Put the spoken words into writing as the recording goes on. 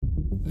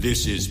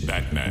This is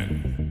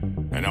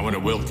Batman, and I want to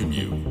welcome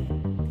you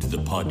to the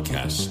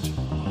podcast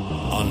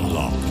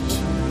Unlocked.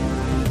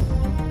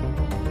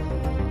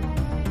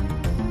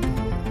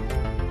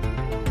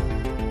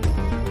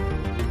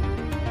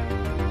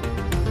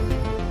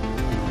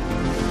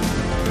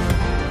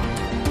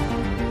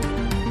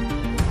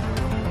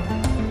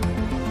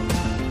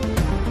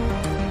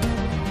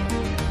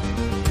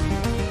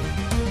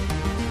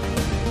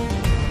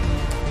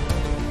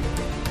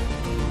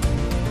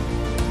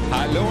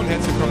 Hallo und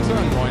herzlich willkommen zu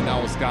einer neuen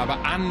Ausgabe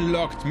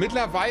Unlocked.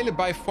 Mittlerweile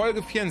bei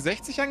Folge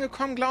 64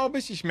 angekommen, glaube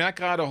ich. Ich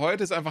merke gerade,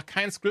 heute ist einfach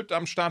kein Skript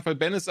am Start, weil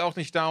Ben ist auch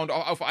nicht da und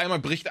auch auf einmal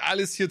bricht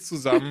alles hier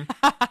zusammen.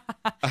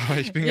 Aber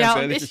ich bin ganz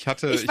ehrlich,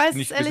 ich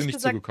bin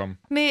nicht zugekommen.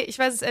 Nee, ich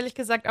weiß es ehrlich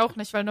gesagt auch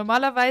nicht, weil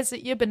normalerweise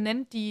ihr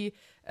benennt die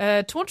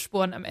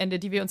Tonspuren am Ende,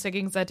 die wir uns ja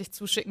gegenseitig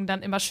zuschicken,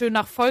 dann immer schön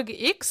nach Folge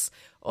X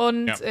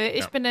und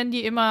ich benenne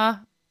die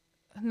immer...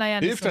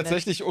 Hilft so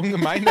tatsächlich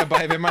ungemein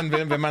dabei, wenn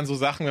man so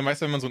Sachen, wenn man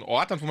so einen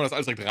Ort hat, wo man das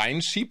alles direkt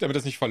reinschiebt, damit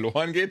das nicht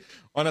verloren geht.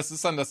 Und das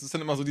ist dann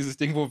immer so dieses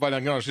Ding, weil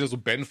dann, genau, da steht da so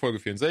Ben Folge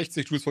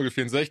 64, Jules Folge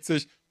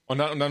 64 und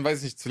dann weiß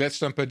ich nicht, zuletzt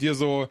stand bei dir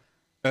so,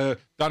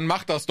 dann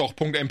mach das doch,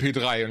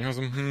 .mp3. Und ich war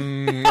so,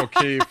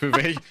 okay, für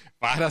welch,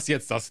 war das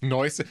jetzt das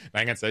Neueste?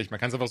 Nein, ganz ehrlich, man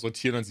kann es einfach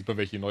sortieren, dann sieht man,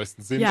 welche die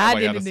neuesten sind. Ja,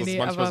 aber das ist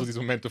manchmal so diese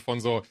Momente von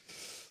so,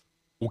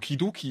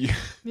 Okidoki.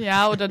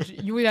 Ja, oder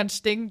Julian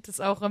stinkt,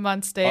 ist auch immer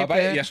ein Staple.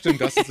 Aber ja,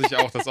 stimmt, das ist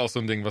auch so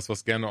ein Ding,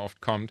 was gerne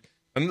oft kommt.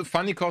 Dann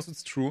funny cause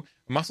it's true.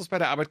 Machst du es bei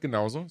der Arbeit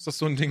genauso? Ist das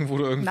so ein Ding, wo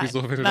du irgendwie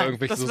wenn du da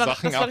irgendwelche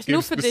Sachen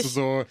abgibst, bist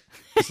du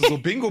so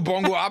Bingo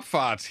Bongo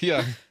Abfahrt.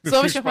 Hier. So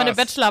habe ich auch meine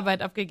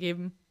Bachelorarbeit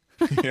abgegeben.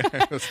 Ja,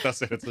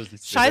 das wäre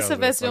tatsächlich Scheiße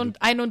Version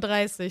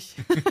 31.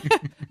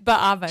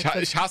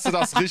 Bearbeitet. Ich hasse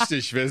das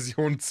richtig,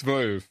 Version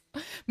 12.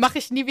 Mach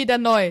ich nie wieder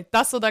neu.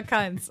 Das oder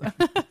keins.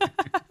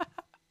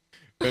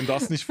 Wenn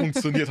das nicht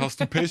funktioniert, hast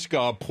du Pech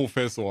gehabt,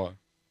 Professor.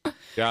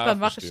 Ja, dann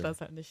mache ich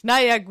das halt nicht.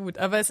 Naja, gut,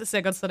 aber es ist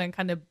ja Gott sei Dank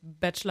keine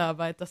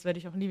Bachelorarbeit. Das werde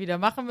ich auch nie wieder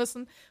machen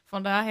müssen.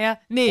 Von daher,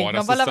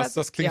 normalerweise...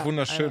 Das klingt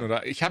wunderschön,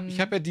 oder? Ich hab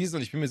ja diesen,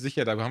 und ich bin mir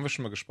sicher, darüber haben wir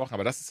schon mal gesprochen,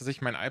 aber das ist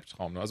tatsächlich mein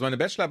Albtraum. Also meine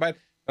Bachelorarbeit,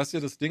 das ist ja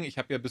das Ding, ich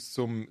habe ja bis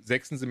zum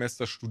 6.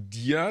 Semester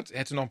studiert,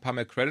 hätte noch ein paar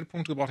mehr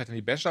Credit-Punkte gebraucht, hätte dann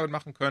die Bachelorarbeit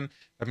machen können,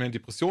 habe mir eine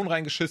Depression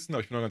reingeschissen,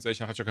 aber ich bin noch ganz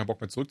ehrlich, hatte ich ja keinen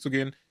Bock mehr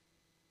zurückzugehen.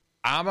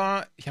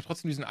 Aber ich habe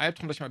trotzdem diesen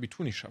Albtraum, dass ich mein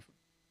Abitur nicht schaffe.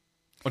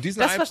 Und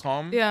diesen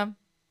Albtraum... Ja.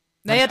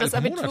 Naja, das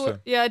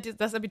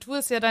Abitur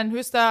ist ja dein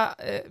höchster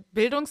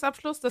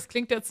Bildungsabschluss. Das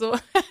klingt jetzt so,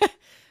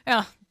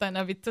 ja, dein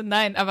Abitur,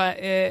 nein, aber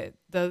der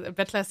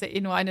Bachelor ist ja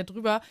eh nur eine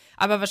drüber.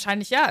 Aber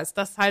wahrscheinlich ja, ist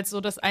das halt so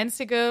das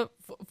Einzige,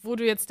 wo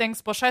du jetzt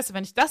denkst, boah, scheiße,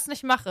 wenn ich das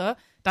nicht mache,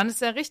 dann ist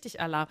ja richtig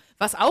Alarm.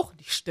 Was auch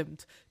nicht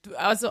stimmt.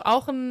 Also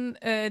auch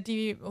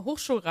die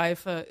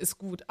Hochschulreife ist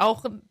gut,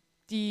 auch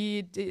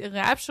die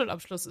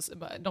Realschulabschluss ist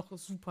immer noch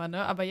super,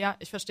 ne? Aber ja,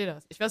 ich verstehe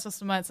das. Ich weiß, was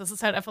du meinst. Das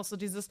ist halt einfach so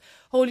dieses,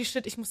 holy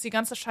shit, ich muss die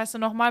ganze Scheiße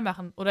nochmal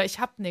machen. Oder ich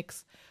hab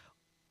nix.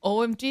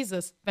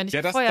 OMGesus, wenn ich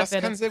gefeuert werde.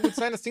 Das kann sehr gut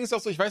sein. Das Ding ist auch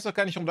so, ich weiß auch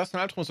gar nicht, warum das für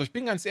ein Albtraum ist. Aber ich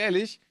bin ganz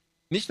ehrlich,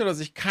 nicht nur, dass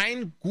ich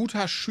kein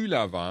guter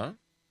Schüler war,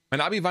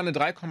 mein Abi war eine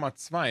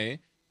 3,2,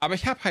 aber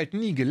ich habe halt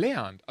nie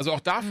gelernt. Also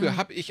auch dafür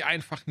habe ich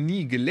einfach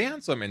nie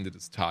gelernt, so am Ende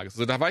des Tages.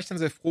 Also da war ich dann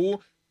sehr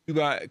froh,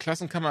 über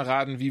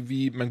Klassenkameraden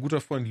wie mein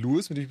guter Freund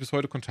Louis, mit dem ich bis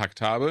heute Kontakt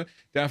habe,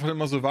 der einfach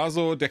immer so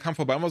war, der kam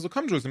vorbei und war so,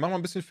 komm Jules, wir machen mal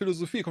ein bisschen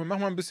Philosophie, komm, wir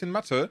machen mal ein bisschen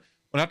Mathe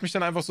und hat mich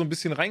dann einfach so ein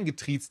bisschen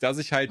reingetriezt, dass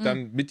ich halt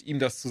dann mit ihm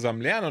das zusammen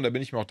lerne und da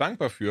bin ich mir auch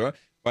dankbar für,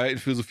 weil in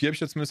Philosophie habe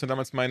ich jetzt zumindest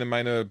damals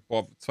meine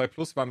 2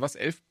 plus waren was,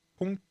 11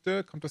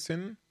 Punkte, kommt das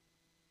hin?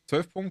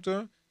 12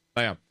 Punkte?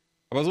 Naja,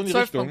 aber so in die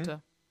 12 Richtung.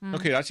 Punkte.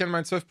 Okay, da hatte ich dann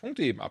meine 12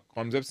 Punkte eben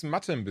abgeräumt, selbst in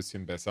Mathe ein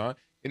bisschen besser.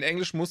 In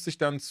Englisch musste ich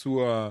dann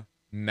zur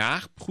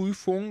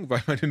Nachprüfung,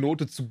 weil meine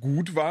Note zu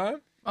gut war.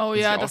 Oh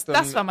ja, das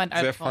war mein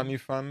Albtraum. Sehr funny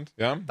fand.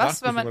 Ja?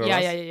 Das war mein,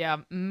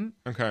 ja.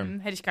 Okay.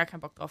 Hätte ich gar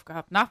keinen Bock drauf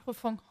gehabt.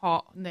 Nachprüfung,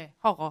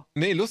 Horror.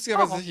 Nee,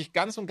 lustigerweise tatsächlich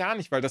ganz und gar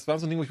nicht, weil das war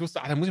so ein Ding, wo ich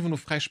wusste, da muss ich einfach nur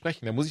frei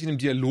sprechen. Da muss ich in einem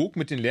Dialog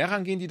mit den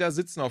Lehrern gehen, die da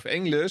sitzen auf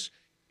Englisch.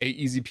 Ey,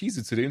 easy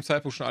peasy, zu dem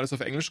Zeitpunkt schon alles auf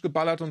Englisch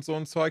geballert und so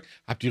ein Zeug.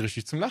 Hab die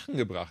richtig zum Lachen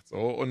gebracht. So.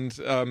 Und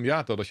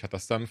dadurch hat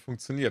das dann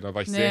funktioniert. Da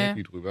war ich sehr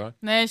happy drüber.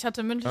 Nee, ich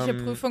hatte mündliche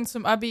Prüfung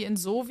zum Abi in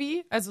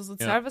Sovi, also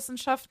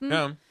Sozialwissenschaften.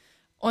 Ja.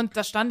 Und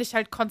da stand ich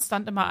halt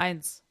konstant immer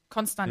 1.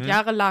 Konstant,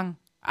 jahrelang.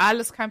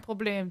 Alles kein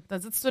Problem. Da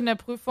sitzt du in der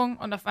Prüfung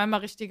und auf einmal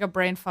richtiger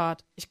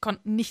Brainfart. Ich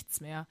konnte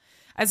nichts mehr.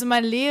 Also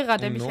mein Lehrer,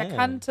 der mich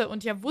erkannte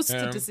und ja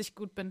wusste, dass ich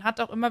gut bin,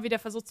 hat auch immer wieder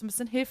versucht, so ein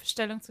bisschen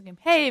Hilfestellung zu geben.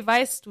 Hey,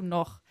 weißt du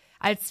noch,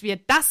 als wir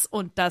das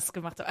und das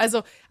gemacht haben.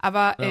 Also,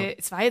 aber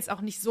es war jetzt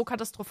auch nicht so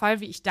katastrophal,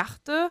 wie ich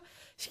dachte.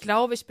 Ich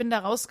glaube, ich bin da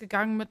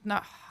rausgegangen mit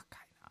einer,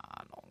 keine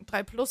Ahnung,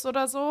 3 plus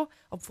oder so.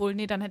 Obwohl,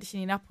 nee, dann hätte ich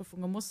in die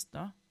Nachprüfung gemusst,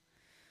 ne?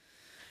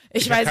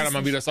 Ich weiß keine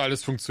Ahnung, wie das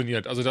alles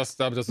funktioniert. Also das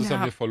ist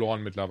an mir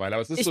verloren mittlerweile.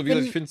 Aber es ist so, wie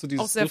ich finde, so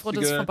dieses auch sehr froh,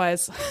 dass es vorbei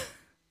ist.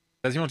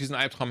 Dass ich noch diesen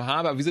Albtraum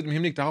habe, aber wir sind im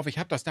Hinblick darauf, ich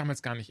habe das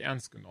damals gar nicht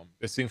ernst genommen.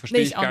 Deswegen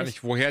verstehe ich gar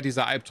nicht, woher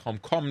dieser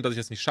Albtraum kommt, dass ich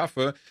das nicht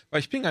schaffe. Weil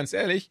ich bin ganz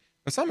ehrlich,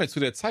 das war mir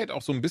zu der Zeit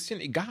auch so ein bisschen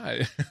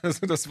egal.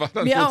 Also das war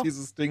dann so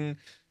dieses Ding,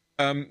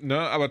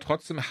 aber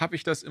trotzdem habe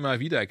ich das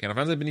immer wieder erkannt. Auf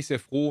der anderen Seite bin ich sehr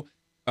froh,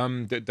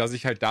 dass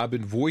ich halt da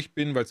bin, wo ich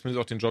bin, weil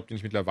zumindest auch den Job, den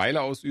ich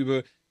mittlerweile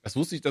ausübe, das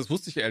wusste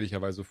ich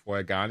ehrlicherweise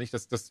vorher gar nicht.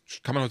 Das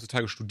kann man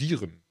heutzutage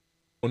studieren.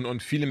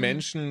 Und viele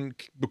Menschen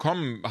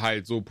bekommen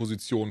halt so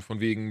Positionen von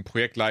wegen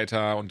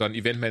Projektleiter und dann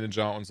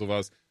Eventmanager und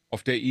sowas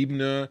auf der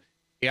Ebene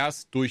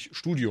erst durch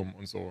Studium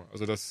und so.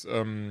 Also das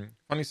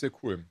fand ich sehr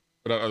cool.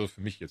 Oder also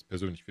für mich jetzt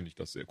persönlich finde ich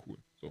das sehr cool.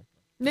 So.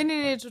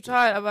 Nee,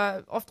 total.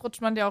 Aber oft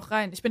rutscht man ja auch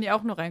rein. Ich bin ja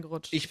auch nur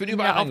reingerutscht. Ich bin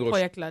überall reingerutscht. Auch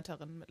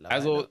Projektleiterin mittlerweile.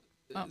 Also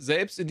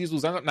selbst in die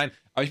Susanne, nein,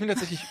 aber ich bin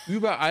tatsächlich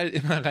überall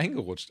immer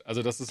reingerutscht.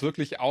 Also das ist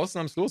wirklich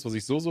ausnahmslos, was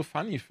ich so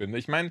funny finde.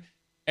 Ich meine,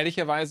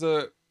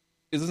 ehrlicherweise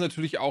ist es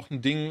natürlich auch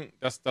ein Ding,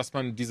 dass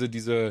man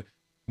diese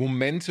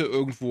Momente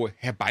irgendwo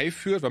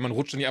herbeiführt, weil man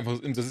rutscht dann nicht einfach,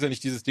 das ist ja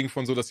nicht dieses Ding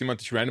von so, dass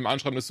jemand dich random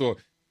anschreibt und ist so,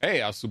 hey,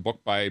 hast du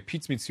Bock bei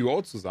Pete's Meets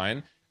UO zu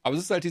sein? Aber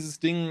es ist halt dieses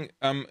Ding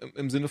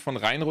im Sinne von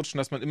reinrutschen,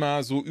 dass man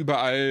immer so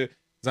überall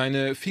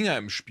seine Finger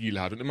im Spiel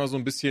hat und immer so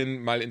ein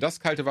bisschen mal in das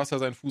kalte Wasser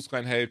seinen Fuß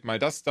reinhält, mal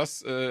das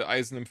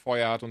Eisen im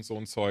Feuer hat und so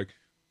ein Zeug.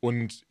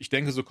 Und ich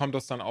denke, so kommt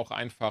das dann auch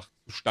einfach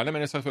zustande.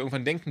 Weil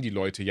irgendwann denken die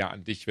Leute ja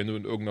an dich, wenn du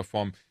in irgendeiner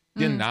Form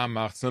dir einen Namen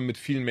machst, ne, mit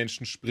vielen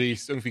Menschen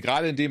sprichst. Irgendwie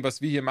gerade in dem,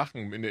 was wir hier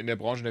machen, in der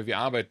Branche, in der wir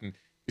arbeiten,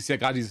 ist ja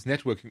gerade dieses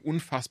Networking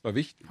unfassbar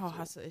wichtig. Oh,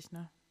 hasse ich,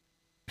 ne?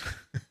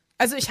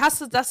 Also ich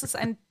hasse, dass es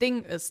ein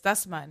Ding ist,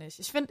 das meine ich.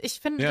 Ich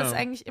finde das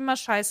eigentlich immer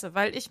scheiße,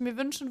 weil ich mir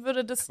wünschen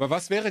würde, dass... Aber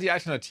was wäre die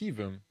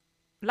Alternative?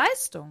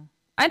 Leistung.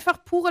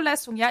 Einfach pure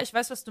Leistung. Ja, ich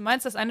weiß, was du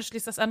meinst. Das eine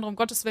schließt das andere um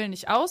Gottes Willen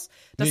nicht aus.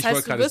 Das ich heißt,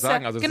 wollte gerade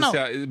sagen, also genau.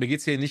 mir geht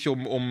es hier nicht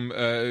um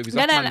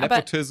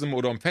Nepotism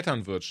oder um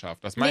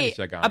Vetternwirtschaft. Das meine ich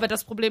ja gar nicht. Aber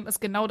das Problem ist,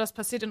 genau das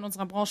passiert in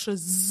unserer Branche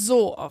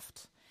so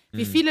oft.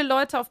 Wie viele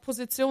Leute auf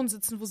Positionen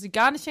sitzen, wo sie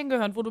gar nicht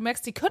hingehören, wo du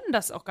merkst, sie können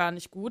das auch gar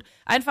nicht gut,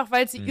 einfach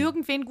weil sie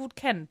irgendwen gut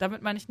kennen.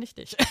 Damit meine ich nicht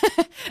dich.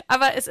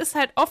 Aber es ist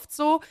halt oft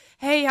so,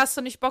 hey, hast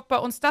du nicht Bock, bei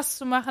uns das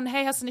zu machen?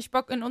 Hey, hast du nicht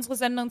Bock, in unsere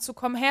Sendung zu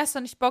kommen? Hey, hast du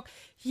nicht Bock,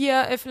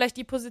 hier vielleicht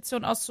die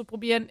Position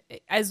auszuprobieren?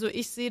 Also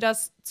ich sehe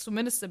das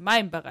zumindest in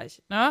meinem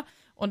Bereich, ne?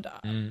 Und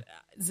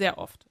sehr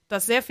oft,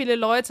 dass sehr viele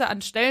Leute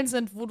an Stellen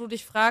sind, wo du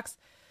dich fragst,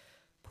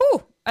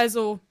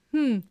 also,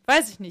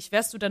 weiß ich nicht,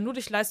 wärst du da nur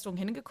durch Leistung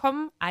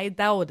hingekommen? I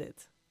doubt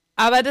it.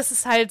 Aber das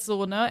ist halt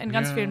so, ne? In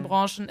ganz vielen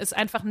Branchen ist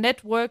einfach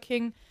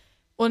Networking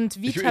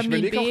und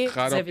Vitamin ich B auch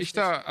grade, sehr ob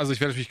wichtig. also ich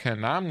werde natürlich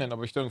keinen Namen nennen,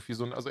 aber ich da irgendwie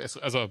so, also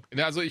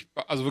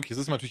wirklich, es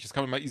ist natürlich, das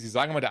kann man mal easy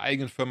sagen, aber der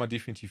eigenen Firma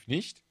definitiv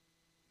nicht.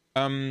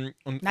 Nein,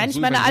 ich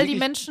meine all die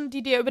Menschen,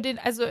 die dir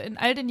also in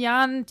all den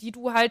Jahren, die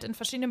du halt in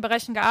verschiedenen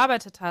Bereichen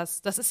gearbeitet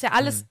hast, das ist ja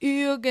alles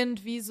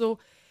irgendwie so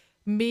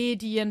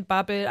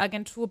Medienbubble,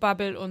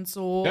 Agenturbubble und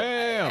so.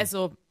 Ja.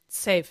 Also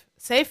safe.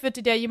 Safe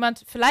wird dir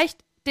jemand,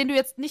 vielleicht den du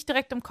jetzt nicht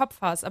direkt im Kopf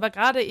hast, aber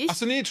gerade ich...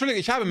 Achso, nee, Entschuldigung,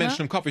 ich habe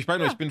Menschen im Kopf. Ich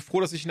meine, ich bin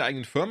froh, dass ich in der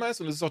eigenen Firma ist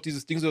und es ist auch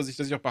dieses Ding so, dass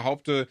ich auch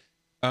behaupte,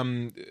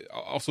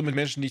 auch so mit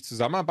Menschen, die ich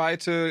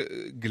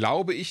zusammenarbeite,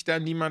 glaube ich da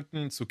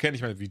niemanden zu kennen.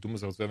 Ich meine, wie dumm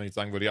ist das, wenn ich jetzt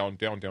sagen würde, ja und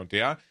der und der und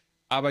der.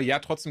 Aber ja,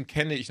 trotzdem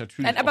kenne ich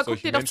natürlich Nein, aber auch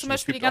solche guck dir doch Menschen. zum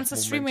Beispiel die ganze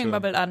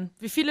Streaming-Bubble an.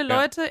 Wie viele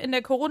Leute in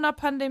der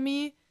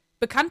Corona-Pandemie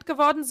bekannt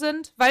geworden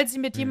sind, weil sie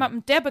mit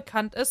jemandem, der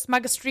bekannt ist,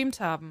 mal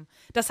gestreamt haben.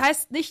 Das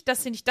heißt nicht,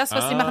 dass sie nicht das,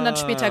 was sie machen, dann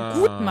später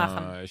gut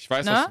machen. Ich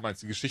weiß, was du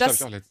meinst. Die Geschichte habe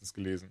ich auch letztens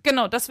gelesen.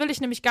 Genau, das will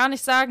ich nämlich gar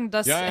nicht sagen,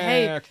 dass,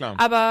 klar.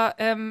 Aber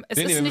es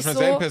ist wenn nicht wir so... von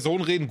derselben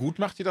Person reden, gut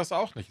macht die das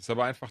auch nicht. Ist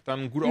aber einfach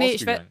dann gut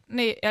ausgegangen.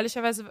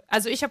 Ehrlicherweise,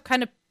 also ich habe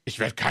keine... Ich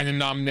werde keinen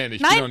Namen nennen,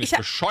 bin doch nicht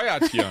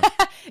bescheuert hier.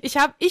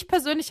 Ich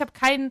persönlich habe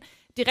keinen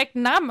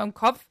direkten Namen im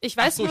Kopf. Ich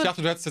weiß ich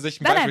dachte, du hattest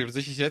tatsächlich ein Beispiel.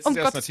 Ich habe letztens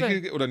erst einen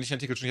Artikel, oder nicht einen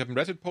Artikel, ich habe einen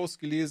Reddit-Post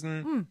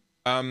gelesen.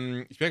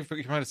 Ich merke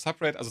wirklich, meine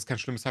Subreddit, also es ist kein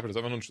schlimmes Subreddit, es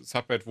ist einfach nur ein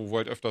Subreddit, wo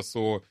halt öfters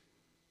so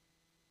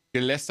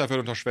gelästert wird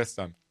unter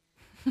Schwestern.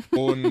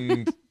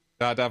 Und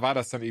da war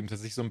das dann eben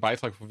tatsächlich so ein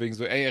Beitrag von wegen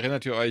so, ey,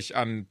 erinnert ihr euch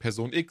an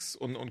Person X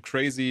und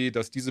crazy,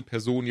 dass diese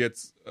Person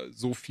jetzt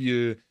so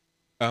viel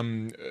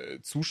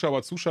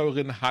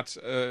Zuschauerinnen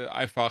hat,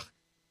 einfach,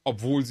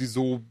 obwohl sie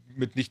so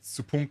mit nichts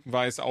zu punkten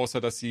weiß, außer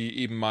dass sie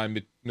eben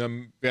mal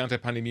während der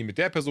Pandemie mit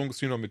der Person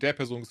gestreamt und mit der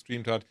Person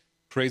gestreamt hat.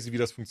 Crazy, wie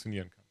das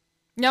funktionieren kann.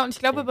 Ja, und ich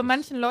glaube, bei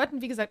manchen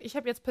Leuten, wie gesagt, ich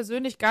habe jetzt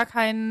persönlich gar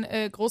keinen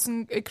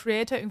großen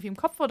Creator irgendwie im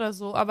Kopf oder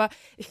so, aber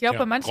ich glaube,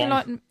 bei manchen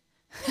Leuten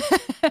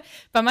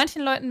bei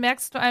manchen Leuten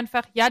merkst du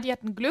einfach, ja, die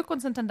hatten Glück und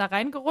sind dann da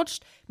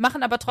reingerutscht,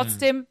 machen aber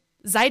trotzdem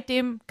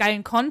seitdem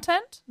geilen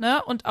Content,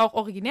 ne, und auch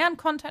originären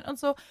Content und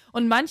so,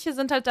 und manche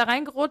sind halt da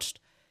reingerutscht.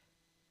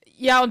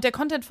 Ja, und der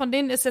Content von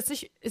denen ist jetzt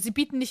nicht, sie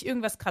bieten nicht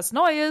irgendwas krass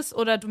Neues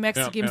oder du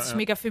merkst, sie geben sich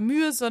mega viel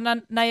Mühe,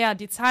 sondern, naja,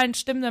 die Zahlen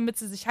stimmen, damit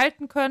sie sich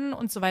halten können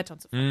und so weiter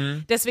und so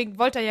fort. Deswegen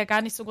wollte er ja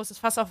gar nicht so großes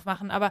Fass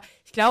aufmachen, aber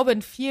ich glaube,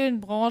 in vielen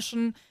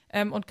Branchen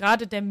und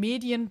gerade der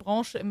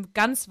Medienbranche im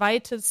ganz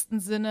weitesten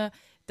Sinne,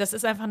 das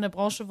ist einfach eine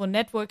Branche, wo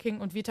Networking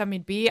und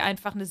Vitamin B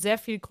einfach eine sehr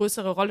viel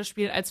größere Rolle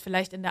spielen als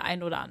vielleicht in der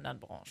einen oder anderen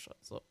Branche.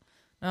 So,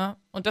 ne?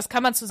 Und das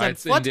kann man zu seinem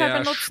Vorteil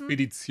benutzen.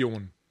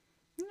 Spedition.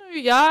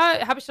 Ja,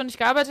 habe ich noch nicht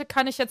gearbeitet,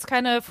 kann ich jetzt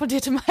keine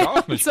fundierte Meinung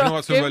auch nicht. Ich bin noch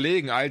was zu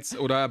überlegen.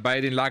 Oder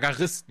bei den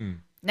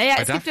Lageristen. Naja,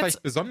 Weil es da gibt vielleicht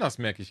jetzt, besonders,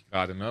 merke ich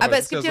gerade. Ne? aber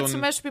Weil es gibt ja ja so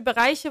zum Beispiel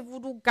Bereiche, wo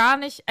du gar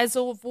nicht,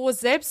 also wo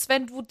selbst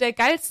wenn du der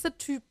geilste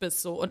Typ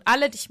bist so und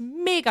alle dich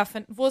mega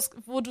finden,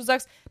 wo du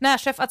sagst, naja,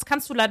 Chefarzt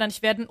kannst du leider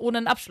nicht werden ohne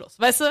einen Abschluss,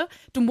 weißt du?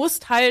 Du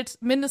musst halt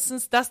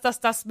mindestens das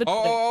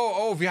mitbringen.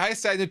 Oh, wie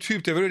heißt der eine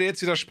Typ? Der würde dir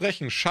jetzt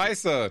widersprechen.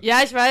 Scheiße.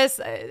 Ja, ich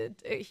weiß,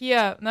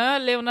 hier, ne,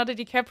 Leonardo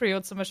DiCaprio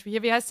zum Beispiel.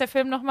 Hier, wie heißt der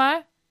Film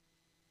nochmal?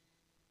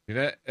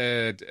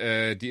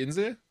 Die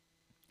Insel?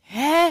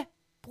 Hä?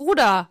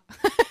 Bruder.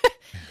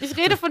 Ich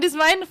rede von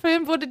diesem einen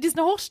Film, wo der diesen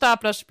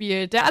Hochstapler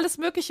spielt, der alles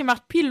Mögliche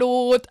macht.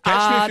 Pilot, Arzt.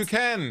 Catch me if you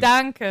can.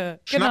 Danke.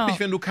 Schnapp genau.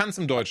 mich, wenn du kannst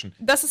im Deutschen.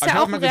 Das ist Aber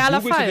ja auch ein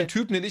realer Fall. Den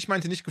Typen, den ich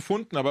meinte, nicht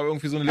gefunden, aber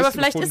irgendwie so eine Aber Liste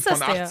vielleicht gefunden ist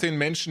das von der. 18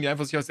 Menschen, die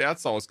einfach sich als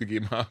Ärzte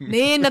ausgegeben haben.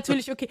 Nee,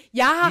 natürlich, okay.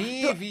 Ja.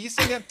 Nee, wie hieß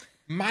denn der?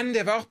 Mann,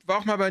 der war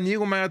auch mal bei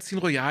Nego Magazin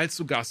Royal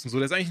zu Gast und so.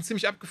 Der ist eigentlich ein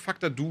ziemlich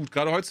abgefuckter Dude.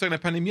 Gerade heutzutage in der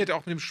Pandemie hat er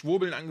auch mit dem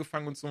Schwurbeln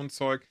angefangen und so ein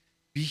Zeug.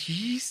 Wie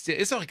hieß der?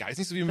 Ist auch egal. Ist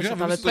nicht so wie wir müssen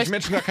solchen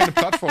Menschen gar keine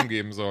Plattform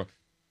geben, so.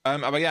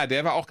 Aber ja,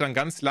 der war auch dann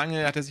ganz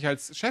lange, hat er sich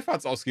als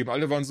Chefarzt ausgegeben.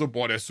 Alle waren so,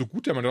 boah, der ist so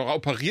gut, der Mann, der auch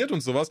operiert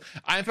und sowas.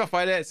 Einfach,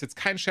 weil er, ist jetzt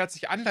kein Scherz,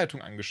 sich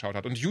Anleitung angeschaut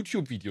hat und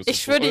YouTube-Videos.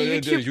 Ich schwöre,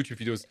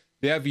 YouTube-Videos,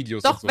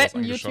 Videos Doch, und sowas wetten,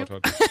 angeschaut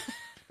YouTube. hat.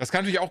 Das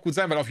kann natürlich auch gut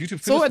sein, weil auf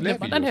YouTube findest So du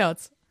entnimmt man dein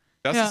Lehrvideos. Herz.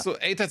 Das Ja. ist so,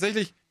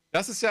 tatsächlich,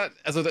 das ist ja,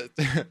 also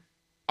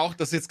auch,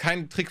 das ist jetzt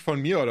kein Trick von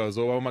mir oder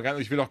so, aber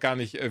ich will auch gar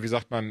nicht, wie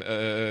sagt man,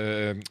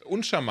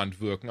 uncharmant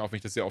wirken, auch wenn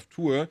ich das ja oft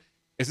tue.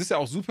 Es ist ja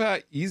auch super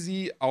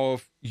easy,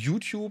 auf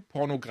YouTube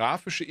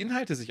pornografische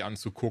Inhalte sich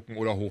anzugucken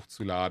oder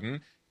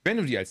hochzuladen, wenn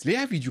du die als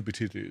Lehrvideo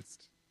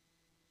betitelst.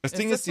 Das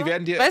Ding ist, die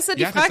werden dir... Weißt du,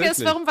 die Frage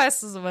ist, warum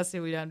weißt du sowas,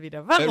 Julian,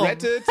 wieder? Warum?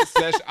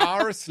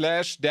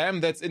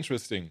 Reddit/r/damn that's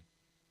interesting.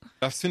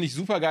 Das finde ich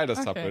super geil,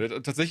 das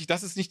Subreddit. Tatsächlich,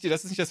 das ist nicht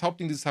das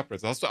Hauptding dieses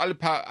Subreddits. Da hast du alle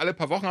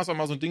paar Wochen hast du auch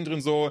mal so ein Ding drin,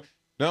 so,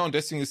 ne, und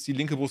deswegen ist die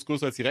linke Brust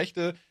größer als die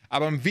rechte.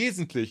 Aber im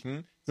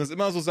Wesentlichen sind es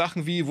immer so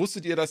Sachen wie,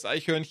 wusstet ihr, dass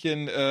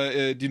Eichhörnchen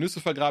die Nüsse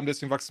vergraben,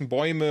 deswegen wachsen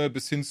Bäume,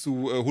 bis hin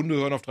zu Hunde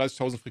hören auf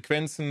 30.000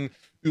 Frequenzen,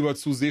 über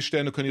zu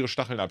Seesterne können ihre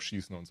Stacheln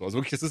abschießen und so. Also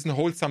wirklich, das ist ein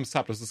wholesome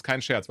Sub, das ist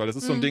kein Scherz, weil das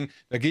ist so ein Ding,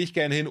 da gehe ich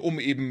gerne hin, um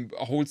eben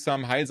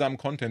wholesome, heilsamen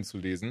Content zu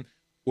lesen.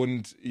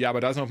 Und ja,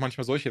 aber da sind auch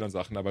manchmal solche dann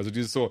Sachen dabei. Also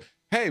dieses so,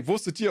 hey,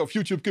 wusstet ihr, auf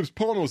YouTube gibt's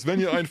Pornos, wenn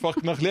ihr einfach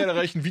nach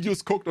lehrreichen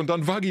Videos guckt und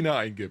dann Vagina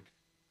eingibt.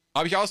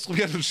 Habe ich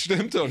ausprobiert und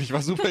stimmte und ich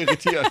war super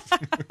irritiert.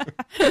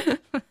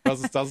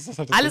 das ist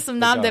halt alles im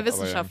Namen der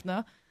Wissenschaft, ja.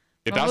 Ne?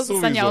 Ja, Man muss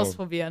es dann ja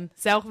ausprobieren.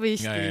 Ist ja auch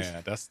wichtig.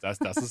 Ja,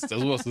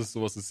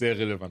 sowas ist sehr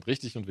relevant,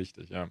 richtig und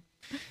wichtig, ja.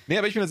 Nee,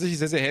 aber ich bin tatsächlich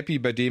sehr, sehr happy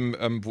bei dem,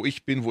 wo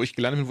ich bin, wo ich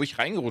gelandet bin, wo ich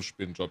reingerutscht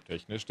bin,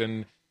 jobtechnisch,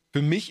 denn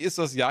für mich ist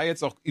das Jahr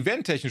jetzt auch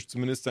eventtechnisch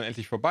zumindest dann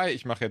endlich vorbei.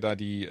 Ich mache ja da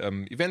die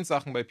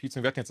Eventsachen bei Pizza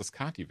und wir hatten jetzt das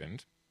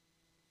Kart-Event.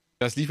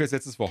 Das lief jetzt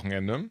letztes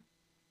Wochenende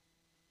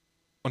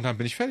und dann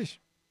bin ich fertig.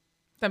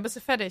 Dann bist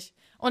du fertig.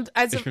 Und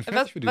also,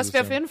 was wir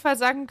Jahr auf jeden Fall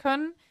sagen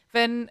können,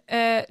 wenn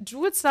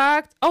Jules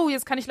sagt, oh,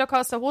 jetzt kann ich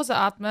locker aus der Hose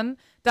atmen,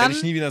 dann... Kann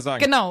ich nie wieder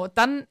sagen. Genau,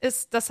 dann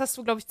ist, das hast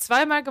du, glaube ich,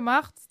 2-mal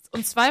gemacht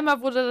und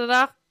 2-mal wurde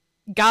danach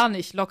gar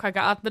nicht locker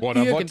geatmet. Boah,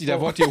 da wurde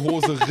die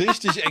Hose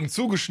richtig eng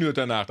zugeschnürt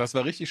danach. Das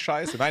war richtig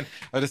scheiße. Nein,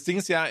 aber das Ding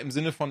ist ja im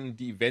Sinne von,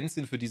 die Events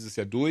sind für dieses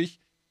Jahr durch.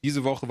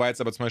 Diese Woche war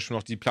jetzt aber zum Beispiel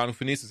noch die Planung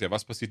für nächstes Jahr.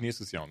 Was passiert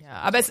nächstes Jahr?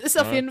 Ja, aber es ist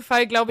auf jeden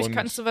Fall, glaube ich,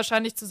 kannst du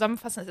wahrscheinlich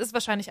zusammenfassen, es ist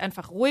wahrscheinlich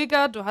einfach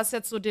ruhiger. Du hast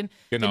jetzt so den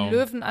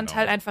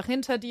Löwenanteil einfach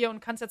hinter dir und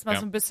kannst jetzt mal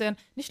so ein bisschen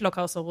nicht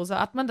locker aus der Hose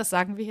atmen. Das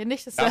sagen wir hier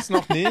nicht. Das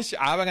noch nicht,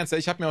 aber ganz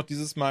ehrlich, ich habe mir auch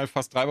dieses Mal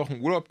fast 3 Wochen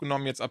Urlaub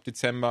genommen, jetzt ab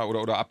Dezember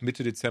oder ab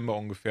Mitte Dezember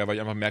ungefähr, weil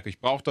ich einfach merke, ich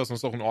brauche das und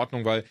das ist auch in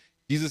Ordnung, weil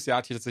dieses Jahr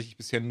hatte ich tatsächlich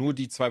bisher nur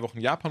die 2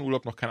 Wochen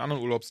Japan-Urlaub, noch keinen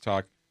anderen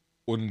Urlaubstag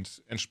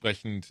und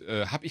entsprechend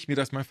habe ich mir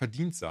das mal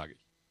verdient, sage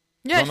ich.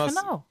 Ja, ich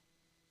finde auch.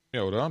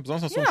 Ja, oder?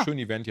 Besonders noch so ein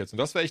schönes Event jetzt. Und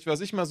das war echt, was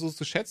ich mal so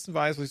zu schätzen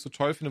weiß, was ich so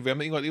toll finde. Wir haben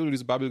irgendwann über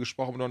diese Bubble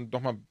gesprochen, um dann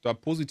nochmal da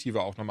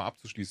positiver auch nochmal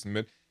abzuschließen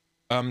mit.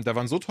 Da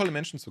waren so tolle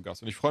Menschen zu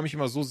Gast. Und ich freue mich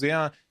immer so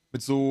sehr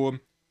mit so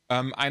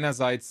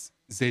einerseits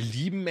sehr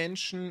lieben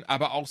Menschen,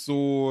 aber auch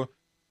so,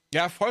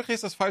 ja, erfolgreich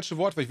ist das falsche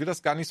Wort, weil ich will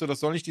das gar nicht so, das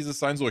soll nicht dieses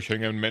sein, so, ich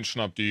hänge mit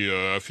Menschen ab, die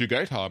viel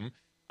Geld haben.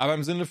 Aber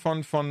im Sinne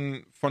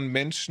von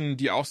Menschen,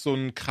 die auch so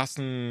einen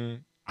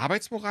krassen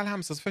Arbeitsmoral haben,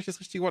 ist das vielleicht das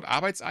richtige Wort?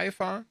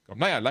 Arbeitseifer?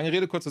 Naja, lange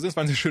Rede, kurzer Sinn, es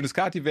war ein sehr schönes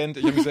Kart-Event.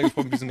 Ich habe mich sehr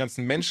gefreut, mit diesen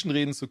ganzen Menschen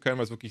reden zu können,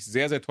 weil es wirklich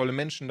sehr, sehr tolle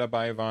Menschen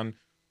dabei waren.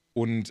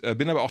 Und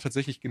bin aber auch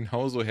tatsächlich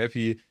genauso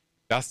happy,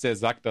 dass der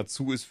Sack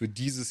dazu ist für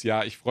dieses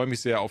Jahr. Ich freue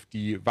mich sehr auf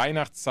die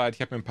Weihnachtszeit.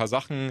 Ich habe mir ein paar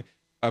Sachen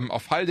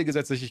auf Halde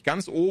gesetzt, tatsächlich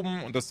ganz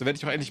oben, und das werde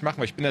ich auch endlich machen,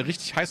 weil ich bin da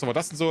richtig heiß drauf. Aber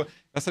das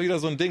war wieder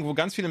so ein Ding, wo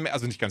ganz viele,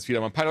 also nicht ganz viele,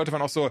 aber ein paar Leute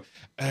waren auch so,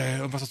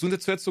 was hast du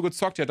denn zuletzt so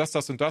gezockt? Ja, das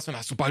und das. Und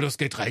hast du Baldur's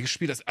Gate 3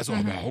 gespielt?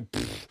 Und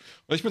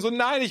ich bin so,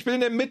 nein, ich bin in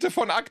der Mitte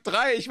von Akt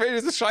 3, ich will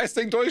dieses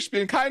Scheißding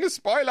durchspielen, keine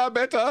Spoiler,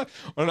 bitte.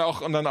 Und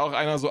dann auch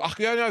einer so, ach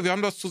ja, wir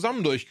haben das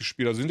zusammen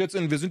durchgespielt. Also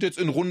wir sind jetzt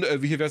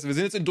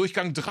in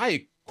Durchgang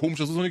 3. Komisch,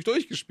 dass du es noch nicht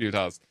durchgespielt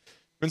hast.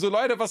 Ich bin so,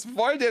 Leute, was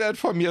wollt ihr denn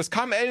von mir? Es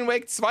kam Alan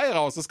Wake 2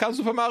 raus, es kam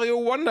Super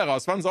Mario Wonder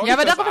raus. Wann soll ich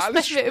das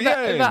alles spielen? Ja,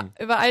 aber darüber sprechen wir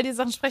über all die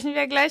Sachen sprechen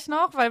wir gleich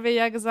noch, weil wir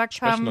ja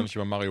gesagt haben... Wir sprechen doch nicht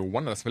über Mario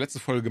Wonder, das haben wir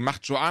letzte Folge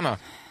gemacht, Joanna.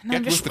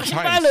 Nein, wir sprechen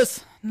über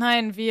alles.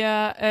 Nein,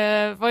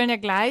 wir wollen ja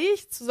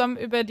gleich zusammen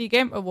über die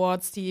Game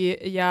Awards, die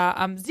ja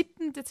am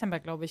 7. Dezember,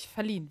 glaube ich,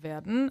 verliehen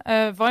werden,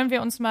 wollen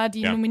wir uns mal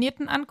die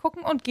Nominierten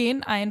angucken und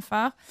gehen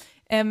einfach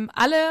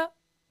alle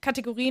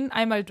Kategorien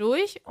einmal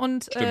durch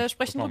und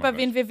sprechen darüber,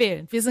 wen wir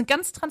wählen. Wir sind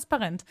ganz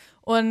transparent.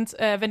 Und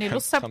wenn ihr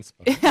Lust habt,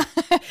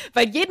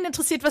 weil jeden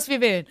interessiert, was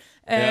wir wählen.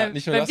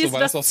 Nicht nur das, weil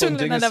das auch so ein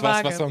Ding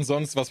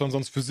ist, was man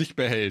sonst für sich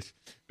behält.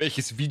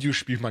 Welches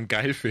Videospiel man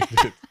geil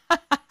findet.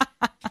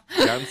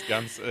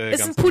 Ganz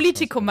ist ein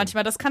Politikum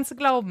manchmal, das kannst du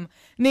glauben.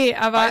 Nee,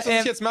 aber. Weißt du, was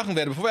ich jetzt machen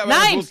werde, bevor wir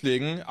aber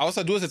loslegen?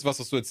 Außer du hast jetzt was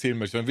du erzählen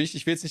möchtest.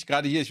 Ich will jetzt nicht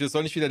gerade hier, es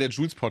soll nicht wieder der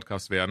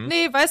Jules-Podcast werden.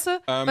 Nee, weißt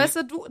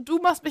du, du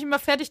machst mich immer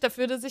fertig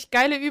dafür, dass ich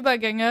geile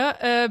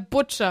Übergänge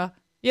butcher.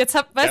 Jetzt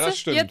das war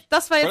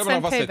jetzt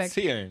dein was Payback.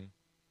 Erzählen.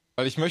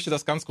 Weil ich möchte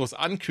das ganz groß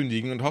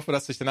ankündigen und hoffe,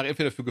 dass ich danach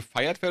entweder dafür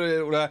gefeiert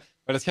werde oder,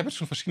 ich habe jetzt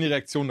schon verschiedene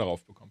Reaktionen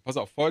darauf bekommen. Pass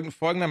auf,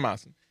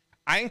 folgendermaßen.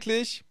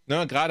 Eigentlich,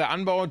 gerade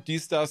Anbau,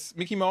 das,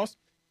 Mickey Mouse,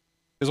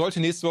 der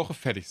sollte nächste Woche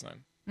fertig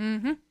sein.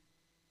 Mhm.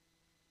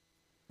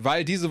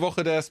 Weil diese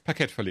Woche das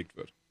Parkett verlegt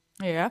wird.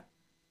 Ja.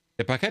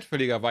 Der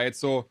Parkettverleger war jetzt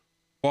so,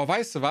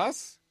 weißt du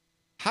was?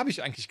 Habe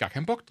ich eigentlich gar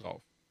keinen Bock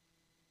drauf.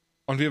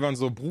 Und wir waren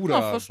so,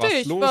 Bruder, was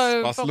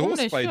los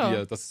nicht, bei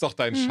dir? Das ist doch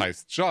dein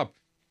scheiß Job.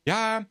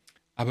 Ja,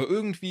 aber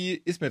irgendwie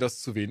ist mir das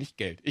zu wenig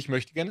Geld. Ich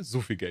möchte gerne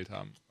so viel Geld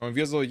haben. Und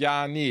wir so,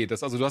 ja, nee, du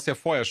hast ja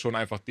vorher schon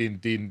einfach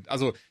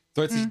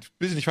soll jetzt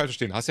bitte nicht falsch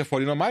verstehen, hast ja vor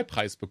den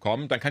Normalpreis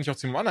bekommen, dann kann ich auch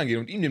zu dem anderen gehen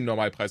und ihm den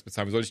Normalpreis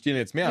bezahlen. Wie soll ich dir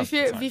denn jetzt mehr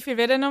bezahlen? Wie viel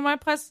wäre der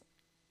Normalpreis?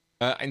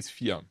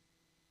 1,4.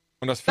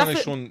 Und das fand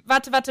ich schon...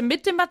 Warte,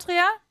 mit dem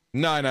Material?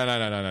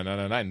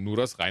 Nein, nur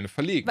das reine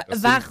Verlegen.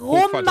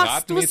 Warum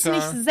machst du es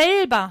nicht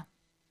selber?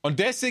 Und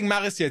deswegen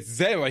mache ich es jetzt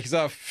selber. Ich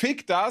sage,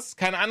 fick das,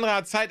 kein anderer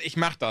hat Zeit, ich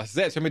mache das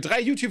selbst. Ich habe mir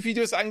 3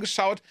 YouTube-Videos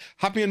angeschaut,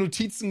 habe mir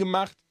Notizen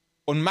gemacht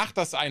und mach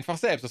das einfach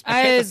selbst. Das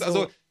Paket, das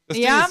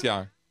Ding ist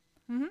ja...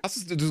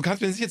 Du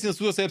kannst mir nicht erzählen, dass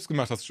du das selbst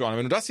gemacht hast, Joanna.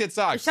 Wenn du das jetzt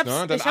sagst,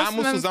 dann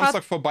musst du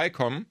Samstag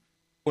vorbeikommen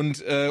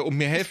und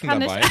mir helfen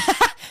dabei.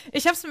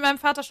 Ich hab's mit meinem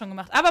Vater schon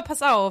gemacht. Aber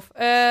pass auf.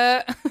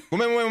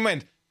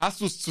 Moment.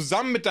 Hast du es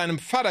zusammen mit deinem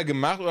Vater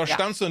gemacht oder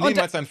standst du daneben,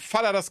 als dein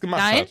Vater das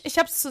gemacht hat? Nein, ich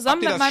hab's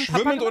zusammen mit meinem Papa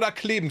gemacht. Schwimmend oder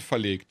klebend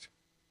verlegt?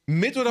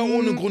 Mit oder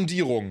ohne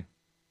Grundierung?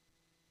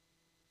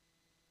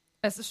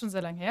 Es ist schon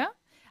sehr lang her.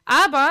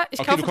 Aber ich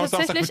kaufe du kommst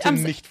tatsächlich Samstag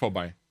bitte nicht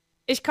vorbei.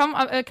 Ich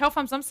kaufe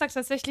am Samstag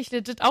tatsächlich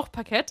legit auch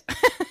Parkett.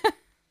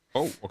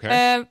 Oh,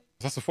 okay.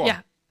 Was hast du vor?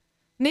 Ja.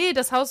 Nee,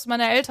 das Haus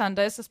meiner Eltern,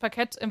 da ist das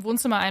Parkett im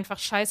Wohnzimmer einfach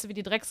scheiße wie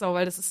die Drecksau,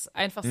 weil das ist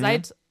einfach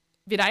seit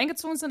wir da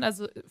eingezogen sind,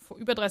 also vor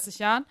über 30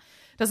 Jahren,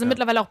 da sind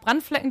mittlerweile auch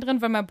Brandflecken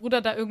drin, weil mein Bruder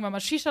da irgendwann mal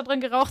Shisha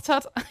drin geraucht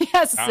hat. Ja,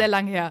 es ist sehr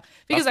lang her.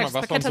 Wie gesagt, das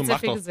Parkett hat sehr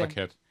viel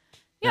gesehen.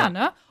 Ja,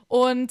 ne?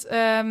 Und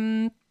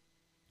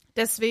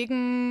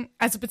deswegen,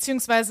 also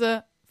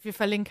beziehungsweise, wir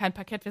verlegen kein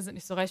Parkett, wir sind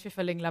nicht so reich, wir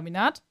verlegen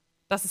Laminat.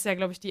 Das ist ja,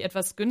 glaube ich, die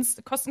etwas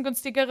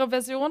kostengünstigere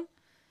Version.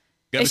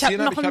 Ja, bis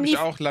hierhin habe ich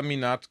auch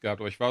Laminat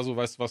gehabt. Aber ich war so,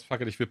 weißt du was,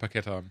 fuck it, ich will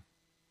Parkett haben.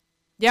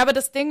 Ja, aber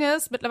das Ding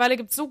ist, mittlerweile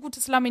gibt es so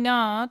gutes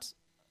Laminat,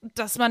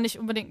 dass man nicht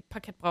unbedingt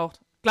Parkett braucht.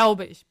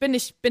 Glaube ich.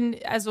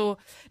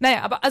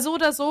 Aber so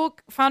oder so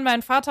fahren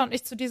mein Vater und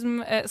ich zu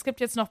diesem, es gibt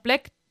jetzt noch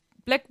Black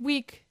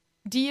Week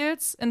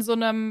Deals in so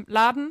einem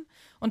Laden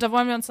und da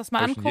wollen wir uns das mal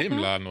angucken. In jedem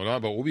Laden, oder?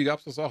 Bei Obi gab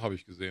es das auch, habe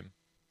ich gesehen.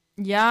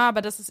 Ja,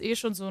 aber das ist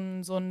so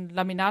ein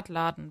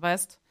Laminatladen,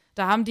 weißt?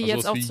 Da haben die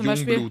jetzt auch zum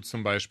Beispiel... Jungblut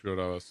zum Beispiel,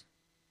 oder was?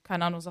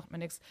 Keine Ahnung, sagt mir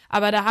nichts.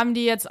 Aber da haben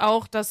die jetzt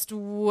auch, dass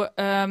du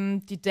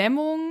die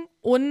Dämmung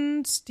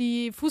und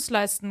die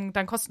Fußleisten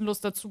dann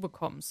kostenlos dazu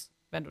bekommst,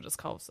 wenn du das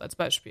kaufst, als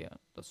Beispiel.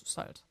 Das ist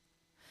halt...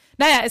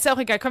 Naja, ist ja auch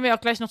egal, können wir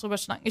auch gleich noch drüber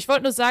schnacken. Ich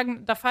wollte nur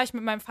sagen, da fahre ich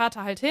mit meinem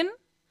Vater halt hin,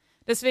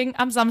 deswegen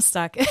am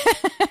Samstag.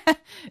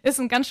 Ist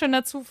ein ganz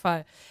schöner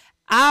Zufall.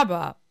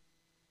 Aber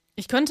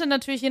ich könnte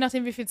natürlich, je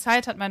nachdem wie viel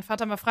Zeit hat, meinen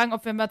Vater mal fragen,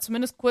 ob wir mal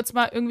zumindest kurz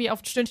mal irgendwie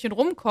auf ein Stündchen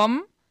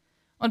rumkommen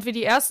und wir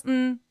die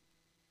ersten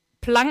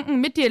Planken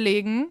mit dir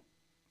legen,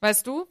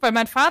 weißt du? Weil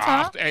mein Vater...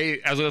 Ach,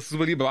 ey, also das ist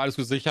super lieb, aber alles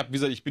gut.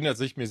 Ich bin jetzt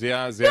nicht mir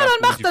sehr, sehr... Ja,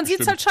 dann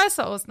sieht's halt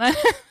scheiße aus, nein?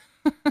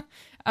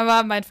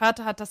 Aber mein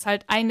Vater hat das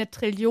halt 1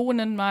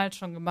 Trillion Mal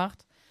schon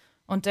gemacht.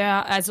 Und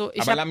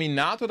aber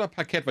Laminat oder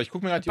Parkett? Weil ich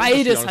gucke mir gerade die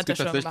Unterschiede an. Es gibt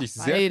tatsächlich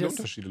sehr viele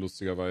Unterschiede,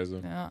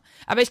 lustigerweise. Ja.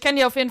 Aber ich kann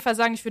dir auf jeden Fall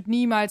sagen, ich würde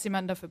niemals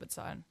jemanden dafür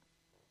bezahlen.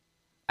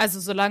 Also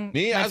solange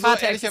mein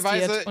Vater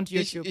existiert und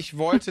YouTube. Ich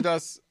wollte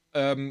das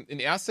in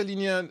erster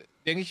Linie,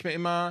 denke ich mir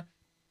immer,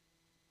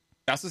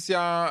 dass es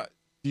ja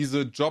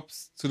diese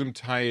Jobs zu einem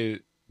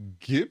Teil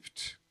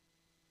gibt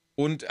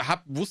und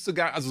wusste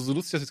gar, also so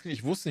lustig das jetzt klingt,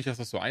 ich wusste nicht, dass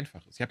das so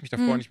einfach ist. Ich habe mich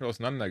davor nicht mehr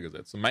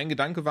auseinandergesetzt. Und mein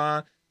Gedanke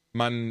war,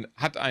 man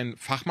hat einen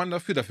Fachmann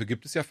dafür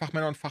gibt es ja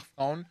Fachmänner und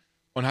Fachfrauen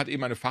und hat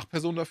eben eine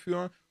Fachperson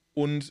dafür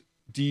und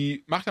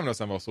die macht dann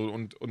das einfach so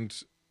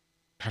und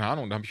keine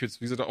Ahnung, da habe ich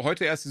jetzt, wie gesagt,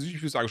 heute erst die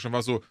Südvideos angeschaut,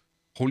 war so,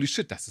 holy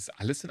shit, das ist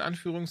alles in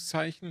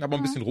Anführungszeichen. Habe auch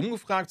ein bisschen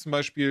rumgefragt, zum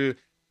Beispiel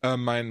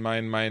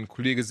mein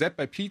Kollege Sepp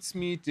bei Pete's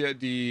Meat,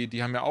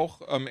 die haben ja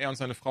auch, er und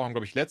seine Frau haben,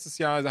 glaube ich, letztes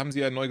Jahr, da haben sie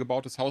ja ein neu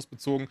gebautes Haus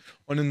bezogen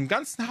und im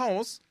ganzen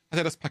Haus hat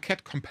er das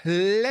Parkett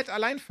komplett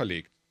allein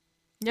verlegt.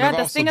 Ja, aber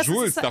das auch so Ding ist,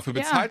 Jules, dafür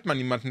bezahlt man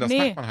niemanden, das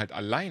macht man halt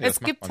alleine, das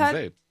macht man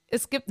selbst.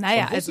 Es gibt,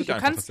 naja, also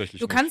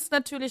du kannst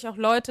natürlich auch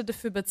Leute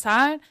dafür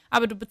bezahlen,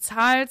 aber du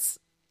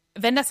bezahlst,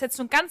 wenn das jetzt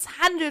so ein ganz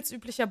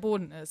handelsüblicher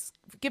Boden ist,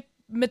 gibt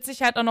mit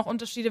Sicherheit auch noch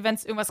Unterschiede, wenn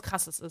es irgendwas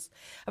Krasses ist.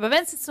 Aber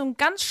wenn es jetzt so ein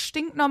ganz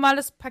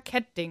stinknormales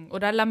Parkettding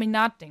oder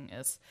Laminatding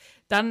ist,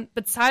 dann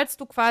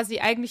bezahlst du quasi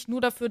eigentlich nur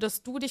dafür,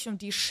 dass du dich um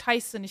die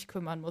Scheiße nicht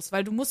kümmern musst,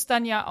 weil du musst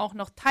dann ja auch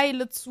noch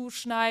Teile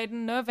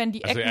zuschneiden, ne, wenn die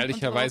Ecken. Also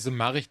ehrlicherweise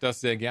mache ich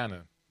das sehr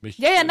gerne.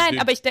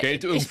 Aber ich denke,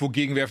 Geld irgendwo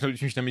gegenwerfen, damit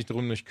ich mich nämlich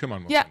darum nicht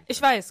kümmern muss. Ja,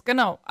 ich weiß,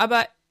 genau.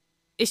 Aber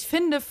ich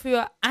finde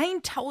für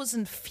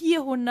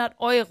 1.400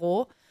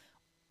 €,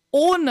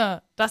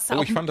 ohne dass da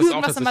auch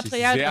irgendwas im Material drin ist. Ich fand das auch tatsächlich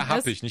sehr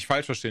happig, nicht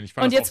falsch verstehen. Ich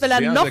fand und jetzt das will auch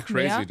er noch sehr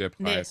crazy, mehr? der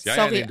Preis. Nee,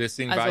 sorry.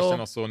 Deswegen also, war ich dann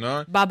noch so,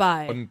 ne?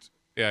 Bye-bye. Und,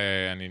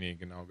 nee,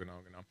 genau.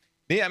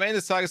 Nee, am Ende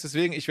des Tages,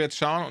 deswegen, ich werde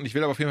schauen und ich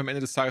will aber auf jeden Fall am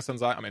Ende des Tages dann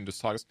sagen, am Ende des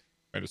Tages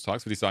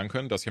würde ich sagen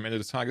können, dass ich am Ende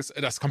des Tages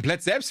das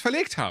komplett selbst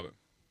verlegt habe.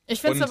 Ich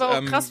finde es aber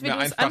auch krass, wie du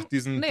es einfach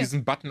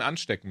diesen Button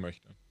anstecken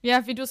möchte.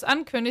 Ja, wie du es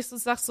ankündigst, du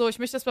sagst so, ich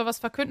möchte jetzt mal was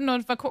verkünden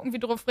und mal gucken, wie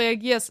du darauf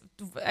reagierst.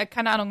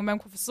 Keine Ahnung, in meinem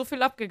Kopf ist so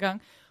viel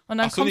abgegangen. Und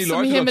dann kommst du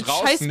mir hier mit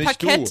scheiß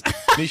Parkett.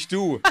 Nicht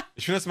du.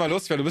 Ich finde das immer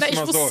lustig, weil du bist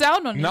immer so. Ja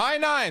auch noch nicht.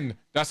 Nein,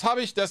 das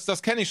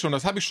kenne ich schon,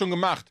 das habe ich schon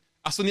gemacht.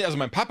 Ach so, nee, also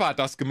mein Papa hat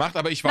das gemacht,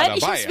 aber ich war dabei.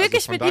 Ich habe es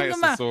wirklich mit ihm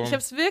gemacht. So, ich habe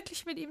es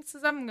wirklich mit ihm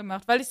zusammen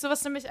gemacht, weil ich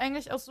sowas nämlich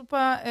eigentlich auch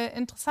super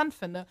interessant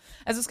finde.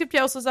 Also es gibt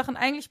ja auch so Sachen,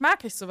 eigentlich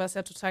mag ich sowas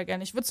ja total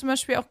gerne. Ich würde zum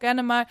Beispiel auch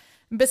gerne mal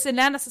ein bisschen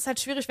lernen, das ist halt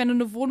schwierig, wenn du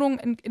eine Wohnung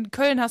in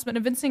Köln hast mit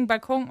einem winzigen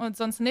Balkon und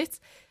sonst nichts.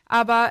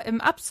 Aber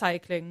im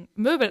Upcycling,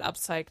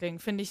 Möbel-Upcycling,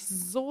 finde ich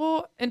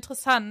so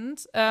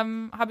interessant,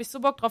 habe ich so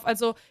Bock drauf.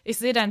 Also ich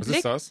sehe deinen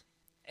Blick. Was ist das?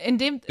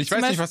 Ich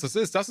weiß nicht, was das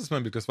ist. Das ist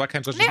mein Blick. Das war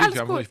kein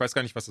Strategie. Ich weiß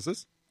gar nicht, was das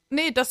ist.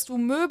 Nee, dass du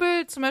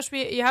Möbel, zum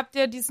Beispiel, ihr habt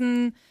ja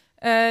diese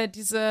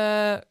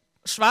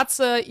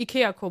schwarze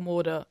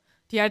Ikea-Kommode,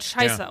 die halt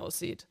scheiße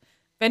aussieht.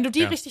 Wenn du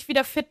die richtig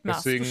wieder fit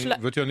machst.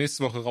 Deswegen wird ja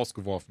nächste Woche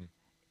rausgeworfen.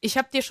 Ich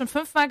habe dir schon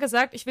 5-mal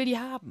gesagt, ich will die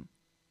haben.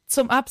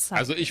 Zum Upcycling.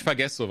 Also ich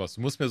vergesse sowas.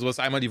 Du musst mir sowas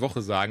einmal die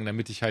Woche sagen,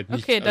 damit ich halt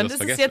nicht Okay, dann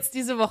ist es jetzt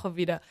diese Woche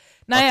wieder.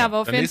 Naja, aber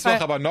auf jeden Fall. Nächste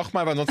Woche aber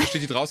nochmal, weil sonst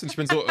steht die draußen und ich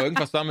bin so,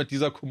 irgendwas war mit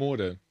dieser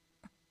Kommode.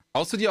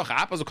 Baust du die auch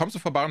ab? Also kommst du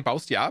vorbei und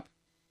baust die ab?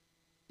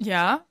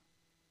 Ja.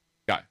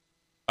 Geil.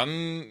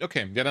 Dann,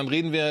 okay. Ja, dann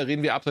reden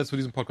wir abseits von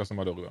diesem Podcast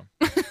nochmal darüber.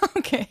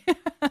 Okay.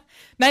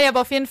 Naja,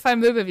 aber auf jeden Fall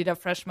Möbel wieder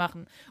fresh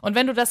machen. Und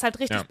wenn du das halt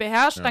richtig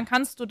beherrschst, dann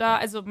kannst du da,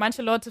 also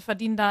manche Leute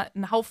verdienen da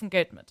einen Haufen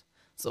Geld mit.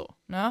 So,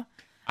 ne?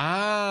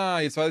 Ah,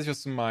 jetzt weiß ich,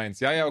 was du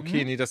meinst. Ja,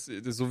 okay, nee, das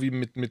so wie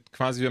mit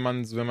quasi, wenn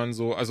man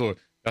so, also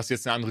das ist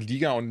jetzt eine andere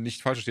Liga und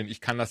nicht falsch verstehen,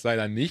 ich kann das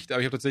leider nicht, aber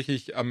ich habe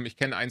tatsächlich, ich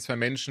kenne 1, 2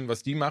 Menschen,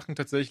 was die machen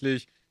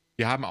tatsächlich,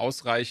 die haben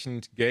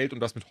ausreichend Geld, um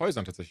das mit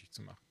Häusern tatsächlich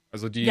zu machen.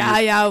 Also die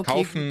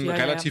kaufen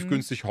relativ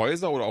günstig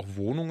Häuser oder auch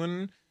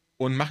Wohnungen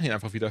und machen die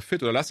einfach wieder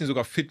fit oder lassen die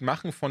sogar fit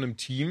machen von einem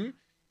Team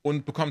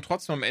und bekommen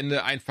trotzdem am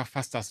Ende einfach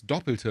fast das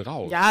Doppelte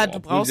raus. Ja, so,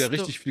 obwohl die da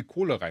richtig viel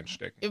Kohle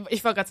reinstecken.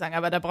 Ich wollte gerade sagen,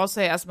 aber da brauchst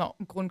du ja erstelle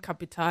ein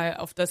Grundkapital,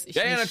 auf das ich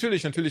Ja,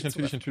 natürlich.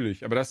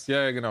 Aber das,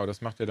 ja, genau,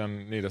 das macht ja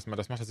dann, nee, das macht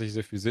tatsächlich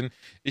sehr viel Sinn.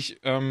 Ich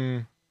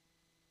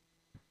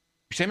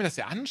stelle mir das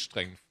sehr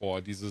anstrengend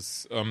vor,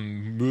 dieses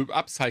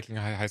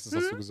Upcycling heißt es,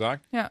 hast du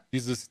gesagt? Ja.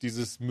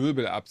 Dieses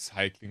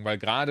Möbel-Upcycling, weil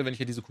gerade, wenn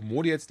ich an diese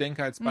Kommode jetzt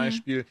denke als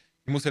Beispiel,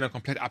 die muss ja dann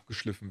komplett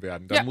abgeschliffen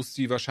werden. Dann muss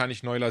die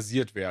wahrscheinlich neu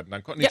lasiert werden.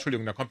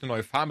 Entschuldigung, da kommt eine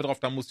neue Farbe drauf,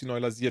 dann muss die neu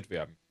lasiert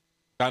werden.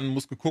 Dann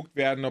muss geguckt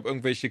werden, ob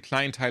irgendwelche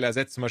Kleinteile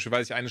ersetzt. Zum Beispiel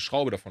weiß ich, eine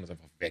Schraube davon ist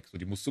einfach weg. So,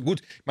 die muss so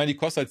gut. Ich meine, die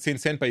kostet halt 10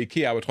 Cent bei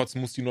Ikea, aber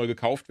trotzdem muss die neu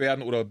gekauft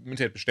werden oder im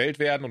Internet bestellt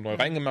werden und neu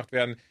reingemacht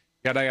werden.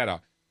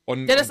 Jada.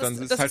 Und dann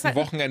ist halt ein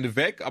Wochenende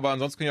weg, aber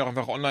ansonsten kann ich auch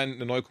einfach online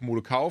eine neue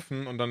Kommode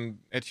kaufen und dann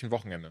hätte ich ein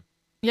Wochenende.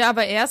 Ja,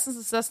 aber erstens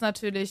ist das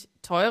natürlich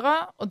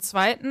teurer und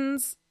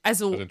zweitens,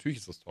 also natürlich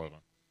ist das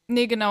teurer.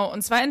 Nee, genau.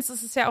 Und zweitens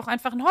ist es ja auch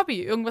einfach ein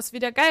Hobby, irgendwas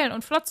wieder geil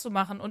und flott zu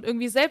machen und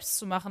irgendwie selbst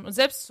zu machen und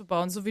selbst zu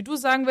bauen. So wie du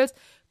sagen willst,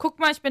 guck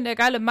mal, ich bin der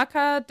geile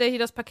Macker, der hier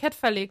das Parkett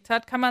verlegt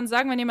hat, kann man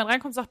sagen, wenn jemand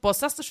reinkommt und sagt, boah,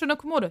 ist das eine schöne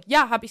Kommode?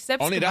 Ja, habe ich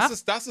selbst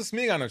gemacht. Das ist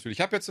mega natürlich.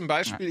 Ich habe jetzt zum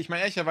Beispiel, ich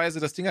meine ehrlicherweise,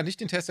 das Ding hat nicht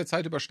den Test der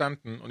Zeit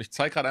überstanden und ich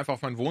zeige gerade einfach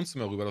auf mein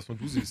Wohnzimmer rüber, das von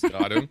du siehst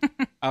gerade.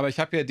 Aber ich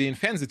habe ja den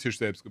Fernsehtisch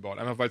selbst gebaut,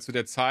 einfach weil zu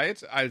der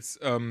Zeit, als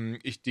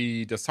ich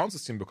das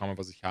Soundsystem bekomme,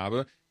 was ich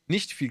habe,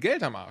 nicht viel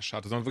Geld am Arsch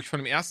hatte, sondern wirklich von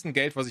dem ersten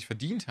Geld, was ich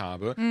verdient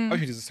habe, habe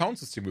ich mir dieses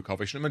Soundsystem gekauft,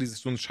 weil ich schon immer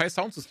so ein scheiß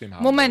Soundsystem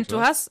habe. Moment, du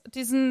hast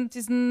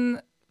diesen,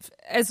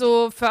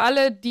 also für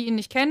alle, die ihn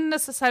nicht kennen,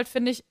 das ist halt,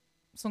 finde ich,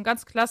 so ein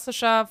ganz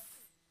klassischer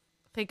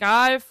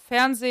Regal,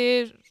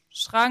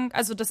 Fernsehschrank,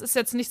 also das ist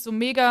jetzt nicht so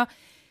mega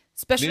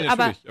special,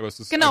 aber es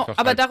ist genau, einfach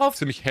aber darauf ein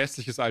ziemlich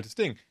hässliches altes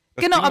Ding.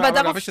 Aber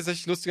darauf habe ich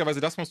tatsächlich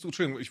lustigerweise, das musst du,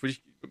 Entschuldigung,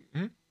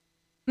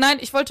 Nein,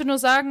 ich wollte nur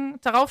sagen,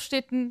 darauf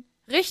steht ein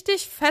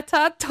richtig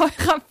fetter,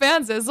 teurer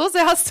Fernseher. So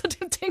sehr hast du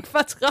dem Ding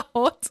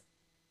vertraut.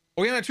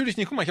 Oh ja, natürlich.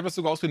 Nee, guck mal, ich habe das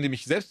sogar ausprobiert, indem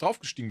ich selbst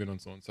draufgestiegen bin und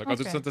so.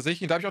 Also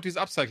tatsächlich, da habe ich auch dieses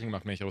Upcycling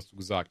gemacht, was du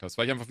gesagt hast.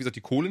 Weil ich einfach, wie gesagt,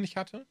 die Kohle nicht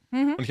hatte.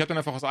 Und ich habe dann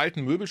einfach aus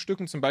alten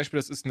Möbelstücken, zum Beispiel,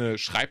 das ist eine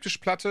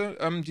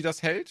Schreibtischplatte, die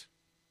das hält.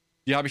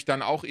 Die habe ich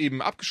dann auch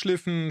eben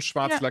abgeschliffen,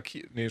 schwarz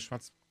lackiert. Nee,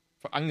 schwarz.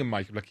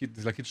 angemalt. Ich habe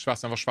das lackierte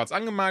Schwarz einfach schwarz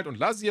angemalt und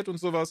lasiert und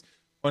sowas.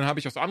 Und dann habe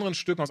ich aus anderen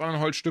Stücken, aus anderen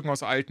Holzstücken,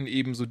 aus alten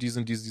eben so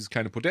dieses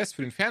kleine Podest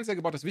für den Fernseher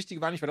gebaut. Das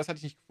Wichtige war nicht, weil das hatte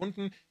ich nicht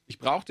gefunden. Ich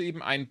brauchte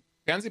eben ein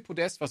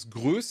Fernsehpodest, was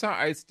größer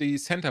als die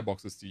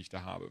Centerbox ist, die ich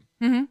da habe.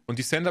 Mhm. Und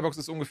die Centerbox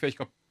ist ungefähr, ich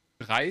glaube,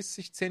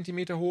 30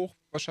 Zentimeter hoch.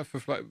 Wahrscheinlich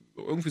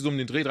irgendwie so um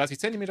den Dreh 30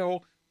 Zentimeter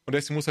hoch. Und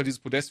deswegen muss halt dieses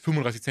Podest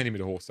 35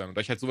 Zentimeter hoch sein. Und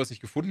da ich halt sowas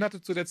nicht gefunden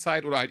hatte zu der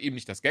Zeit oder halt eben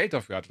nicht das Geld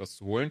dafür hatte, das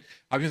zu holen,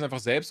 habe ich es einfach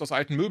selbst aus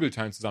alten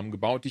Möbelteilen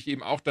zusammengebaut, die ich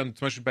eben auch dann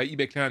zum Beispiel bei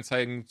eBay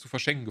Kleinanzeigen zu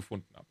verschenken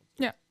gefunden habe.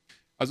 Ja.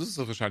 Also ist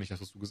das wahrscheinlich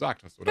das, was du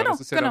gesagt hast, oder? Genau,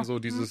 Das ist ja dann so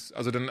dieses,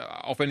 also dann,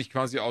 auch wenn ich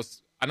quasi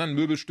aus anderen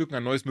Möbelstücken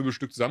ein neues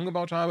Möbelstück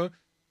zusammengebaut habe,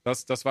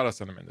 das war das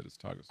dann am Ende des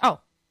Tages. Oh,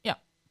 ja.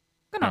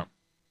 Genau. Ja.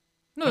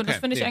 Nö, okay, das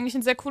finde ich eigentlich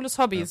ein sehr cooles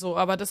Hobby, so.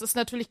 Aber das ist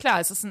natürlich klar,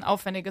 es ist ein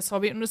aufwendiges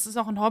Hobby und es ist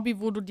auch ein Hobby,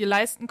 wo du dir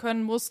leisten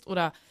können musst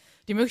oder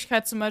die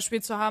Möglichkeit zum Beispiel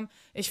zu haben,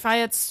 ich fahre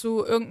jetzt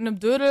zu irgendeinem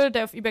Dödel,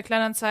 der auf eBay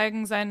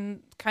Kleinanzeigen seine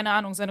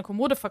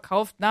Kommode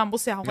verkauft,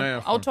 muss ja auch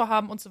ein Auto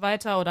haben und so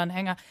weiter oder einen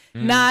Hänger.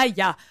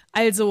 Naja,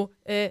 also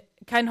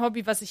kein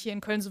Hobby, was ich hier in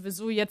Köln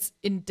sowieso jetzt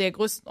in der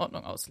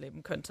Größenordnung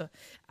ausleben könnte.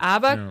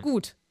 Aber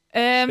gut.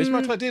 Ich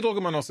mag 3D-Druck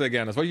immer noch sehr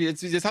gerne.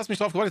 Jetzt hast du mich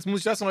drauf gebracht, jetzt muss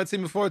ich das noch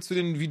erzählen, bevor wir zu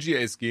den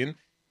VGAs gehen.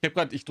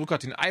 Ich drucke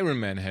gerade den Iron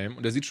Man Helm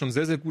und der siecht schon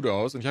sehr, sehr gut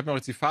aus. Und ich habe mir auch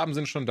jetzt, die Farben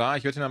sind schon da.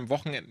 Ich werde ihn am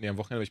Wochenende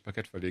werde ich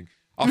Parkett verlegen.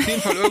 Auf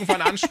jeden Fall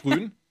irgendwann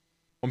ansprühen.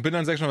 Und bin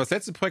dann, sag ich schon, das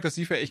letzte Projekt, das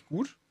lief ja echt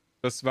gut.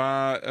 Das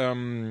war, das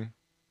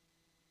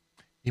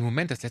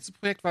letzte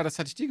Projekt das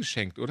hatte ich dir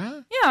geschenkt,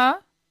 oder? Ja.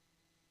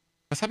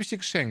 Was habe ich dir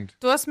geschenkt?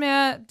 Du hast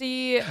mir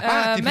die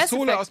die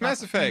Pistole aus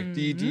Mass Effect.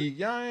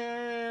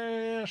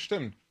 Ja,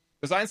 stimmt.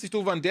 Das einzig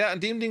Doofe an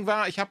dem Ding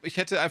war, ich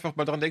hätte einfach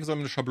mal dran denken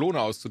sollen, eine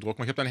Schablone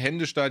auszudrucken. Ich habe dann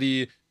händisch da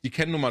die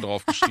Kennnummer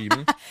drauf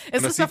geschrieben.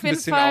 Es und das ist sieht auf jeden ein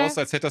bisschen Fall aus,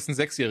 als hätte das ein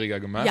Sechsjähriger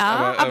gemacht.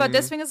 Ja, aber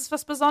deswegen ist es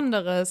was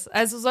Besonderes.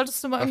 Also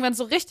solltest du mal irgendwann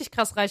so richtig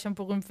krass reich und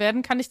berühmt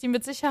werden, kann ich die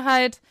mit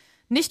Sicherheit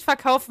nicht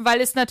verkaufen, weil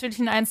es natürlich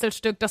ein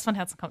Einzelstück, das von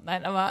Herzen kommt.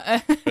 Nein, aber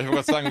ich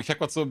wollte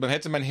gerade sagen, man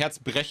hätte mein Herz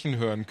brechen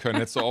hören können,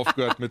 hätte so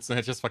aufgehört mit, dann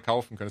hätte ich das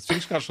verkaufen können. Es fing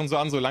gerade schon so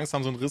an, so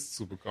langsam so einen Riss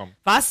zu bekommen.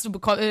 Was? Du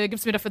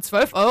gibst mir dafür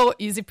 12 €?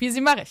 Easy peasy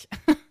mach ich.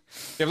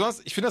 Ja,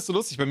 besonders, ich finde das so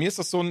lustig. Bei mir ist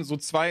das so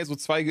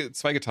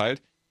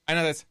zweigeteilt.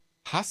 Einerseits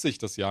hasse ich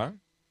das ja,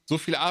 so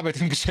viel Arbeit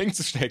in ein Geschenk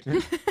zu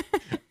stecken.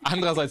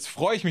 Andererseits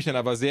freue ich mich dann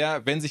aber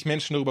sehr, wenn sich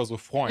Menschen darüber so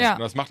freuen. Ja. Und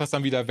das macht das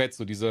dann wieder wett,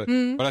 so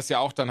weil das ja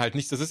auch dann halt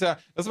nicht, das ist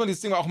immer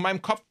dieses Ding auch in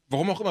meinem Kopf,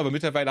 warum auch immer, aber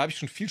mittlerweile habe ich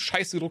schon viel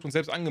Scheiße gedruckt und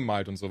selbst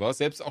angemalt und sowas,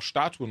 selbst auch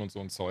Statuen und so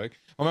ein Zeug.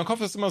 Und mein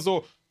Kopf ist immer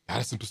so, ja,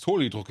 das ist eine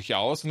Pistole, die drucke ich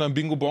aus und dann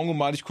Bingo Bongo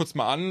male ich kurz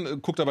mal an,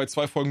 guck dabei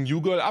 2 Folgen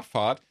New Girl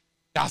Abfahrt.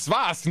 Das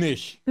war's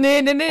nicht.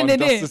 Nee.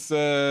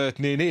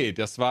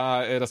 Das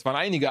waren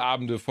einige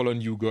Abende voller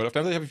New Girl. Auf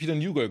der anderen Seite habe ich wieder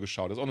New Girl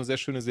geschaut. Das ist auch eine sehr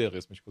schöne Serie,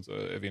 das möchte ich kurz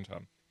erwähnt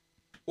haben.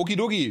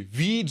 Okidoki,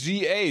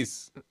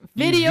 VGAs.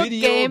 Video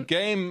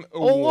Game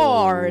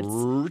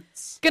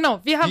Awards. Genau,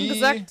 wir haben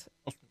gesagt,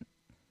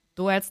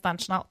 du hältst dann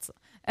Schnauze.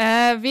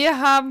 Wir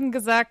haben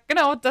gesagt,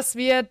 genau, dass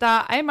wir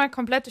da einmal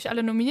komplett durch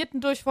alle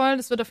Nominierten durch wollen.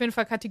 Es wird auf jeden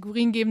Fall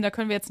Kategorien geben, da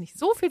können wir jetzt nicht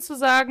so viel zu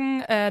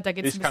sagen. Da geht's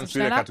ein bisschen schneller. Ich kann zu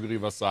jeder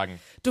Kategorie was sagen.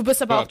 Du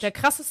bist aber auch der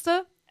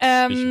Krasseste. Ich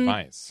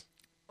weiß.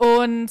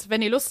 Und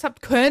wenn ihr Lust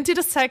habt, könnt ihr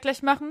das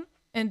zeitgleich machen,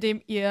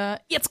 indem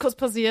ihr jetzt kurz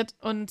pausiert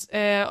und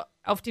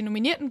auf die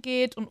Nominierten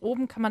geht. Und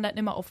oben kann man dann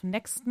immer auf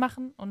Next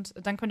machen. Und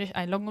dann könnt ihr euch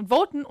einloggen und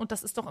voten. Und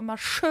das ist doch immer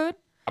schön.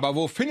 Aber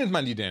wo findet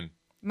man die denn?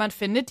 Man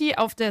findet die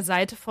auf der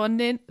Seite von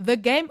den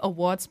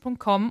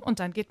thegameawards.com und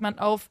dann geht man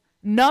auf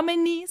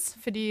Nominees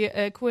für die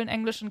coolen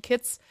englischen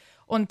Kids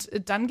und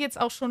dann geht's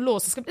auch schon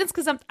los. Es gibt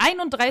insgesamt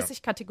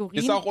 31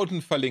 Kategorien. Ist auch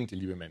unten verlinkt,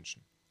 liebe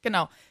Menschen.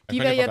 Genau, die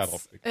wir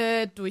jetzt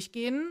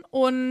durchgehen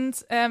und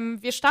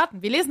wir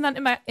starten. Wir lesen dann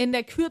immer in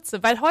der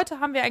Kürze, weil heute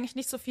haben wir eigentlich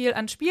nicht so viel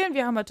an Spielen.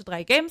 Wir haben heute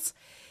 3 Games,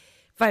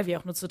 weil wir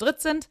auch nur zu dritt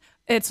sind.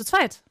 Zu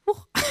zweit.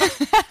 Huch.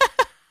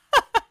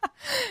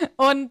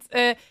 Und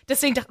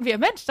deswegen dachten wir,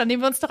 Mensch, dann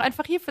nehmen wir uns doch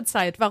einfach hierfür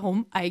Zeit.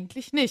 Warum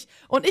eigentlich nicht?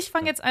 Und ich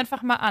fange jetzt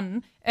einfach mal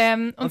an.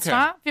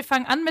 Zwar, wir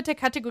fangen an mit der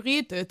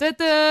Kategorie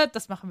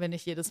das machen wir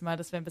nicht jedes Mal,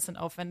 das wäre ein bisschen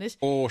aufwendig.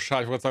 Oh,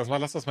 schade, ich wollte sagen,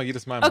 lass das mal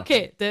jedes Mal machen.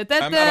 Okay.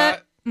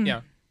 Aber,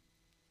 ja.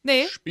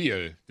 Nee.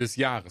 Spiel des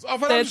Jahres. Oh,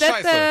 verdammt,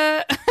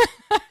 Scheiße.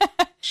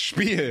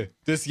 Spiel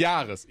des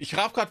Jahres. Ich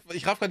raff grad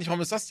nicht,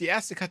 warum ist das die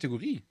erste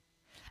Kategorie?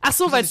 Ach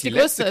so, weil es die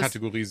größte ist.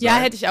 Kategorie sein? Ja,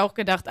 hätte ich auch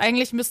gedacht.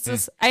 Eigentlich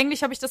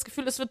habe ich das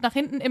Gefühl, es wird nach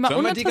hinten immer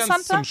Sollen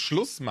uninteressanter. Sollen wir die ganz zum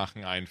Schluss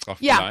machen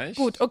einfach ja, vielleicht?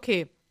 Ja, gut,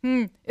 okay.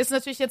 Ist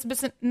natürlich jetzt ein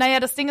bisschen,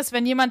 das Ding ist,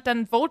 wenn jemand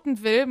dann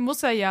voten will,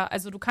 muss er ja,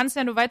 also du kannst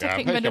ja nur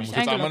weiterklicken, wenn du nicht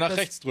eingeloggt bist. Ja, muss jetzt einmal nach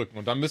rechts drücken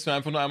und dann müssen wir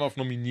einfach nur einmal auf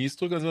Nominees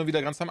drücken, dann sind wir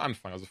wieder ganz am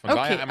Anfang. Also von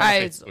daher einmal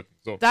nach rechts drücken.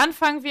 So. Dann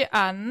fangen wir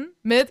an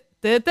mit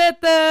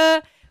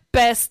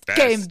Best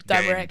Game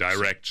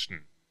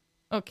Direction.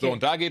 Okay. So,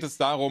 und da geht es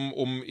darum,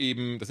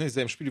 das sind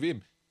dieselben Spiele wie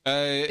eben,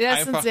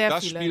 einfach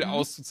das Spiel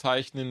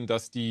auszuzeichnen,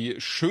 das die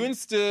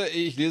schönste,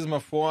 ich lese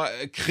mal vor,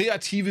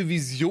 kreative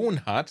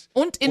Vision hat.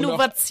 Und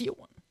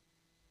Innovation.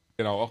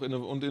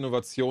 Und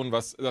Innovation,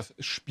 was das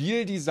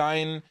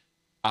Spieldesign,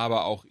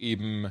 aber auch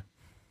eben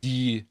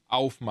die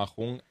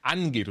Aufmachung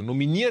angeht. Und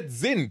nominiert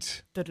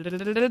sind...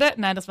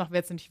 Nein, das machen wir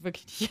jetzt nicht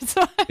wirklich nicht.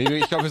 Nee,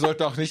 ich glaube, wir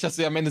sollten auch nicht, dass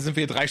wir am Ende sind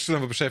wir hier 3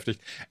 Stunden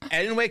beschäftigt.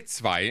 Alan Wake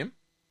 2.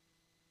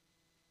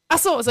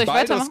 Achso, soll ich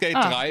weitermachen? Baldur's Gate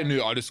 3.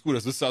 Nö, alles gut.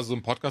 Das ist also so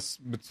ein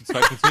Podcast mit zu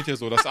zweit funktioniert ja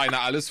so, dass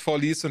einer alles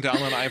vorliest und der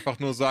andere einfach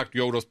nur sagt,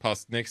 yo, das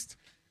passt, next.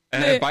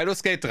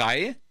 Baldur's Gate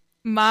 3.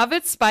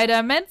 Marvel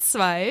Spider-Man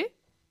 2.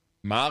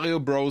 Mario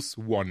Bros.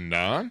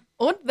 Wonder.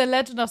 Und The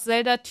Legend of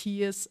Zelda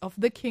Tears of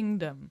the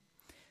Kingdom.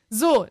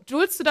 So,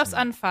 Jules, du darfst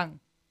anfangen.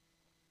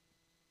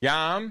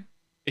 Ja,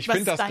 ich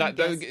finde das,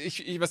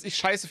 was ich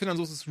scheiße finde an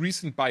so ist das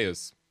Recent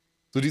Bias.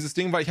 So dieses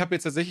Ding, weil ich habe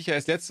jetzt tatsächlich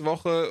erst letzte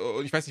Woche,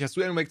 und ich weiß nicht, hast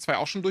du Alan Wake 2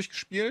 auch schon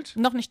durchgespielt?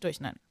 Noch nicht durch,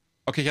 nein.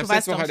 Okay, ich hab's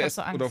letzte Woche halt erst,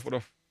 oder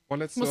vorletzte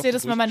Woche. Ich muss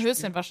jedes Mal mein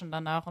Höschen waschen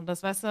danach und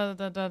das, weißt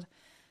du, da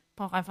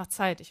braucht einfach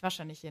Zeit. Ich wasche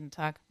ja nicht jeden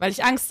Tag, weil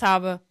ich Angst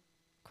habe.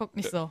 Guck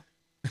nicht so.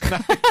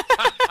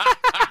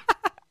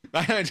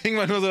 Nein, mein Ding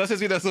war nur so, das ist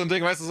jetzt wieder so ein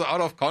Ding, weißt du, so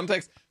out of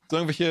context. So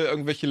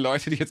irgendwelche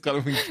Leute, die jetzt gerade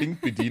irgendwie einen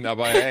Kink bedienen,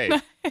 aber hey.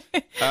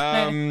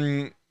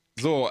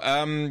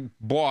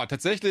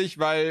 Tatsächlich,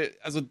 weil,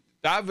 also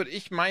da würde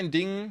ich mein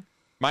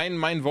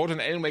Vote an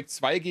Alan Wake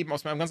 2 geben,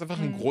 aus meinem ganz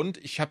einfachen Grund.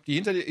 Ich habe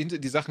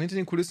die Sachen hinter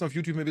den Kulissen auf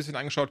YouTube mir ein bisschen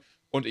angeschaut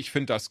und ich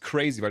finde das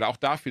crazy, weil auch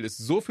da ist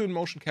so viel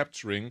Motion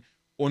Capturing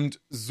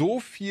und so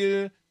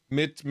viel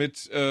mit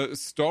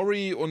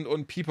Story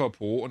und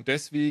Pipapo und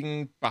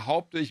deswegen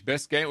behaupte ich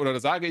Best Game, oder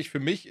sage ich, für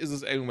mich ist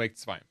es Alan Wake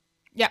 2.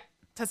 Ja.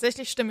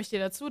 Tatsächlich stimme ich dir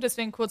dazu,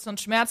 deswegen kurz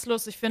und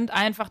schmerzlos. Ich finde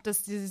einfach,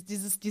 dass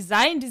dieses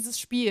Design dieses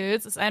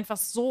Spiels ist einfach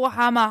so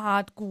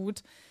hammerhart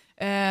gut.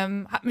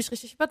 Hat mich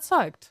richtig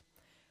überzeugt.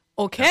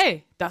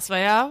 Okay, das war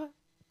ja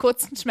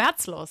kurz und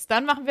schmerzlos.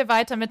 Dann machen wir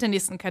weiter mit der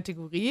nächsten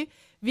Kategorie.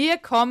 Wir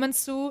kommen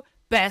zu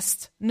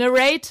Best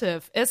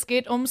Narrative. Es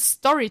geht um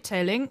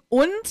Storytelling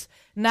und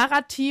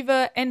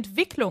narrative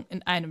Entwicklung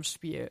in einem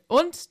Spiel.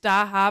 Und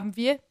da haben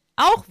wir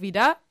auch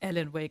wieder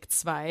Alan Wake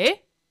 2.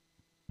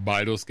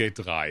 Baldur's Gate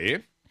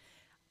 3.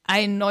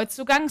 Ein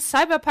Neuzugang,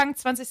 Cyberpunk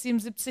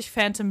 2077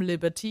 Phantom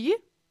Liberty.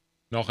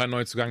 Noch ein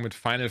Neuzugang mit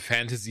Final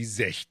Fantasy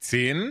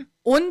 16.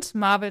 Und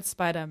Marvel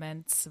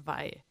Spider-Man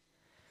 2.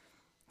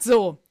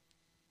 So,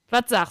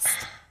 was sagst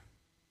du?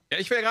 Ja,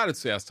 ich wäre gerade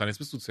zuerst dran, jetzt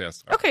bist du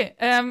zuerst dran. Okay,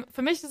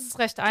 für mich ist es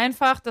recht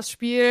einfach. Das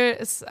Spiel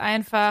ist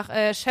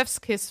einfach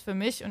Chefskiss für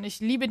mich und ich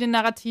liebe die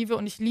Narrative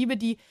und ich liebe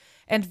die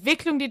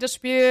Entwicklung, die das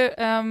Spiel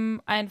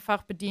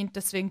einfach bedient.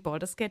 Deswegen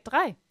Baldur's Gate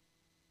 3.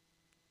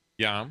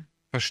 Ja,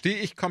 verstehe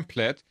ich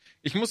komplett.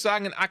 Ich muss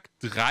sagen, in Akt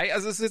 3,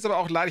 also es ist jetzt aber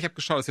auch leider, ich habe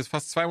geschaut, es ist jetzt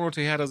fast 2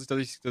 Monate her, dass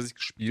ich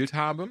gespielt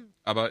habe,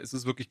 aber es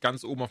ist wirklich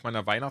ganz oben auf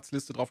meiner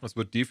Weihnachtsliste drauf und das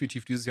wird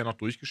definitiv dieses Jahr noch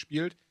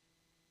durchgespielt.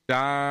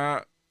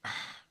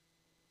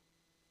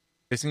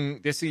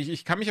 Deswegen,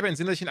 ich kann mich aber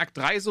entsinnen, dass ich in Akt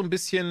 3 so ein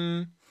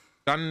bisschen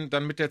dann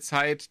mit der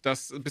Zeit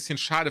das ein bisschen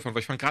schade fand,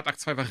 weil ich fand gerade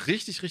Akt 2 war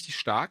richtig, richtig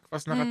stark,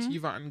 was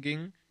Narrative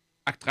anging.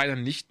 Akt 3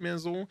 dann nicht mehr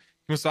so.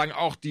 Ich muss sagen,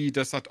 auch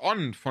das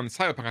Add-on von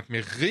Cyberpunk hat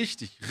mir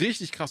richtig,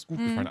 richtig krass gut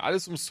gefallen.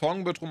 Alles um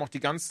Songbird rum, auch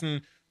die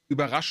ganzen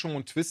Überraschungen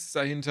und Twists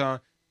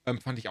dahinter,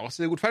 fand ich auch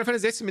sehr gut. Final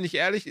Fantasy 16, bin ich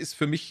ehrlich, ist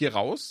für mich hier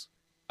raus.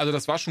 Also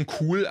das war schon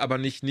cool, aber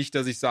nicht,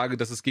 dass ich sage,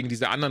 dass es gegen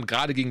diese anderen,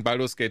 gerade gegen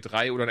Baldur's Gate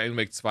 3 oder Alan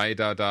Wake 2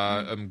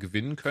 da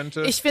gewinnen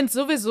könnte. Ich finde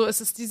sowieso, es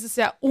ist dieses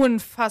Jahr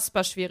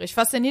unfassbar schwierig.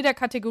 Fast in jeder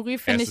Kategorie,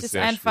 finde ich, ist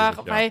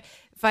einfach,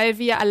 weil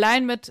wir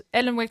allein mit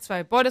Alan Wake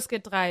 2, Baldur's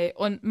Gate 3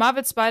 und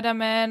Marvel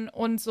Spider-Man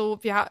und so,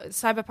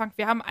 Cyberpunk,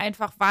 wir haben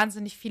einfach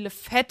wahnsinnig viele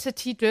fette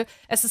Titel.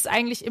 Es ist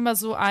eigentlich immer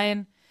so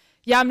am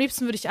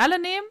liebsten würde ich alle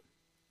nehmen,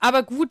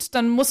 aber gut,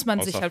 dann muss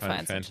man sich halt für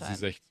eins entscheiden.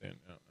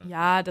 16,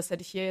 ja, das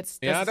hätte ich hier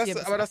jetzt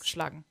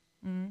abgeschlagen.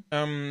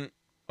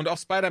 Und auch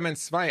Spider-Man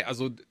 2,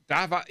 also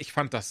ich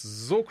fand das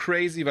so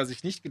crazy, was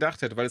ich nicht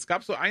gedacht hätte, weil es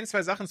gab so 1,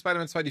 2 Sachen in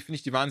Spider-Man 2,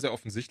 die waren sehr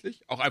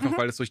offensichtlich, auch einfach,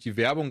 weil es durch die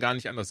Werbung gar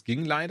nicht anders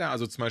ging, leider,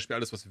 also zum Beispiel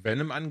alles, was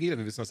Venom angeht,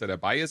 wir wissen, dass er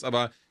dabei ist,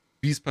 aber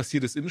wie es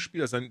passiert ist im Spiel,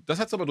 das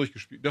hat es aber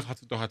durchgespielt,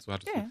 hattest du.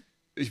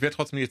 Ich werde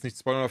trotzdem jetzt nicht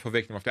spoilern oder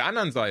vorwegnehmen. Auf der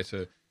anderen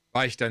Seite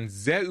war ich dann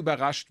sehr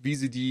überrascht, wie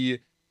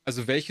sie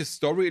welche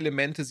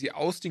Story-Elemente sie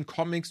aus den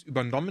Comics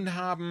übernommen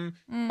haben,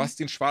 was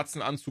den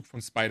schwarzen Anzug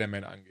von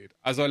Spider-Man angeht.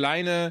 Also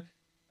alleine,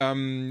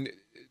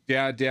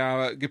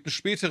 der gibt einen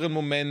späteren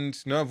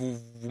Moment, ne,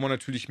 wo man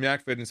natürlich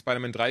merkt, wer den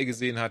Spider-Man 3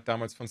 gesehen hat,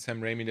 damals von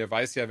Sam Raimi, der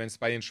weiß ja, wenn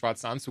Spidey einen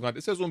schwarzen Anzug hat,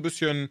 ist er so ein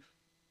bisschen,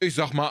 ich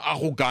sag mal,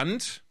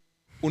 arrogant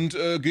und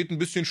geht ein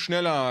bisschen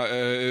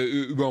schneller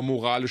über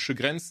moralische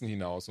Grenzen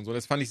hinaus und so.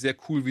 Das fand ich sehr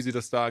cool, wie sie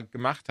das da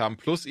gemacht haben.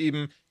 Plus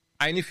eben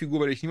eine Figur,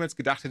 bei der ich niemals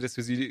gedacht hätte, dass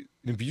wir sie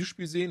in einem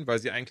Videospiel sehen, weil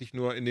sie eigentlich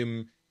nur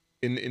in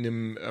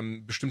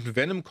einem bestimmten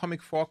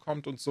Venom-Comic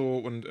vorkommt und so.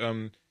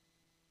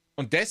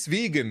 Und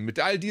deswegen, mit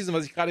all diesem,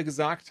 was ich gerade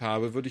gesagt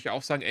habe, würde ich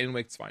auch sagen Alan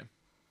Wake 2.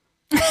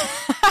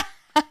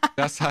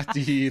 Das hat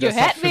You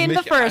had me in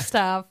the first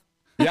half.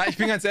 Ja, ich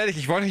bin ganz ehrlich,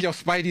 ich wollte nicht auf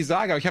Spidey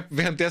sagen, aber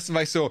währenddessen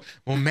war ich so,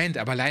 Moment,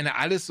 aber alleine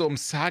alles so um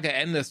Saga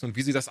Anderson und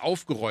wie sie das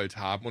aufgerollt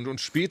haben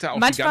und später auch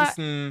manchmal, die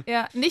ganzen...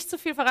 Ja, nicht zu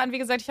viel verraten, wie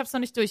gesagt, ich habe es noch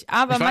nicht durch,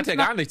 aber ich verrate ja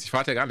gar nichts, ich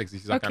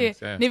sag gar nichts.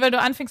 Ja. Nee, weil du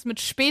anfängst mit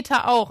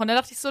später auch und dann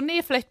dachte ich so,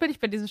 nee, vielleicht bin ich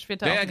bei diesem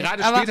später auch ja, nicht.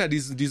 gerade später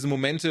diese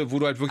Momente, wo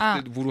du halt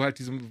wirklich, wo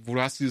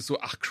du hast dieses so,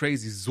 ach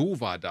crazy, so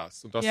war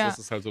das. Und das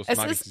ist halt so, das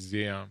mag ich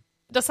sehr.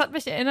 Das hat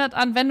mich erinnert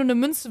an, wenn du eine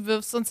Münze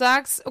wirfst und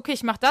sagst, okay,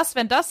 ich mach das,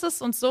 wenn das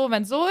ist und so,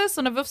 wenn so ist,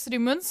 und dann wirfst du die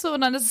Münze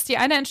und dann ist es die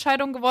eine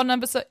Entscheidung geworden, dann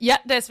bist du, ja,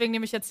 deswegen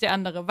nehme ich jetzt die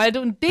andere, weil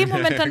du in dem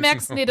Moment dann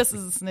merkst, nee, das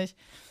ist es nicht.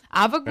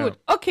 Aber gut,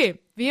 okay,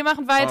 wir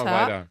machen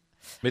weiter.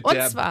 Mit und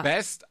der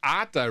Best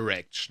Art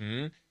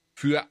Direction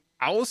für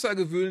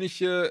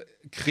außergewöhnliche,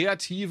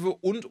 kreative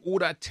und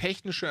oder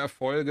technische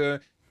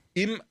Erfolge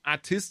im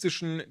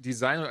artistischen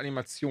Design und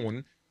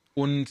Animation.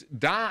 Und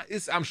da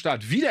ist am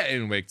Start wieder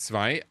Alan Wake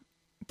 2.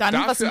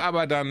 Dafür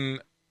aber dann...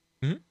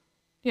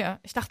 Ja,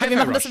 ich dachte, wir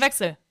machen das im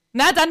Wechsel.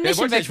 Na, dann nicht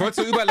im Wechsel. Ich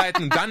wollte so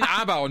überleiten, dann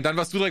aber. Und dann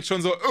warst du direkt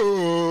schon so...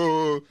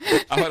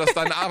 aber das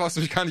dann aber hast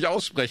du mich gar nicht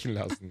aussprechen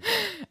lassen.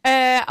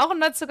 Auch ein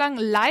Neuzugang,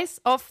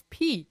 Lies of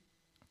P.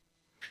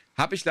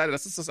 Habe ich leider,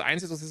 das ist das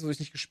Einzige, was ich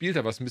nicht gespielt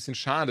habe, was ein bisschen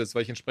schade ist,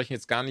 weil ich entsprechend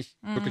jetzt gar nicht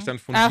wirklich dann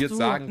fundiert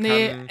sagen kann.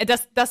 Nee,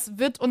 das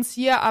wird uns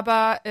hier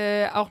aber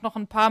auch noch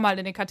ein paar Mal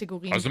in den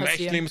Kategorien passieren. Also im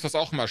echten Leben ist das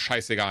auch immer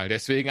scheißegal,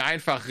 deswegen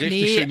einfach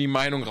richtig schön die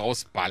Meinung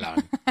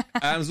rausballern.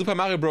 Super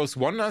Mario Bros.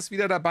 Wonder ist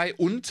wieder dabei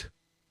und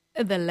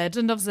The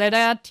Legend of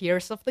Zelda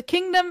Tears of the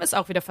Kingdom ist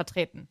auch wieder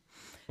vertreten.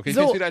 Okay, ich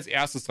bin jetzt wieder als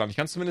erstes dran. Ich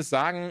kann zumindest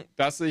sagen,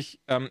 dass ich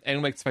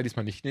Alan Wake 2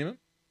 diesmal nicht nehme.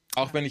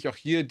 Auch wenn ich auch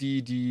hier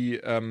wie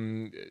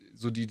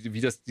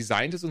das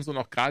designt ist und so, und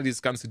auch gerade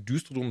dieses ganze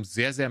Düstere drum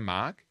sehr, sehr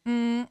mag.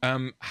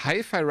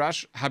 Hi-Fi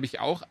Rush habe ich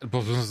auch,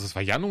 das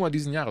war Januar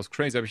diesen Jahres,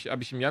 crazy,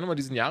 habe ich im Januar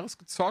diesen Jahres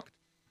gezockt.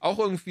 Auch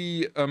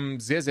irgendwie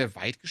sehr, sehr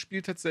weit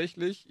gespielt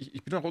tatsächlich.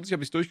 Ich bin auch unsicher,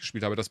 ob ich es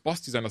durchgespielt habe. Das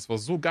Boss-Design, das war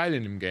so geil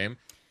in dem Game.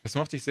 Das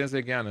mochte ich sehr,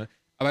 sehr gerne.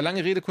 Aber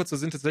lange Rede, kurzer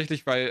Sinn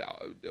tatsächlich, weil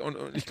und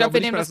ich glaube,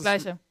 wir nehmen das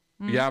Gleiche.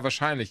 Ja,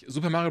 wahrscheinlich.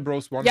 Super Mario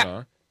Bros.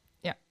 Wonder.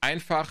 Ja.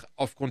 Einfach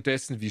aufgrund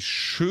dessen, wie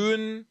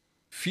schön,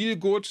 viel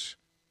gut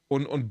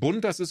und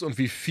bunt das ist und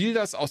wie viel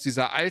das aus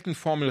dieser alten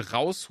Formel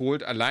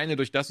rausholt, alleine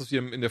durch das, was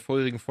wir in der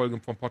vorherigen Folge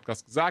vom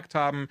Podcast gesagt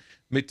haben,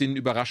 mit den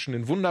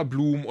überraschenden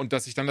Wunderblumen und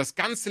dass sich dann das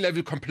ganze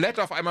Level komplett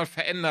auf einmal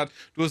verändert.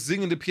 Du hast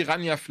singende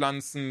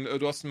Piranha-Pflanzen,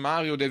 du hast einen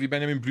Mario, der wie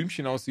Benjamin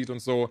Blümchen aussieht und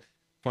so.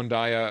 Von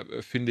daher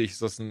finde ich,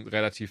 ist das ein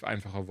relativ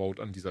einfacher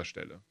Vote an dieser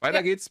Stelle.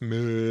 Weiter geht's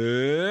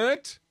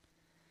mit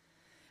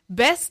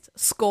Best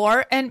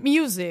Score and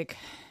Music.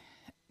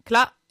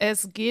 Klar,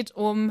 es geht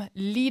um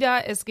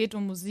Lieder, es geht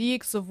um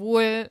Musik,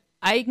 sowohl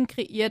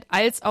eigenkreiert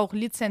als auch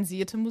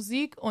lizenzierte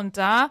Musik. Und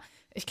da,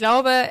 ich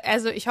glaube,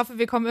 also ich hoffe,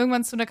 wir kommen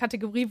irgendwann zu einer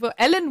Kategorie, wo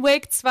Alan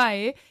Wake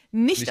 2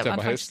 nicht am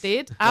Anfang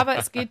steht. Aber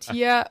es geht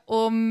hier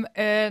um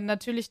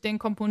natürlich den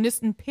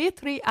Komponisten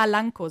Petri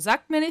Alanko.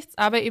 Sagt mir nichts,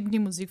 aber eben die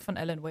Musik von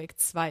Alan Wake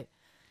 2.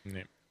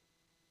 Nee.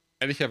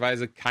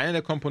 Ehrlicherweise keiner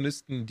der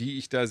Komponisten, die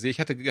ich da sehe. Ich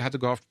hatte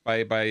gehofft,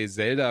 bei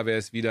Zelda wäre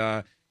es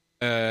wieder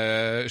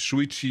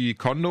Shuichi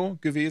Kondo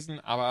gewesen,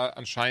 aber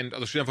anscheinend,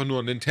 also steht einfach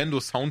nur Nintendo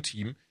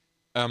Soundteam.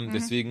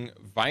 Deswegen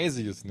weiß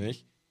ich es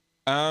nicht.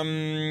 Ach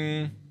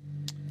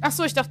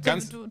so, ich dachte,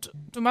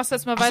 du machst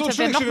jetzt mal weiter.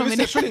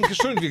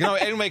 Entschuldigung, genau,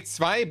 Alan Wake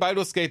 2,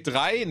 Baldur's Gate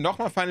 3,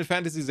 nochmal Final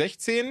Fantasy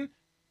 16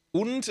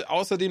 und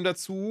außerdem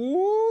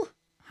dazu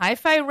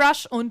Hi-Fi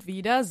Rush und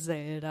wieder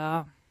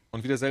Zelda.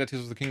 Und wieder Zelda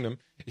Tears of the Kingdom.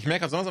 Ich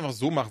merke, dass ich sonst einfach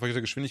so mache, weil ich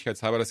der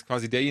Geschwindigkeitshalber, dass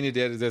quasi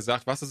derjenige, der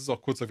sagt, was ist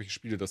auch kurz, welche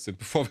Spiele das sind,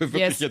 bevor wir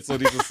wirklich jetzt so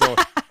dieses so,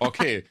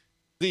 okay,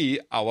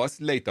 3 hours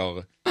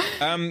later.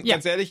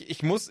 Ganz ehrlich, ich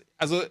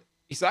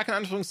sage in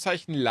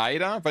Anführungszeichen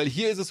leider, weil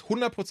hier ist es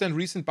 100%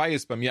 Recent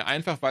Bias bei mir,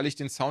 einfach weil ich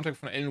den Soundtrack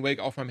von Alan Wake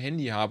auf meinem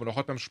Handy habe und auch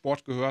heute beim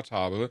Sport gehört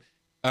habe,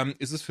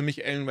 ist es für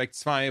mich Alan Wake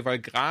 2, weil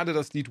gerade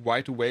das Lied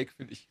Wide Awake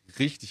finde ich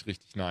richtig,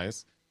 richtig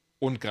nice.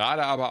 Und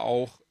gerade aber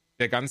auch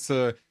der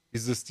ganze,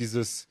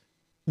 dieses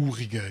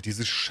Urige,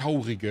 dieses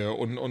Schaurige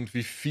und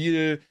wie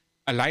viel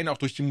allein auch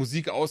durch die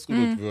Musik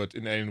ausgedrückt wird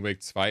in Alan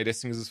Wake 2.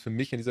 Deswegen ist es für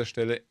mich an dieser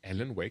Stelle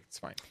Alan Wake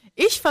 2.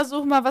 Ich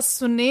versuche mal was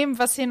zu nehmen,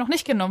 was hier noch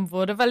nicht genommen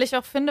wurde, weil ich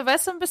auch finde,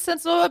 weißt du, ein bisschen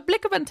so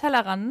Blick über den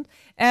Tellerrand.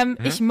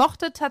 Ich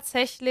mochte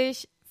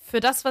tatsächlich für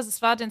das, was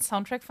es war, den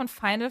Soundtrack von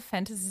Final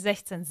Fantasy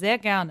 16 sehr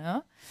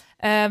gerne.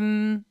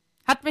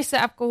 Hat mich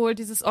sehr abgeholt,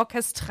 dieses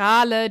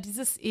Orchestrale,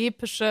 dieses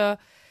Epische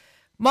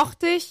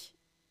mochte ich.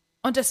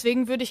 Und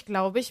deswegen würde ich,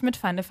 glaube ich, mit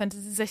Final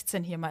Fantasy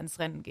 16 hier mal ins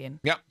Rennen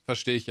gehen. Ja,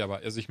 verstehe ich aber.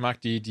 Also ich mag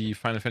die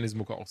Final Fantasy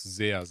Mucke auch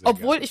sehr, sehr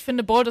Obwohl gerne. Ich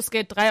finde, Baldur's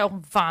Gate 3 auch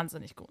einen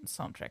wahnsinnig guten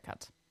Soundtrack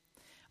hat.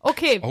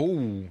 Okay.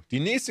 Oh, die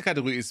nächste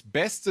Kategorie ist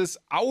Bestes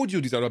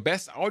Audiodesign oder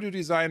Best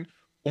Audiodesign,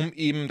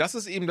 das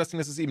ist eben das Ding,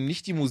 das ist eben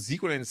nicht die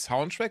Musik oder den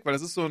Soundtrack, weil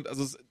das ist so,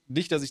 also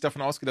nicht, dass ich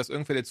davon ausgehe, dass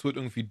irgendwer, der zuhört,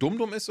 irgendwie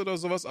dumm ist oder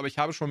sowas, aber ich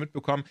habe schon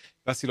mitbekommen,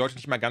 dass die Leute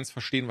nicht mal ganz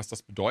verstehen, was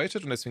das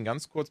bedeutet und deswegen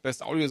ganz kurz,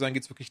 Best Audiodesign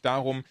geht es wirklich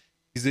darum,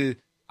 diese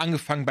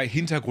angefangen bei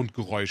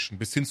Hintergrundgeräuschen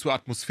bis hin zur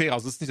Atmosphäre.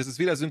 Also das ist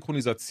weder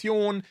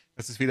Synchronisation,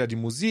 das ist weder die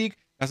Musik,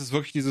 das ist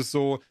wirklich dieses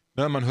so,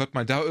 ne, man hört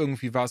mal da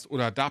irgendwie was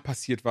oder da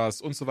passiert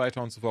was und so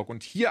weiter und so fort.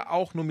 Und hier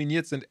auch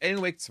nominiert sind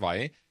Alan Wake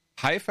 2,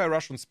 Hi-Fi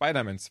Rush und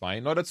Spider-Man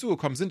 2. Neu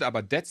dazugekommen sind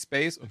aber Dead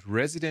Space und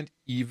Resident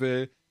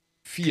Evil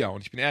 4.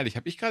 Und ich bin ehrlich,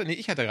 ich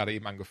hatte gerade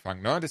eben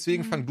angefangen, ne?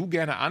 Deswegen fang du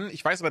gerne an.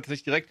 Ich weiß aber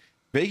tatsächlich direkt,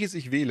 welches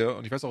ich wähle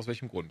und ich weiß auch aus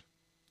welchem Grund.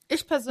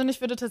 Ich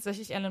persönlich würde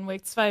tatsächlich Alan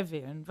Wake 2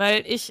 wählen,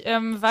 weil ich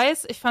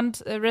weiß, ich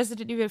fand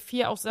Resident Evil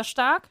 4 auch sehr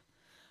stark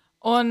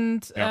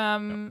und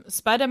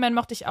Spider-Man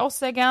mochte ich auch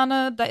sehr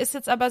gerne. Da ist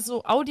jetzt aber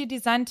so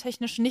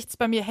Audiodesign-technisch nichts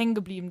bei mir hängen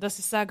geblieben, dass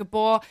ich sage,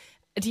 boah,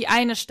 die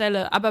eine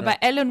Stelle. Aber bei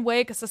Alan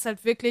Wake ist das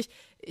halt wirklich,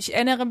 ich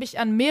erinnere mich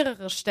an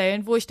mehrere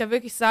Stellen, wo ich da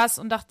wirklich saß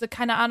und dachte,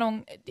 keine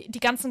Ahnung, die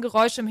ganzen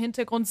Geräusche im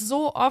Hintergrund,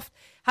 so oft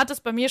hat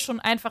es bei mir schon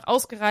einfach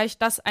ausgereicht,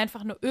 dass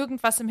einfach nur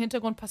irgendwas im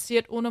Hintergrund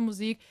passiert, ohne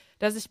Musik,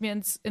 dass ich mir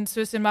ins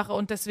Höschen mache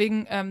und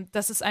deswegen,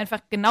 das ist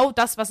einfach genau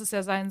das, was es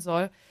ja sein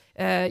soll.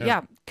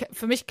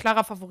 Für mich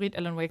klarer Favorit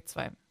Alan Wake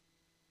 2.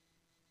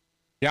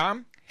 Ja,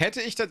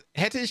 hätte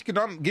ich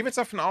genommen, gehen wir jetzt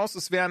davon aus,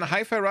 es wären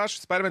Hi-Fi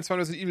Rush, Spider-Man 2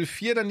 Resident Evil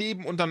 4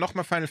 daneben und dann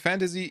nochmal Final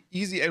Fantasy,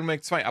 easy Alan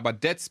Wake 2, aber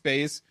Dead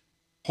Space,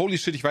 holy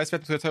shit, ich weiß, wir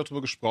hatten zu der Zeit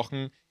drüber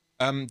gesprochen,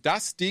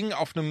 das Ding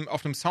auf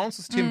einem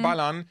Soundsystem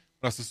ballern,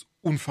 das ist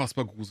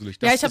unfassbar gruselig.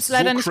 Das ich hab's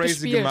leider nicht gespielt.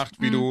 So crazy gemacht,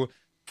 wie du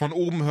von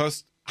oben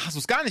hörst. Hast du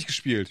es gar nicht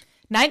gespielt?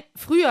 Nein,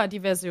 früher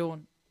die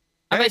Version.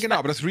 Aber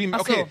aber das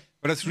Remake,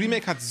 weil das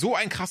Remake hat so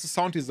ein krasses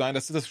Sounddesign,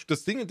 das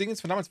Ding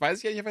ist von damals, weiß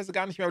ich ehrlicherweise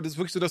gar nicht mehr, aber das ist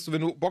wirklich so, dass du,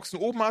 wenn du Boxen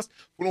oben hast,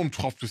 von oben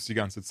tropft es die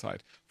ganze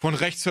Zeit. Von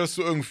rechts hörst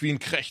du irgendwie ein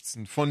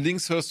Krächzen, von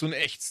links hörst du ein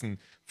Ächzen,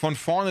 von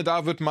vorne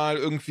da wird mal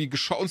irgendwie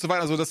geschossen und so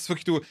weiter. Also das ist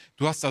wirklich,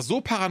 du hast da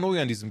so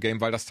Paranoia in diesem Game,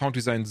 weil das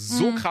Sounddesign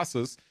so krass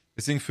ist.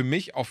 Deswegen für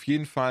mich auf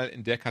jeden Fall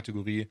in der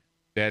Kategorie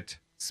Dead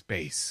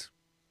Space.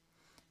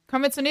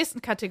 Kommen wir zur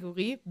nächsten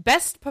Kategorie.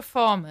 Best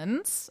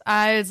Performance.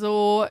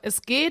 Also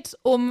es geht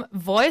um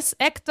Voice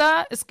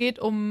Actor, es geht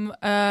um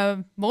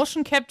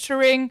Motion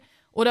Capturing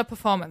oder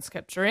Performance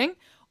Capturing.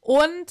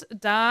 Und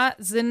da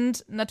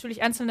sind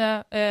natürlich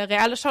einzelne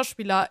reale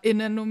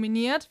SchauspielerInnen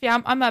nominiert. Wir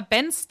haben einmal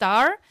Ben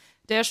Starr,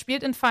 der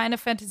spielt in Final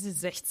Fantasy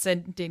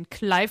 16 den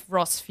Clive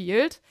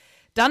Rossfield.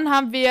 Dann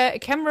haben wir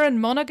Cameron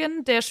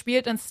Monaghan, der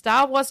spielt in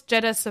Star Wars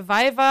Jedi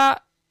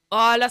Survivor.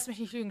 Oh, lass mich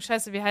nicht lügen.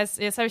 Scheiße, wie heißt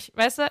jetzt? Habe ich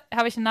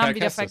einen Namen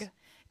wieder vergessen.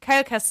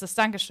 Kyle Kestis,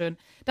 dankeschön.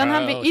 Dann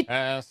haben wir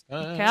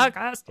Kyle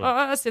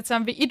Kestis. Jetzt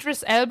haben wir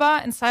Idris Elba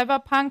in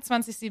Cyberpunk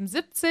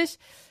 2077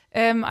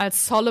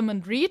 als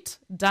Solomon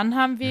Reed. Dann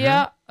haben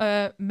wir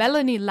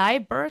Melanie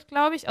Liebert,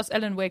 glaube ich, aus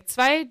Alan Wake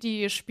 2.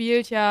 Die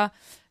spielt ja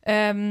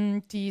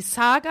die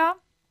Saga.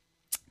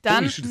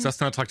 Dann, ist das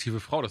eine attraktive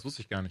Frau? Das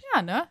wusste ich gar nicht.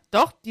 Ja, ne?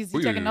 Doch, die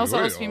sieht ja genauso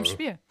aus wie im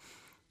Spiel.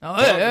 Komm,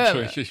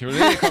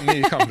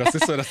 das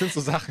sind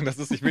so Sachen,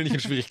 ich will nicht in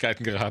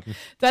Schwierigkeiten geraten.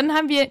 Dann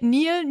haben wir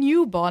Neil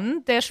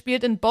Newbon, der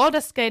spielt in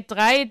Baldur's Gate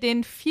 3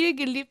 den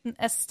vielgeliebten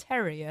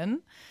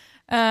Astarion.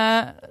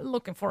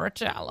 Looking for a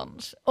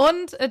challenge.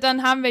 Und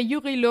dann haben wir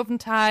Juri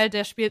Löwenthal,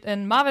 der spielt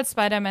in Marvel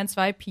Spider-Man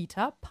 2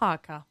 Peter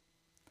Parker.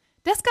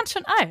 Der ist ganz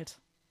schön alt.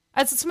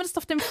 Also zumindest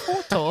auf dem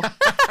Foto.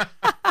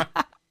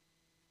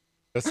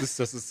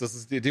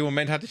 Den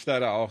Moment hatte ich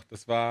leider auch.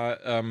 Das war,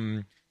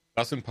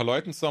 warst du mit ein paar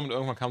Leuten zusammen und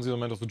irgendwann kam sie so ein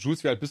Moment so,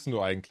 Jules, wie alt bist denn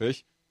du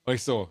eigentlich? Und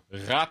ich so,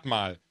 rat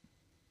mal.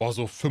 Boah,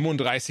 so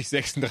 35,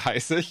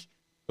 36.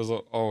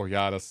 So, oh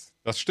ja, das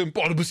stimmt.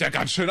 Boah, du bist ja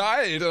ganz schön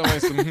alt. Und dann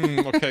ich so,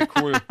 okay,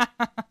 cool.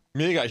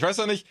 Mega. Ich weiß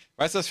noch nicht,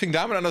 weißt du, das fing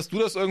damit an, dass du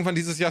das irgendwann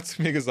dieses Jahr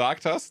zu mir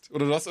gesagt hast?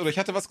 Oder ich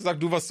hatte was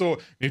gesagt, du warst so,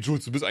 nee,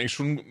 Jules, du bist eigentlich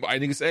schon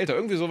einiges älter.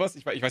 Irgendwie sowas.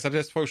 Ich weiß, hab dir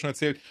das vorher schon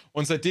erzählt.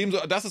 Und seitdem,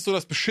 das ist so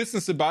das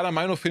beschissenste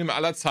Bader-Meinhof-Film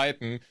aller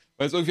Zeiten.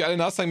 Weil es irgendwie alle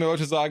nachsagen, mir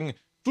Leute sagen,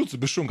 Jules, du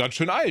bist schon ganz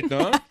schön alt,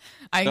 ne?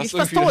 Eigentlich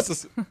fast tot.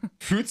 Das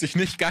fühlt sich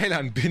nicht geil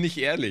an, bin ich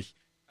ehrlich.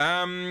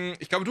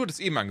 Ich glaube, du hattest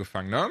eben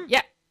angefangen, ne?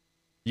 Ja.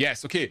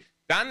 Yes, okay.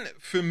 Dann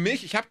für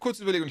mich, ich habe kurz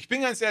überlegt und ich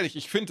bin ganz ehrlich,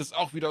 ich finde das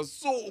auch wieder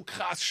so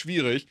krass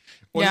schwierig.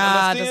 Und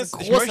ja, das Ding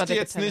ist ich möchte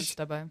jetzt Talent nicht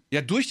dabei.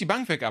 Ja, durch die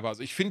Bank weg aber.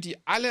 Also ich finde, die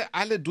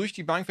alle durch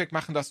die Bank weg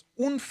machen das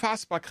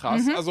unfassbar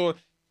krass. Also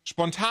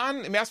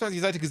spontan, im ersten Mal, als ich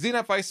die Seite gesehen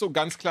habe, war ich so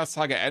ganz klar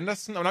Saga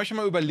Anderson. Aber dann habe ich mir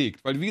mal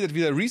überlegt, weil wie gesagt,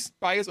 wieder Recent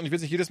Bias und ich will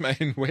es nicht jedes Mal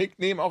in Wake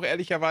nehmen, auch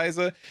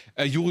ehrlicherweise.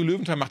 Juri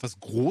Löwenthal macht das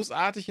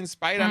großartig in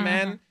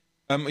Spider-Man.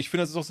 Ich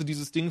finde, das ist auch so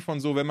dieses Ding von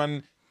so, wenn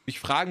man mich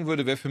fragen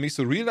würde, wer für mich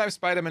so Real-Life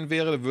Spider-Man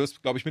wäre, dann würde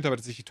es, glaube ich,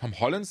 mittlerweile tatsächlich Tom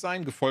Holland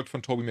sein, gefolgt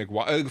von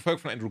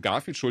gefolgt von Andrew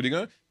Garfield,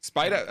 Entschuldige.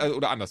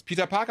 Oder anders.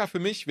 Peter Parker für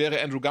mich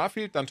wäre Andrew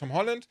Garfield, dann Tom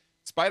Holland.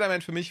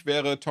 Spider-Man für mich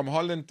wäre Tom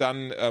Holland,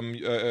 dann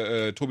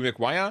Tobey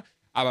Maguire.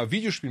 Aber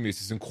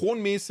videospielmäßig,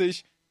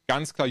 synchronmäßig,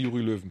 ganz klar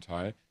Juri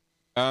Löwenthal.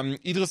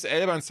 Idris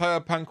Elba in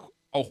Cyberpunk,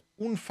 auch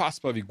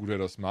unfassbar, wie gut er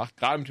das macht.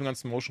 Gerade mit dem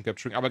ganzen Motion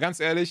Capturing. Aber ganz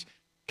ehrlich,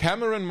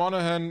 Cameron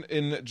Monaghan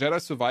in Jedi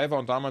Survivor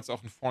und damals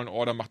auch in Fallen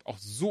Order macht auch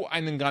so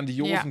einen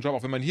grandiosen Job.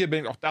 Auch wenn man hier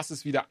denkt, auch das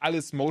ist wieder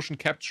alles Motion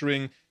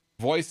Capturing,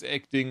 Voice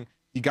Acting,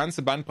 die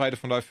ganze Bandbreite.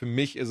 Von daher für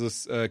mich ist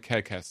es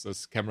Cal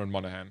Kestis, Cameron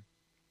Monaghan.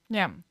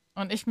 Ja,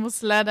 und ich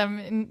muss leider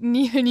in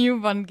Neil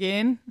Newbon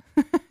gehen.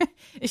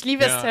 Ich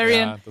liebe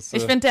Astarion.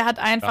 Ich finde, der hat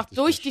einfach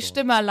durch die schon.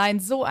 Stimme allein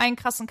so einen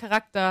krassen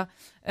Charakter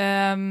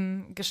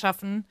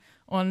geschaffen.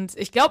 Und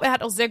ich glaube, er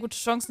hat auch sehr gute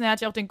Chancen. Er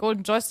hat ja auch den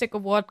Golden Joystick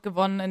Award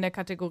gewonnen in der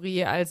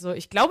Kategorie. Also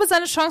ich glaube,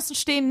 seine Chancen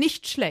stehen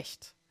nicht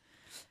schlecht.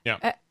 Ja,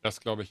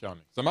 das glaube ich auch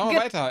nicht. So, machen wir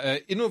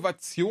weiter.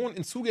 Innovation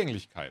in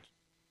Zugänglichkeit.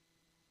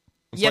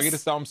 Und zwar geht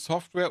es da um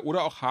Software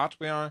oder auch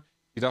Hardware,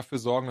 die dafür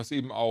sorgen, dass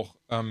eben auch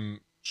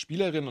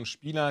Spielerinnen und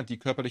Spieler, die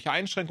körperliche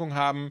Einschränkungen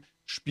haben,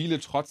 Spiele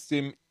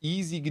trotzdem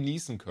easy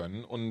genießen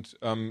können und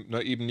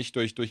eben nicht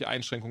durch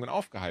Einschränkungen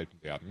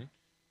aufgehalten werden.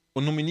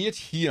 Und nominiert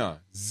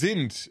hier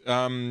sind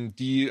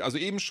also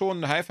eben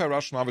schon Hi-Fi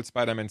Rush, Marvel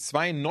Spider-Man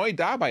 2, neu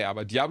dabei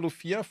aber Diablo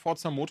 4,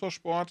 Forza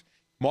Motorsport,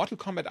 Mortal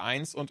Kombat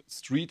 1 und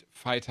Street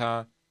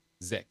Fighter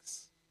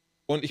 6.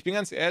 Und ich bin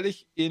ganz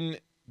ehrlich, in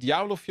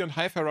Diablo 4 und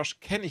Hi-Fi Rush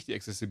kenne ich die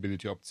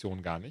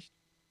Accessibility-Option gar nicht.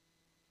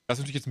 Was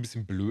natürlich jetzt ein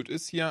bisschen blöd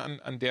ist hier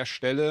an der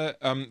Stelle.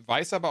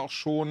 Weiß aber auch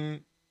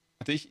schon,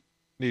 ich hatte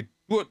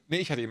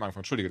eben angefangen,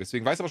 Entschuldige.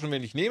 Deswegen weiß aber schon,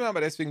 wen ich nehme, aber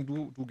deswegen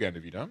du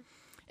gerne wieder.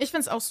 Ich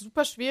finde es auch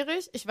super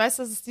schwierig. Ich weiß,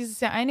 dass es dieses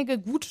Jahr einige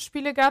gute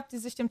Spiele gab, die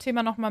sich dem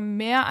Thema nochmal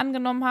mehr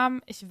angenommen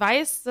haben. Ich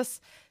weiß,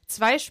 dass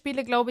 2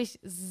 Spiele, glaube ich,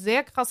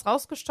 sehr krass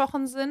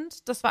rausgestochen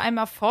sind. Das war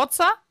einmal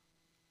Forza.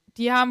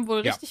 Die haben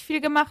wohl richtig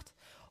viel gemacht.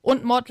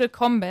 Und Mortal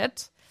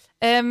Kombat.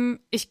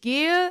 Ich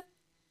gehe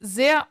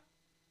sehr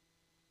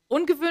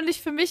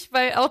ungewöhnlich für mich,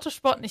 weil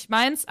Autosport nicht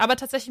meins, aber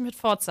tatsächlich mit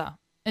Forza.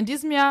 In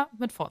diesem Jahr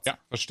mit Forza. Ja,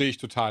 verstehe ich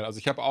total. Also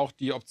ich habe auch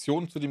die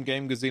Optionen zu dem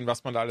Game gesehen,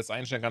 was man da alles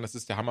einstellen kann. Das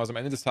ist der Hammer. Also am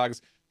Ende des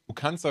Tages, du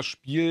kannst das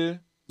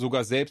Spiel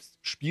sogar selbst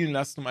spielen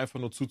lassen, um einfach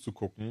nur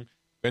zuzugucken,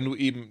 wenn du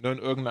eben in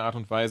irgendeiner Art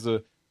und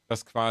Weise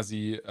das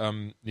quasi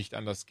nicht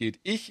anders geht.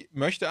 Ich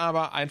möchte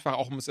aber einfach,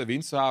 auch um es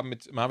erwähnt zu haben,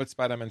 mit Marvel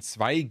Spider-Man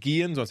 2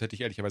 gehen, sonst hätte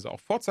ich ehrlicherweise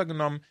auch Forza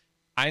genommen.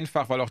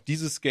 Einfach, weil auch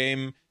dieses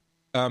Game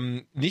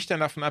nicht dann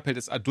davon abhält,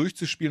 es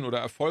durchzuspielen oder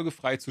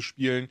erfolgefrei zu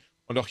spielen.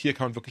 Und auch hier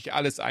kann man wirklich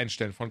alles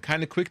einstellen. Von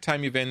keine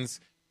Quicktime-Events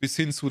bis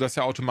hin zu, dass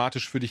er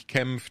automatisch für dich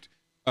kämpft.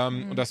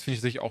 Und das finde ich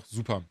tatsächlich auch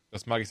super.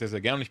 Das mag ich sehr,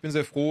 sehr gerne. Und ich bin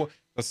sehr froh,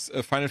 dass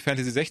Final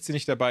Fantasy 16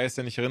 nicht dabei ist,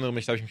 denn ich erinnere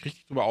mich, da habe ich mich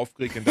richtig drüber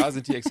aufgeregt, denn da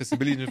sind die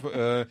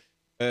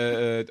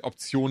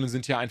Accessibility-Optionen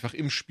sind ja einfach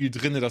im Spiel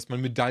drin, dass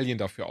man Medaillen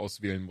dafür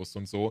auswählen muss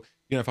und so,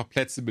 die einfach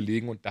Plätze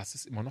belegen. Und das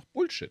ist immer noch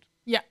Bullshit.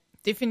 Ja,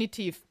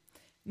 definitiv.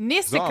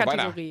 Nächste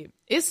Kategorie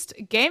ist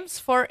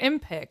Games for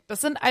Impact. Das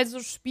sind also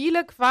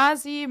Spiele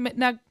quasi mit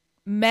einer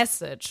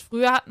Message.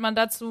 Früher hat man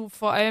dazu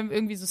vor allem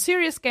irgendwie so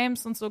Serious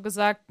Games und so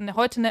gesagt.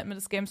 Heute nennt man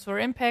das Games for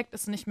Impact.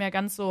 Ist nicht mehr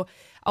ganz so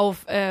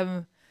auf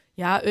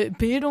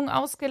Bildung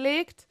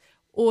ausgelegt.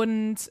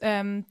 Und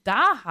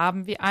da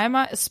haben wir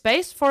einmal A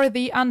Space for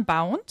the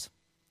Unbound,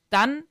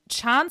 dann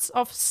Chance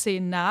of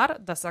Scenar,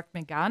 das sagt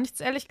mir gar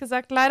nichts, ehrlich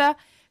gesagt, leider.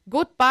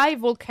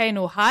 Goodbye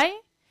Volcano High,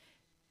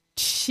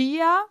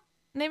 Chia,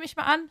 nehme ich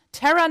mal an,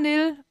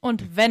 Terranil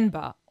und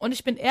Venba. Und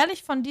ich bin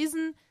ehrlich, von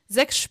diesen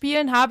 6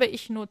 Spielen habe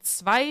ich nur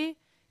 2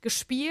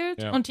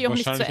 gespielt und die auch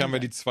nicht zu Ende. Wahrscheinlich haben wir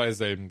die 2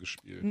 selben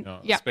gespielt.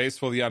 Ja. Space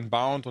for the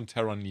Unbound und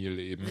Terranil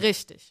eben.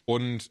 Richtig.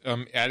 Und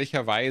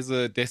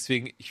ehrlicherweise,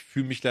 deswegen, ich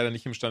fühle mich leider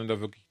nicht imstande, da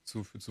wirklich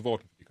für zu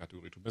voten für die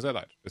Kategorie. Tut mir sehr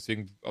leid.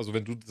 Deswegen, also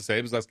wenn du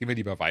dasselbe sagst, gehen wir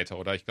lieber weiter.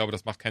 Oder ich glaube,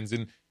 das macht keinen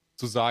Sinn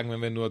zu sagen,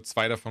 wenn wir nur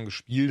 2 davon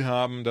gespielt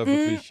haben, da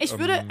wirklich... Ich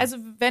würde, also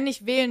wenn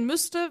ich wählen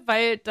müsste,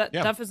 weil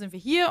dafür sind wir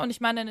hier und ich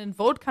meine, einen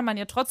Vote kann man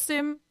ja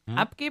trotzdem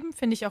abgeben,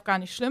 finde ich auch gar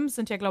nicht schlimm,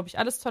 sind ja, glaube ich,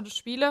 alles tolle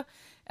Spiele,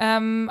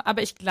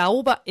 aber ich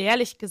glaube,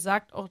 ehrlich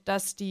gesagt, auch,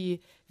 dass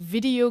die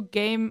Video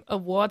Game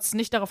Awards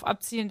nicht darauf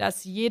abzielen,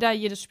 dass jeder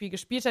jedes Spiel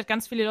gespielt hat.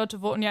 Ganz viele Leute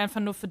voten ja einfach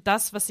nur für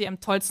das, was sie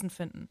am tollsten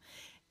finden.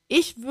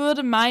 Ich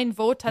würde mein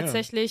Vote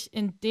tatsächlich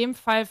in dem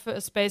Fall für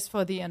A Space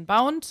for the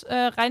Unbound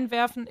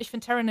reinwerfen. Ich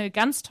finde Terranil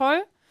ganz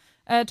toll.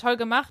 Toll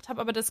gemacht, habe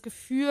aber das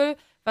Gefühl,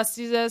 was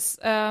dieses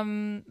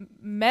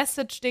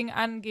Message-Ding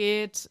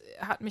angeht,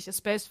 hat mich A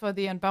Space for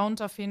the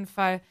Unbound auf jeden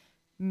Fall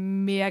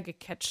mehr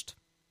gecatcht.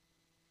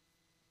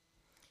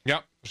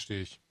 Ja,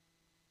 verstehe ich.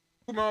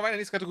 Gut, machen wir weiter in die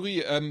nächste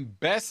Kategorie.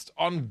 Best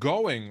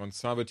Ongoing. Und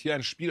zwar wird hier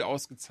ein Spiel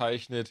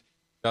ausgezeichnet,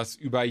 das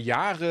über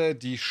Jahre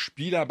die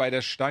Spieler bei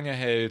der Stange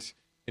hält,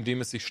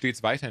 indem es sich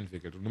stets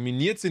weiterentwickelt. Und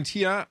nominiert sind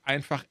hier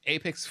einfach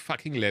Apex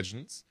fucking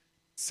Legends,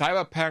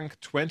 Cyberpunk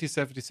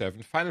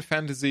 2077, Final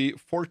Fantasy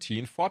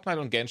XIV, Fortnite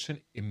und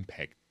Genshin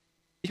Impact.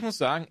 Ich muss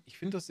sagen, ich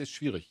finde das sehr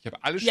schwierig. Ich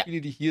habe alle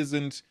Spiele, die hier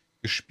sind,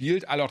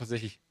 gespielt, alle auch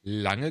tatsächlich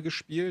lange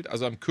gespielt.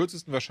 Also am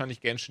kürzesten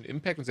wahrscheinlich Genshin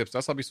Impact und selbst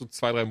das habe ich so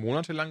 2-3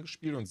 Monate lang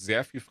gespielt und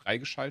sehr viel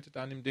freigeschaltet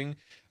da an dem Ding.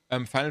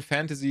 Final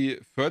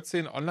Fantasy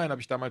XIV Online habe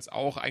ich damals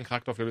auch einen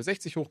Charakter auf Level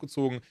 60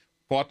 hochgezogen.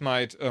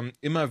 Fortnite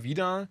immer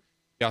wieder.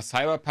 Ja,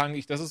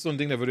 Cyberpunk, das ist so ein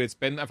Ding, da würde jetzt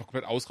Ben einfach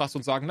komplett ausrasten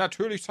und sagen,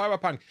 natürlich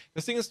Cyberpunk.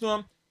 Das Ding ist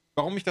nur,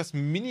 warum mich das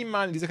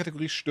minimal in dieser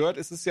Kategorie stört,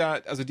 ist es ja,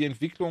 also die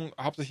Entwicklung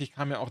hauptsächlich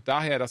kam ja auch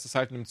daher, dass es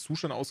halt in einem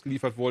Zustand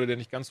ausgeliefert wurde, der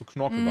nicht ganz so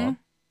knorke war.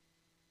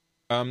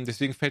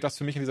 Deswegen fällt das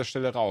für mich an dieser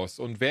Stelle raus.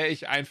 Und wäre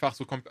ich einfach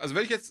so, also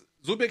wenn ich jetzt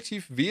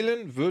subjektiv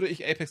wählen, würde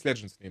ich Apex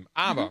Legends nehmen.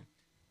 Aber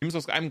ich nehme es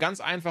aus einem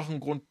ganz einfachen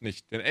Grund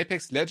nicht. Denn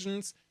Apex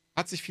Legends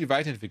hat sich viel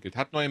weiterentwickelt,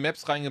 hat neue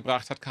Maps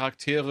reingebracht, hat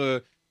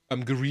Charaktere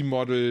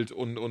geremodelt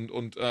und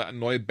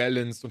neu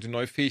balanced und die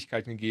neue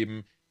Fähigkeiten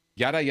gegeben.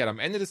 Ja, am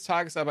Ende des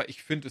Tages aber,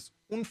 ich finde es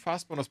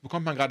unfassbar und das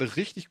bekommt man gerade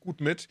richtig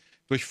gut mit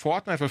durch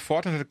Fortnite, weil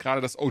Fortnite hat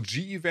gerade das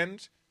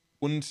OG-Event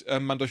und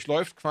man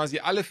durchläuft quasi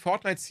alle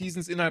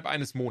Fortnite-Seasons innerhalb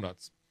eines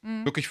Monats.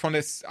 Wirklich von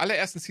der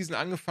allerersten Season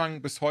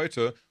angefangen bis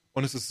heute.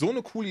 Und es ist so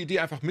eine coole Idee,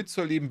 einfach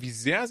mitzuerleben, wie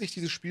sehr sich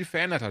dieses Spiel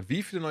verändert hat,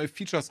 wie viele neue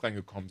Features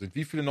reingekommen sind,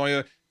 wie viele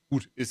neue,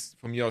 gut, ist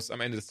von mir aus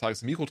am Ende des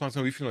Tages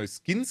Mikrotransaktionen, wie viele neue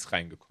Skins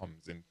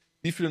reingekommen sind,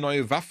 wie viele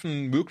neue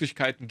Waffen,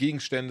 Möglichkeiten,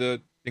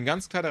 Gegenstände, den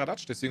ganzen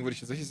Kladderadatsch. Deswegen würde ich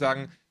tatsächlich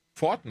sagen,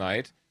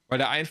 Fortnite, weil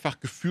da einfach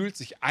gefühlt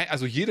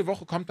also jede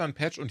Woche kommt da ein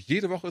Patch und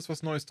jede Woche ist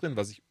was Neues drin,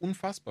 was ich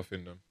unfassbar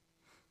finde.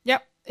 Ja,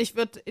 ich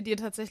würde dir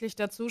tatsächlich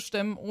dazu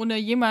stimmen, ohne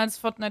jemals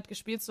Fortnite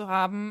gespielt zu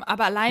haben.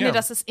 Aber alleine,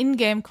 dass es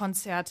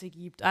Ingame-Konzerte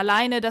gibt,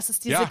 alleine, dass es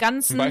diese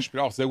ganzen... zum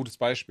Beispiel auch, sehr gutes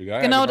Beispiel. Ja,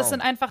 genau, das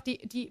sind einfach,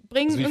 die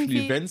bringen also wie irgendwie...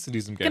 viele Events in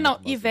diesem Game. Genau,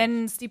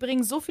 Events, die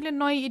bringen so viele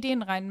neue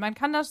Ideen rein. Man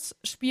kann das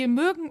Spiel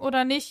mögen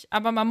oder nicht,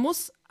 aber man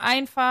muss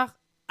einfach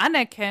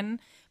anerkennen,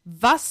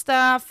 was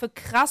da für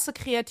krasse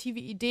kreative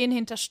Ideen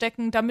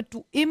hinterstecken, damit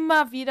du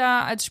immer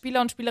wieder als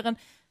Spieler und Spielerin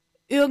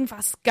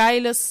irgendwas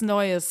Geiles,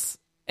 Neues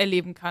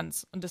erleben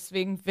kannst. Und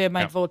deswegen wäre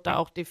mein Vote da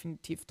auch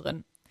definitiv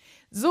drin.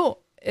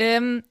 So,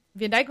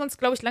 wir neigen uns,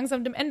 glaube ich,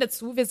 langsam dem Ende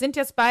zu. Wir sind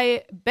jetzt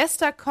bei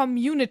bester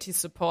Community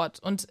Support.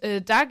 Und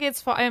da geht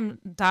es vor allem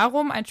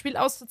darum, ein Spiel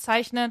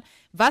auszuzeichnen,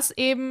 was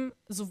eben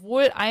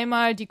sowohl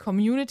einmal die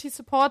Community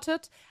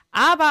supportet,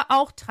 aber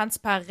auch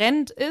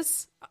transparent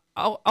ist,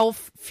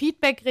 auf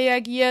Feedback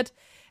reagiert,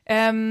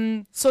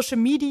 Social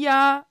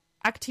Media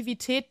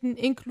Aktivitäten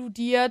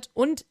inkludiert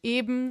und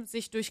eben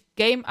sich durch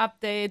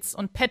Game-Updates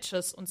und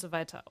Patches und so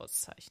weiter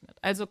auszeichnet.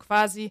 Also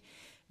quasi,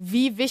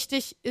 wie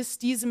wichtig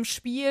ist diesem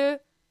Spiel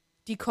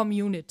die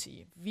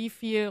Community?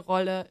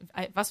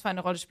 Was für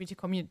eine Rolle spielt die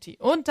Community?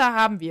 Und da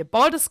haben wir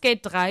Baldur's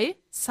Gate 3,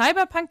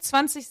 Cyberpunk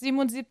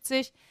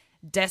 2077,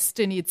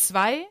 Destiny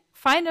 2,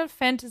 Final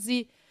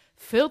Fantasy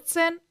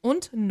 14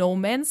 und No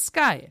Man's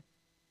Sky.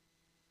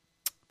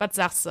 Was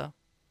sagst du?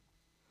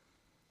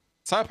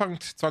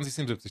 Cyberpunk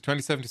 2077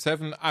 aus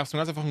einem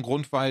ganz einfachen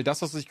Grund, weil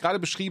das, was ich gerade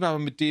beschrieben habe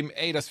mit dem,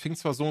 das fing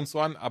zwar so und so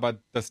an, aber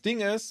das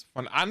Ding ist,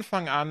 von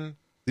Anfang an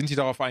sind die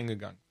darauf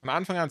eingegangen. Von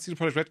Anfang an hat CD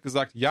Projekt Red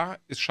gesagt, ja,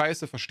 ist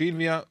scheiße, verstehen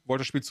wir, wollt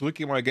das Spiel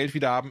zurückgeben, euer Geld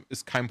wieder haben,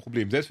 ist kein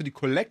Problem. Selbst für die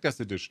Collectors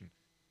Edition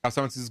gab es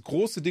damals dieses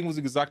große Ding, wo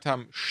sie gesagt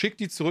haben, schickt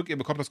die zurück, ihr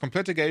bekommt das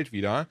komplette Geld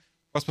wieder.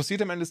 Was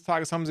passiert am Ende des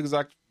Tages, haben sie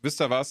gesagt, wisst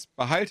ihr was,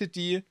 behaltet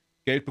die,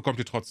 Geld bekommt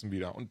ihr trotzdem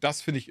wieder. Und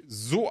das finde ich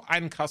so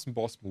einen krassen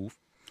Boss-Move.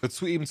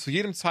 Dazu eben zu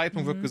jedem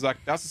Zeitpunkt wird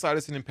gesagt, das ist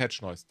alles in dem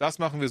Patch Neues. Das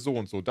machen wir so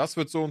und so. Das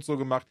wird so und so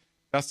gemacht.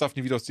 Das darf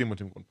nie wieder aus dem und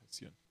dem Grund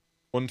passieren.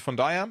 Und von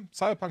daher,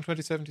 Cyberpunk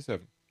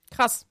 2077.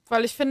 Krass,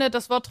 weil ich finde,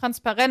 das Wort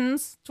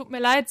Transparenz, tut mir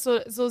leid,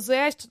 so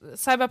sehr ich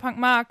Cyberpunk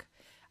mag,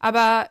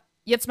 aber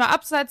jetzt mal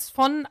abseits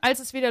von, als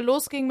es wieder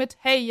losging mit,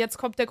 hey, jetzt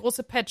kommt der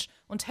große Patch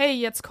und hey,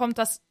 jetzt kommt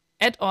das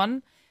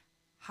Add-on,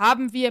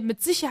 haben wir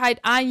mit Sicherheit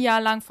ein Jahr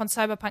lang von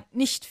Cyberpunk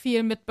nicht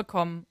viel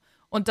mitbekommen.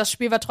 Und das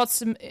Spiel war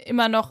trotzdem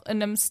immer noch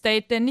in einem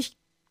State, der nicht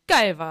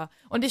geil war.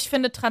 Und ich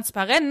finde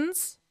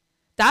Transparenz,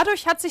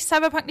 dadurch hat sich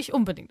Cyberpunk nicht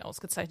unbedingt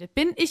ausgezeichnet.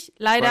 Bin ich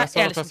leider ehrlich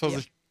mit dir. Das, was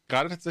ich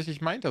gerade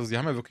tatsächlich meinte. Also sie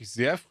haben ja wirklich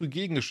sehr früh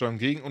gegengesteuert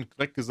und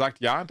direkt gesagt,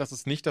 ja, das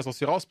ist nicht das, was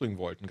sie rausbringen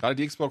wollten. Gerade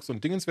die Xbox-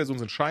 und Dingens-Versionen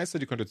sind scheiße,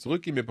 die könnt ihr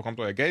zurückgeben, ihr bekommt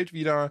euer Geld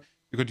wieder.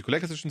 Ihr könnt die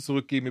Collector's Edition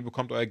zurückgeben, ihr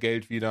bekommt euer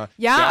Geld wieder.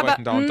 Ja, wir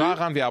arbeiten da und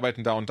daran, wir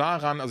arbeiten da und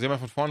daran. Also sie haben ja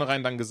von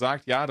vornherein dann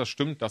gesagt, ja, das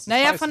stimmt, das ist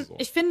scheiße so.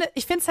 Ich finde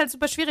es halt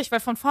super schwierig, weil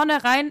von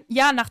vornherein,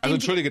 nachdem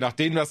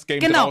nachdem das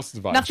Game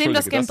draußen war. Nachdem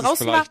das Game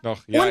draußen war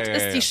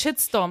es die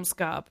Shitstorms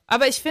gab.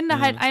 Aber ich finde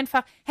halt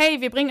einfach, hey,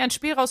 wir bringen ein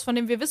Spiel raus, von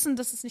dem wir wissen,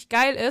 dass es nicht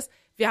geil ist.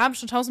 Wir haben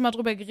schon tausendmal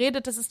drüber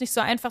geredet, das ist nicht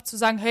so einfach zu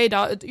sagen, hey,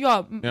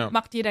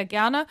 macht jeder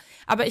gerne.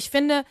 Aber ich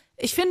finde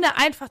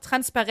einfach,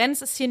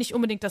 Transparenz ist hier nicht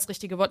unbedingt das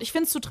richtige Wort. Ich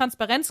finde, zu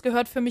Transparenz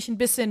gehört für mich ein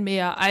bisschen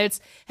mehr als,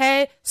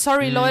 hey,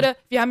 sorry Leute,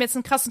 wir haben jetzt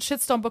einen krassen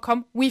Shitstorm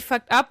bekommen, we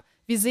fucked up.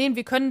 Wir sehen,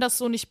 wir können das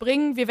so nicht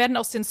bringen, wir werden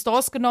aus den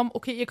Stores genommen,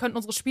 okay, ihr könnt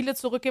unsere Spiele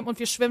zurückgeben und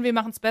wir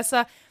machen es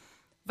besser.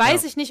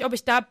 Weiß ich nicht, ob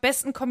ich da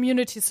besten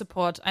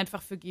Community-Support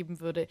einfach für geben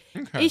würde.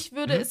 Okay.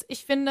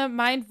 Ich finde,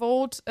 mein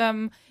Vote,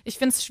 ich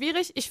finde es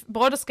schwierig.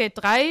 Baldur's Gate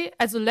 3,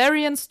 also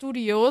Larian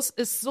Studios,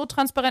 ist so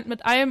transparent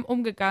mit allem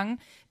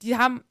umgegangen. Die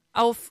haben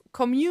auf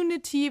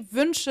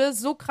Community-Wünsche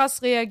so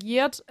krass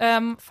reagiert,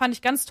 fand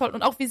ich ganz toll.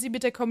 Und auch, wie sie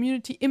mit der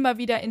Community immer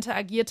wieder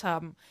interagiert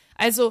haben.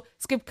 Also,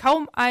 es gibt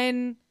kaum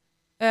einen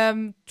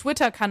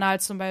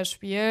Twitter-Kanal zum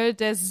Beispiel,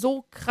 der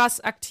so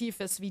krass aktiv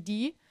ist wie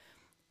die.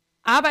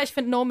 Aber ich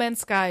finde No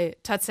Man's Sky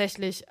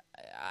tatsächlich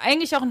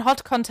eigentlich auch ein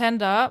Hot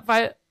Contender,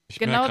 weil ich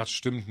merke gerade,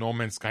 stimmt, No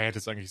Man's Sky hätte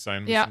es eigentlich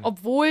sein müssen. Ja,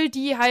 obwohl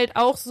die halt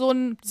auch so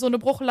eine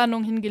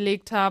Bruchlandung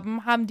hingelegt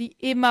haben, haben die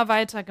immer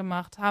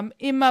weitergemacht,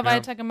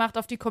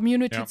 auf die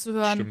Community zu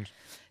hören. Stimmt.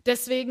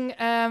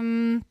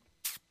 Deswegen,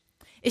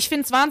 ich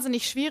finde es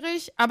wahnsinnig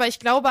schwierig, aber ich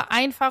glaube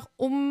einfach,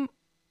 um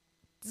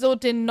so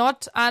den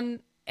Nod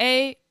an,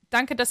 ey,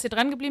 danke, dass ihr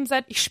dran geblieben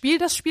seid. Ich spiele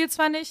das Spiel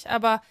zwar nicht,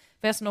 aber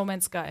wäre es No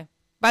Man's Sky.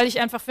 weil ich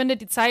einfach finde,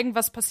 die zeigen,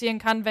 was passieren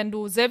kann, wenn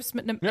du selbst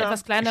mit einem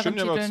etwas kleineren Titel...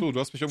 Ja, ich stimme dir aber zu, du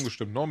hast mich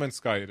umgestimmt. No Man's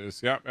Sky it is.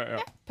 Ja.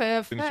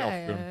 Perfekt. Finde ich auch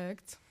schön.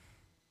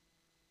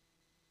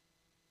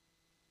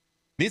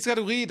 Nächste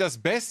Kategorie, das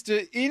beste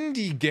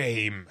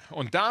Indie-Game.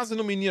 Und da sind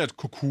nominiert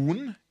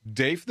Cocoon,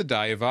 Dave the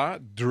Diver,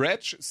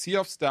 Dredge, Sea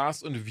of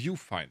Stars und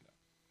Viewfinder.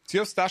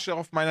 Sea of Stars steht auch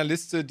auf meiner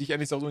Liste, die ich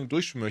eigentlich auch unbedingt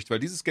durchspielen möchte, weil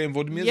dieses Game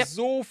wurde mir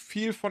so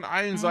viel von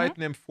allen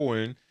Seiten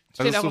empfohlen.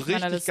 Das ist so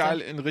richtig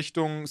geil in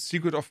Richtung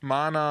Secret of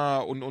Mana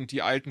und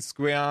die alten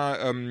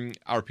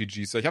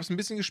Square-RPGs. Ich habe es ein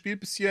bisschen gespielt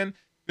bis hierhin,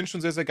 bin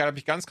schon sehr, sehr geil. Habe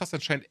mich ganz krass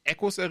anscheinend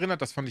Echos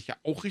erinnert, das fand ich ja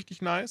auch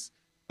richtig nice.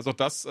 Also auch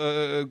das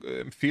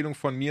Empfehlung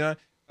von mir.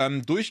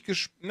 Ich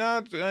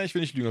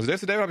will nicht lügen. Also Dave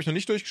the Diver habe ich noch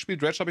nicht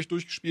durchgespielt, Dredge habe ich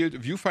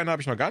durchgespielt, Viewfinder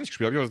habe ich noch gar nicht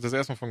gespielt, habe ich das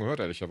erste Mal von gehört,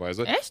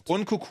 ehrlicherweise. Echt?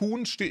 Und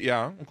Cocoon steht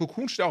auch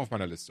auf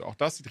meiner Liste. Auch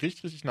das sieht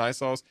richtig, richtig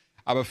nice aus.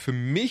 Aber für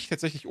mich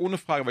tatsächlich ohne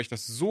Frage, weil ich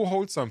das so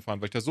wholesome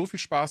fand, weil ich da so viel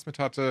Spaß mit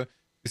hatte,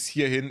 bis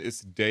hierhin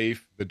ist Dave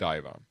the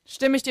Diver.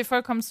 Stimme ich dir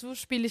vollkommen zu,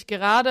 spiele ich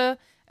gerade.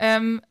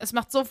 Es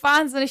macht so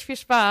wahnsinnig viel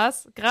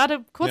Spaß.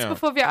 Gerade kurz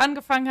bevor wir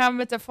angefangen haben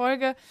mit der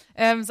Folge,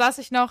 saß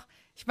ich noch.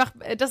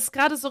 Das ist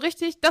gerade so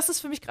richtig, das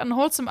ist für mich gerade ein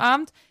wholesome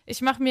Abend. Ich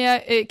mache mir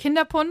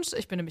Kinderpunsch,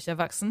 ich bin nämlich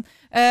erwachsen,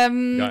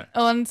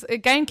 und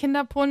geilen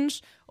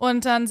Kinderpunsch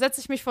und dann setze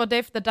ich mich vor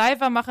Dave the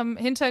Diver, mache im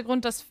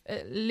Hintergrund das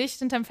Licht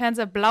hinterm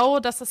Fernseher blau,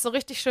 dass das so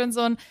richtig schön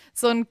so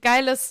ein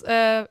geiles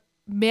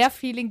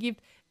Meerfeeling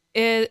gibt.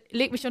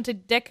 Leg mich unter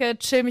die Decke,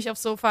 chill mich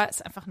aufs Sofa,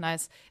 ist einfach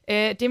nice.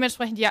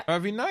 Dementsprechend, ja.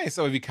 Aber wie nice,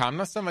 aber wie kam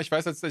das dann? Weil ich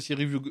weiß, als ich die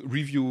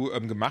Review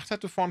gemacht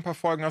hatte vor ein paar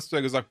Folgen, hast du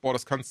ja gesagt, boah,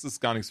 das ist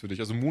gar nichts für dich.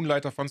 Also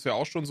Moonlighter fandst du ja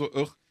auch schon so,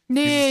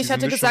 Nee, ich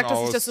hatte gesagt,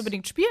 dass ich das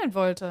unbedingt spielen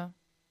wollte.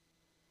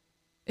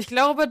 Ich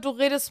glaube, du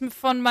redest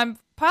von meinem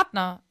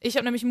Partner. Ich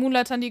habe nämlich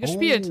Moonlighter nie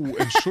gespielt. Oh,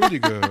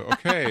 entschuldige,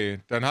 okay.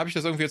 Dann habe ich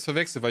das irgendwie jetzt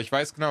verwechselt, weil ich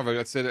weiß genau, weil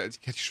ich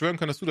hätte schwören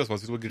können, dass du das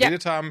warst, wir darüber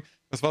geredet haben.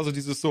 Das war so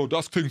dieses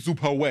das klingt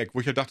super wack,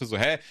 wo ich halt dachte so,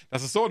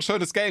 das ist so ein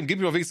schönes Game, gib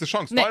mir doch wenigstens eine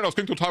Chance. Nein, das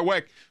klingt total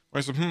wack. Und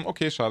ich so,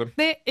 okay, schade.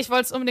 Nee, ich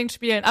wollte es unbedingt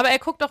spielen. Aber er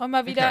guckt auch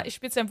immer wieder, ich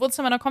spiele es ja im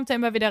Wohnzimmer, dann kommt er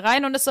immer wieder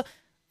rein und ist so,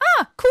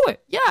 cool,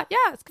 ja,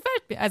 es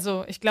gefällt mir.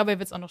 Also, ich glaube, er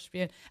wird es auch noch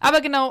spielen. Aber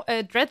genau,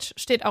 Dredge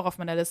steht auch auf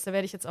meiner Liste,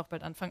 werde ich jetzt auch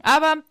bald anfangen.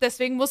 Aber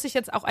deswegen muss ich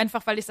jetzt auch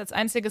einfach, weil ich es als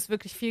einziges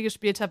wirklich viel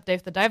gespielt habe,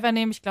 Dave the Diver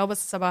nehmen. Ich glaube,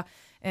 es ist aber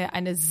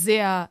eine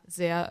sehr,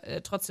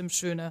 sehr trotzdem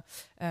schöne,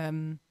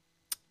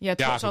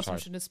 trotzdem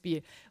schönes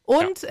Spiel.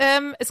 Und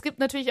es gibt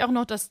natürlich auch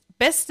noch das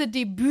beste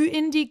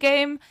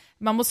Debüt-Indie-Game.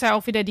 Man muss ja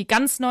auch wieder die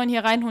ganz neuen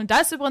hier reinholen. Da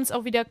ist übrigens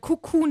auch wieder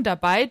Cocoon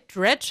dabei.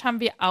 Dredge haben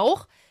wir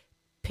auch.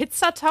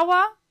 Pizza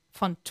Tower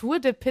von Tour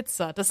de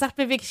Pizza. Das sagt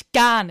mir wirklich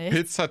gar nichts.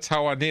 Pizza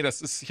Tower, nee,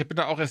 ich bin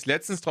da auch erst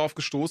letztens drauf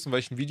gestoßen, weil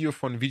ich ein Video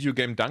von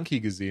Videogame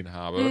Donkey gesehen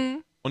habe.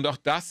 Und auch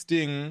das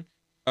Ding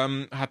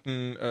hat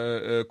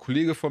ein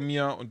Kollege von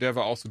mir und der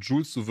war auch so,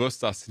 Jules, du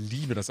wirst das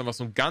lieben. Das ist einfach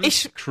so ein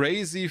ganz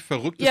crazy,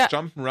 verrücktes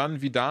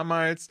Jump'n'Run wie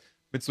damals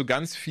mit so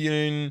ganz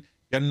vielen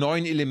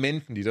neuen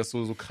Elementen, die das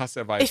so krass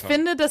erweitern. Ich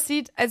finde,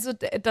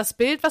 das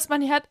Bild, was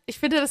man hier hat, ich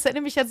finde, das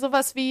erinnert mich an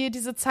sowas wie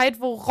diese Zeit,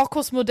 wo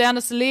Roccos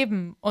modernes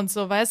Leben und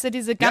so, weißt du,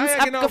 diese ganz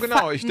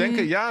genau. Ich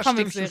denke,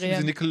 stimmt,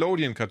 diese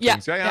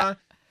Nickelodeon-Cartoons. Ja.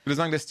 Ich würde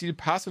sagen, der Stil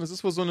passt und es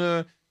ist wohl so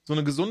eine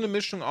gesunde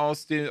Mischung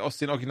aus den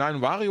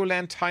originalen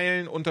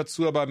Wario-Land-Teilen und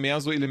dazu aber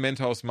mehr so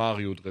Elemente aus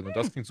Mario drin. Und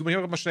das klingt super. Ich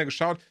habe mal schnell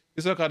geschaut,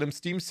 ist ja gerade im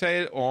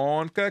Steam-Sale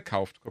und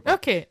gekauft.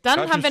 Okay,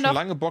 dann haben wir noch... schon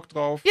lange Bock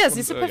drauf. Ja,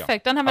 siehst du,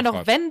 perfekt. Dann haben wir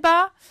noch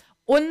Venba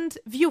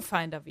und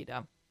Viewfinder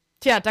wieder.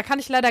 Tja, da kann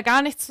ich leider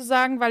gar nichts zu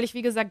sagen, weil ich,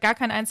 wie gesagt, gar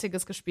kein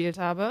einziges gespielt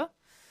habe.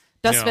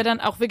 Das wäre dann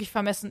auch wirklich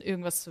vermessen,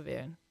 irgendwas zu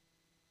wählen.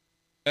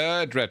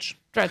 Dredge.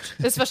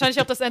 Ist wahrscheinlich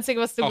auch das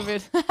Einzige, was du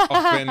gewählt hast.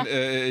 Auch wenn,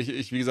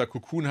 wie gesagt,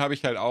 Cocoon habe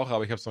ich halt auch,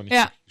 aber ich habe es noch nicht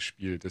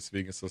gespielt.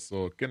 Deswegen ist das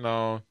so,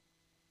 genau.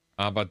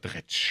 Aber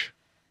Dredge.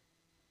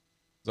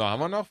 So,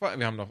 haben wir noch was?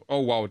 Wir haben noch,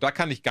 oh wow, da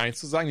kann ich gar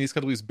nichts zu sagen. Die nächste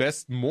Kategorie ist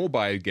Best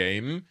Mobile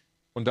Game.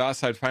 Und da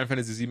ist halt Final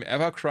Fantasy VII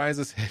Ever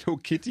Crisis Hello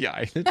Kitty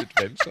Island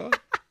Adventure.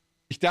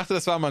 Ich dachte,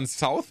 das war mal ein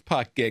South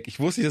Park-Gag. Ich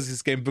wusste nicht, dass es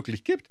dieses Game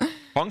wirklich gibt.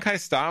 Honkai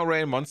Star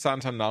Rail, Monster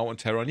Hunter Now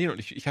und Terra Nil. Und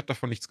ich habe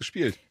davon nichts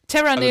gespielt.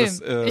 Terra Nil.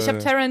 Ich habe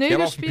Terra Nil gespielt.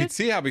 Aber auf dem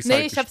PC habe ich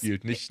es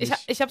gespielt.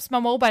 Ich habe es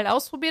mal mobile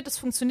ausprobiert. Das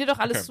funktioniert auch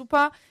alles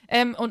super.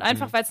 Und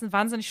einfach, weil es ein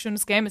wahnsinnig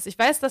schönes Game ist. Ich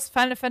weiß, dass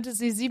Final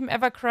Fantasy VII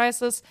Ever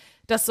Crisis,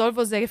 das soll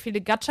wohl sehr viele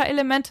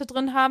Gacha-Elemente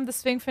drin haben.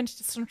 Deswegen finde ich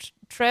das schon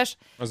Trash.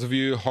 Also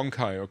wie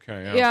Honkai,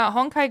 okay, ja. Ja,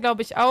 Honkai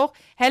glaube ich auch.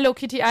 Hello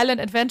Kitty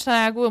Island Adventure,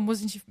 ja gut, muss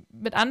ich nicht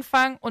mit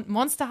anfangen. Und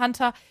Monster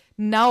Hunter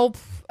Now,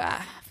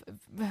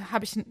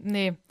 habe ich,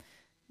 nee.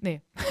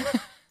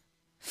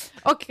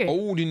 Okay.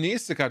 Oh, die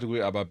nächste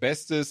Kategorie aber,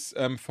 bestes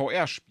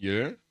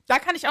VR-Spiel. Da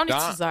kann ich auch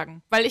nichts zu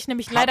sagen, weil ich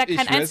nämlich leider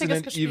kein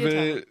einziges gespielt habe.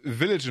 Resident Evil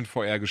Village in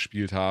VR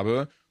gespielt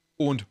habe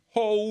und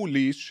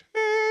holy shit.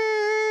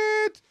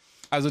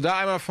 Also da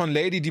einmal von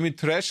Lady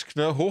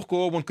Dimitrescu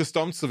hochgehoben und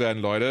gestompt zu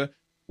werden, Leute.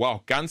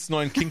 Wow, ganz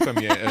neuen Kink bei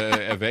mir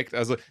erweckt.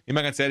 Also,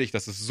 immer ganz ehrlich,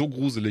 das ist so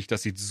gruselig,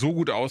 das sieht so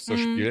gut aus, das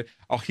Spiel.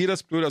 Auch hier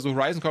das Blöde, also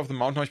Horizon Call of the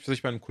Mountain habe ich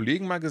tatsächlich bei einem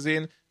Kollegen mal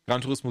gesehen,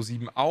 Gran Turismo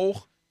 7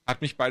 auch,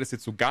 hat mich beides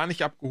jetzt so gar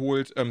nicht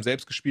abgeholt.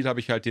 Selbst gespielt habe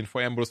ich halt den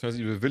VR-Modus von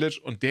Resident Evil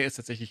Village und der ist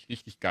tatsächlich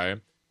richtig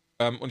geil.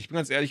 Und ich bin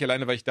ganz ehrlich,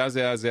 alleine, weil ich da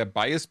sehr, sehr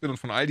biased bin und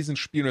von all diesen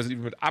Spielen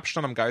Resident Evil mit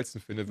Abstand am geilsten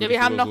finde. Ja,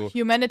 wir haben noch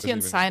Humanity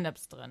und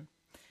Synapse drin.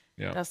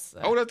 Ja.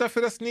 Oder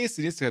dafür das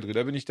nächste Kategorie.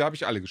 Da habe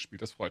ich alle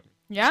gespielt, das freut mich.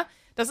 Ja,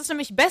 das ist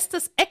nämlich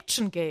bestes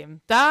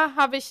Action-Game. Da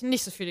habe ich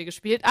nicht so viele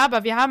gespielt,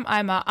 aber wir haben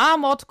einmal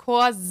Armored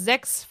Core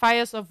 6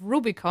 Fires of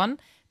Rubicon,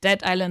 Dead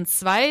Island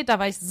 2, da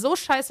war ich so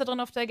scheiße drin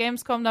auf der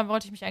Gamescom, da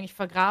wollte ich mich eigentlich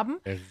vergraben.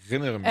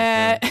 Erinnere mich.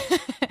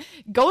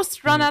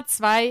 Ghost Runner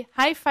 2,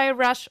 Hi-Fi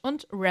Rush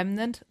und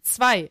Remnant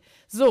 2.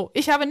 So,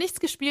 ich habe nichts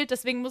gespielt,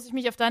 deswegen muss ich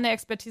mich auf deine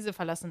Expertise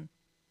verlassen.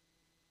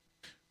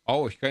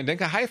 Oh, ich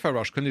denke, Hi-Fi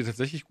Rush könnte dir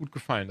tatsächlich gut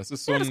gefallen. Das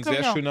ist so eine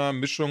sehr schöner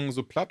Mischung,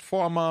 so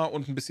Plattformer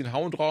und ein bisschen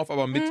Hauen drauf,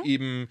 aber mit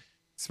eben,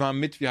 zwar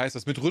mit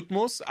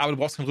Rhythmus, aber du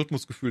brauchst kein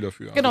Rhythmusgefühl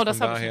dafür. Genau, also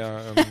das habe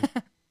ich nicht.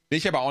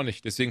 Ich aber auch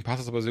nicht, deswegen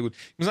passt das aber sehr gut.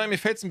 Ich muss sagen, mir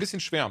fällt es ein bisschen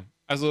schwer.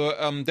 Also,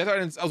 Dead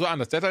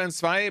Island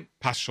 2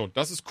 passt schon.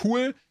 Das ist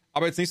cool,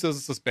 aber jetzt nicht so, dass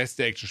es das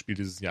beste Actionspiel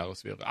dieses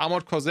Jahres wäre.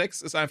 Armored Core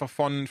 6 ist einfach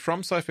von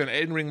From Software und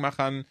Elden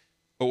Ring-Machern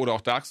oder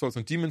auch Dark Souls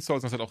und Demon's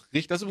Souls. Das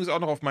ist übrigens auch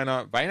noch auf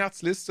meiner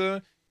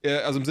Weihnachtsliste.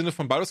 Also im Sinne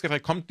von Baldur's Gate 3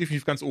 kommt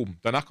definitiv ganz oben.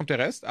 Danach kommt der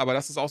Rest, aber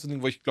das ist auch so ein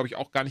Ding, wo ich, glaube ich,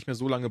 auch gar nicht mehr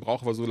so lange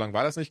brauche, weil so lange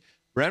war das nicht.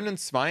 Remnant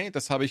 2,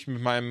 das habe ich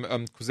mit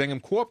meinem Cousin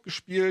im Koop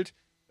gespielt.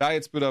 Da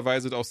jetzt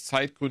blöderweise aus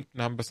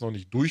Zeitgründen haben wir es noch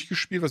nicht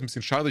durchgespielt, was ein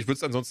bisschen schade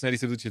ist. Ansonsten hätte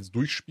ich es jetzt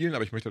durchspielen,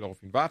 aber ich möchte halt auch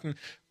auf ihn warten.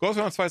 Ghost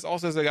Runner 2 ist auch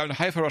sehr, sehr geil und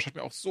Hi-Fi Rush hat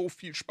mir auch so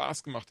viel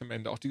Spaß gemacht am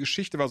Ende. Auch die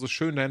Geschichte war so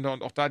schön dahinter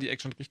und auch da die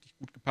Action hat richtig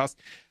gut gepasst.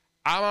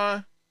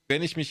 Aber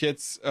wenn ich mich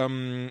jetzt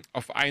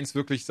auf eins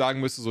wirklich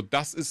sagen müsste, so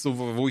das ist so,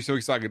 wo ich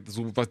wirklich sage,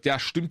 so da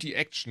stimmt die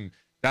Action,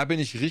 da bin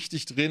ich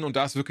richtig drin und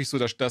da ist wirklich so,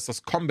 dass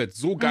das Combat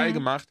so geil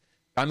gemacht,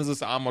 dann ist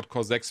es Armored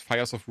Core 6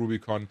 Fires of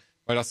Rubicon,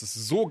 weil das ist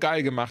so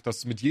geil gemacht,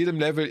 dass du mit jedem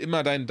Level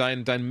immer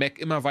dein Mech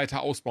immer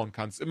weiter ausbauen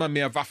kannst, immer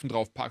mehr Waffen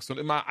drauf packst und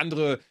immer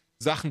andere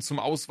Sachen zum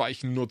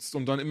Ausweichen nutzt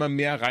und dann immer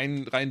mehr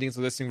rein denkst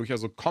und deswegen wirklich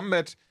also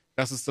Combat,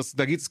 es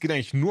geht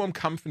eigentlich nur um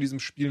Kampf in diesem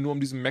Spiel, nur um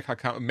diesen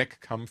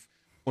Mech-Kampf.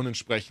 Und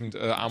entsprechend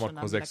Armored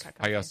Core 6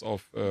 Fires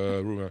of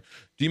Rubicon.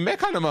 Die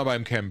meckern immer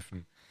beim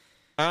Kämpfen.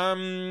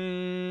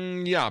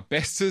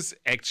 Bestes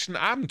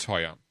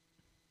Action-Abenteuer.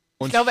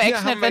 Ich glaube,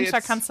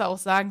 Action-Adventure kannst du auch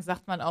sagen,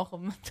 sagt man auch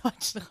im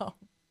deutschen Raum.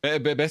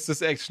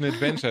 Bestes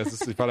Action-Adventure.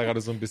 Ich war da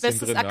gerade so ein bisschen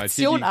bestes drin.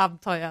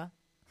 Aktion-Abenteuer.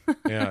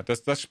 Ja,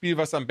 das Spiel,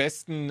 was am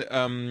besten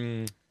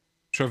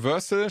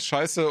Traversal,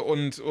 Scheiße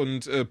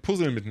und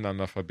Puzzle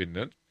miteinander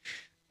verbindet.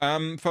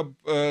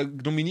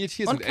 Nominiert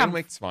hier sind Alan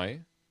Wake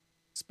 2.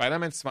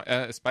 Spider-Man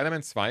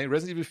 2,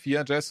 Resident Evil 4,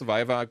 Jedi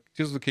Survivor,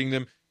 Tears of the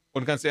Kingdom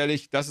und ganz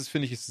ehrlich,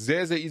 finde ich, ist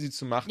sehr, sehr easy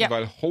zu machen,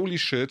 weil holy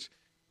shit,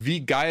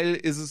 wie geil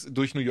ist es,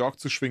 durch New York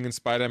zu schwingen in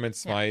Spider-Man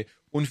 2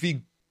 und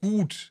wie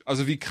gut,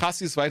 also wie krass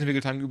sie es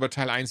weiterentwickelt haben über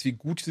Teil 1, wie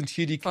gut sind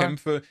hier die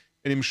Kämpfe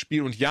in dem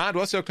Spiel und ja, du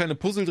hast ja auch kleine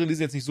Puzzle drin, die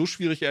sind jetzt nicht so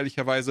schwierig,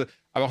 ehrlicherweise,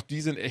 aber auch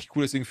die sind echt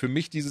cool, deswegen für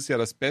mich dieses Jahr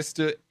das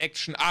beste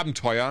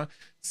Action-Abenteuer,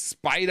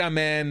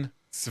 Spider-Man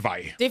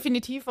 2.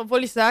 Definitiv,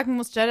 obwohl ich sagen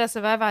muss, Jedi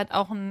Survivor hat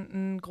auch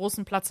einen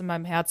großen Platz in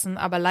meinem Herzen,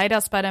 aber leider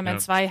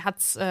Spider-Man 2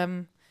 hat's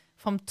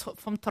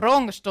vom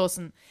Thron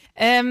gestoßen.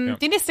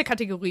 Die nächste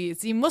Kategorie,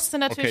 sie musste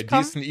natürlich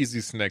kommen. Die ist ein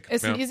Easy Snack.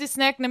 Ist ein Easy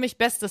Snack, nämlich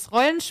bestes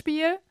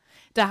Rollenspiel.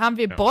 Da haben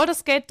wir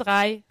Baldur's Gate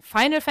 3,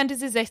 Final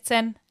Fantasy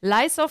 16,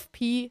 Lies of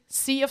P,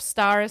 Sea of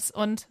Stars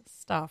und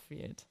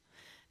Starfield.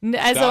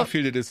 Also,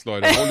 Starfield ist,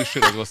 Leute, holy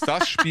shit, also was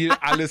das Spiel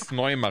alles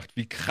neu macht,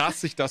 wie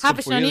krass sich das von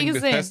vorherigen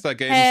Bethesda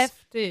Games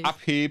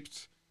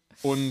abhebt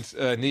und,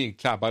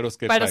 Baldur's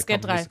Gate 3,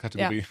 nächste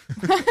Kategorie.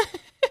 Ja.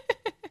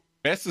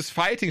 Bestes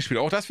Fighting-Spiel,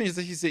 auch das finde ich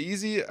tatsächlich sehr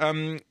easy.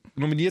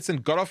 Nominiert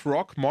sind God of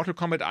Rock, Mortal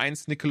Kombat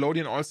 1,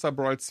 Nickelodeon All-Star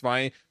Brawl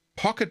 2,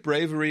 Pocket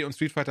Bravery und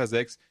Street Fighter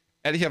 6.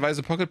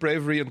 Ehrlicherweise Pocket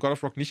Bravery und God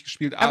of Rock nicht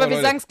gespielt, aber wir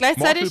sagen es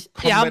gleichzeitig.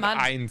 Mortal Kombat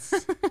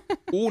 1.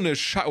 Ohne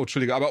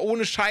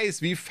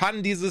Scheiß, wie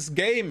fun dieses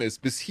Game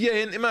ist. Bis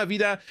hierhin immer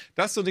wieder,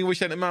 das ist so ein Ding, wo ich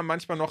dann immer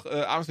manchmal noch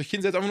abends mich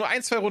hinsetze, aber nur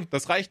 1-2 Runden,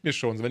 das reicht mir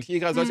schon. So, wenn ich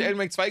gerade als ich Elden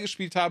Ring 2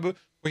 gespielt habe,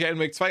 wo ich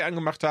Elden Ring 2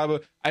 angemacht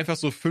habe, einfach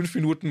so 5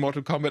 Minuten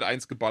Mortal Kombat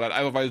 1 geballert,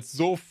 einfach weil es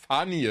so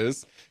funny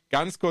ist,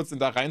 ganz kurz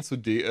da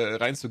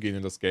reinzugehen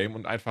in das Game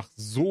und einfach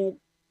so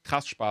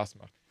krass Spaß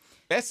macht.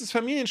 Bestes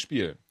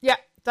Familienspiel. Ja.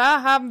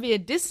 Da haben wir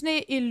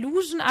Disney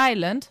Illusion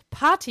Island,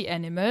 Party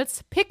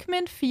Animals,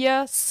 Pikmin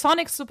 4,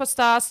 Sonic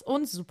Superstars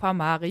und Super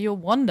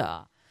Mario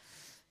Wonder.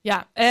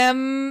 Ja,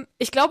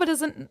 ich glaube, da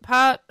sind ein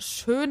paar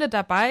schöne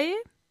dabei.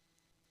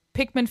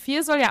 Pikmin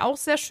 4 soll ja auch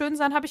sehr schön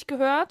sein, habe ich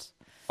gehört.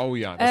 Oh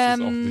ja, das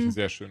ist auch ein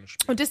sehr schönes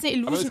Spiel. Und Disney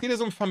Illusion... Aber es geht ja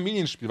so um ein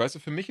Familienspiel, weißt du,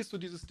 für mich ist so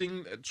dieses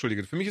Ding,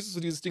 für mich ist es so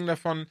dieses Ding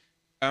davon,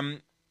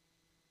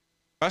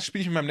 was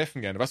spiele ich mit meinem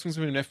Neffen gerne? Was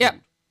funktioniert mit dem Neffen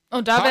gut?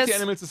 Und da Party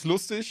Animals ist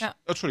lustig. Ja.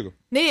 Entschuldigung.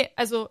 Nee,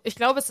 also ich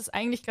glaube, es ist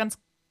eigentlich ganz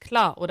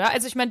klar, oder?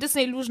 Also ich meine,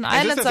 Disney Illusion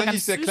Island sah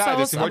ganz sehr süß klar.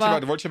 aus, Deswegen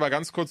wollte ich aber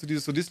ganz kurz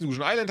Disney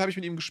Illusion Island habe ich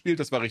mit ihm gespielt.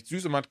 Das war recht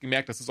süß und man hat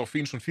gemerkt, das ist auch für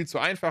ihn schon viel zu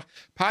einfach.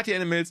 Party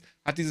Animals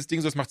hat dieses Ding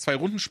so, es macht 2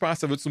 Runden Spaß,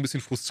 da wird es so ein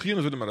bisschen frustrieren,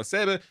 es wird immer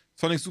dasselbe.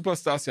 Sonic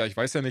Superstars, ja, ich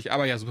weiß ja nicht,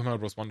 aber ja, Super Mario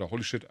Bros. Wonder,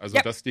 holy shit. Also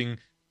das Ding,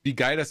 wie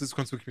geil das ist,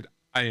 kannst du wirklich mit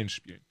allen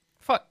spielen.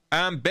 Voll.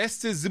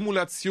 Beste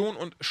Simulation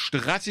und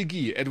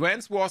Strategie.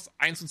 Advance Wars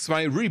 1 und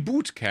 2,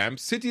 Reboot Camp,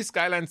 City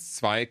Skylines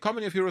 2,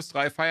 Company of Heroes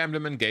 3, Fire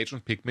Emblem Engage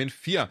und Pikmin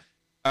 4.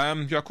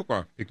 Ja, guck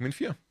mal, Pikmin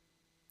 4.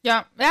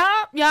 Ja.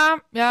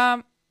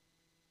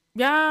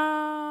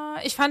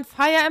 Ich fand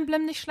Fire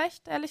Emblem nicht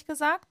schlecht, ehrlich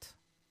gesagt.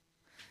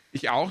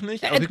 Ich auch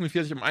nicht, aber Pikmin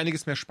 4 hatte ich um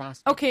einiges mehr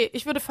Spaß. Okay,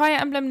 ich würde Fire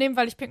Emblem nehmen,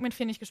 weil ich Pikmin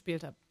 4 nicht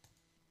gespielt habe.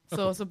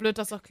 So blöd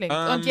das auch klingt.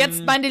 Und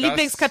jetzt meine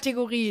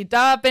Lieblingskategorie.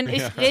 Da bin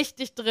ich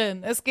richtig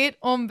drin. Es geht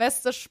um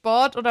beste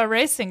Sport- oder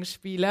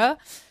Racing-Spiele.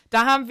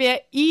 Da haben wir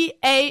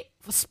EA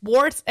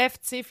Sports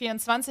FC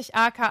 24,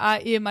 aka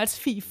ehemals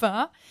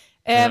FIFA.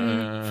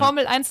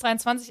 Formel 1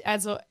 23,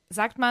 also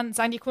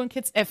sagen die coolen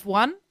Kids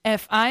F1,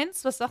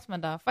 F1, was sagt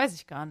man da? Weiß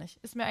ich gar nicht.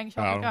 Ist mir eigentlich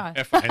auch egal.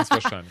 F1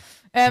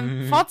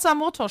 wahrscheinlich. Forza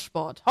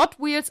Motorsport, Hot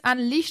Wheels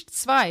Unleashed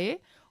 2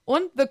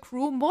 und The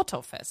Crew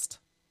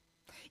Motorfest.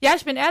 Ja,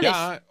 ich bin ehrlich.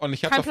 Ja, und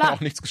ich habe davon auch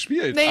nichts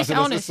gespielt. Nee, also ich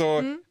auch das nicht. Ist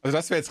so, also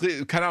das wäre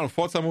jetzt, keine Ahnung,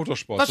 Forza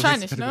Motorsport.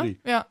 Wahrscheinlich, ne?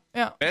 Ja.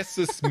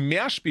 Bestes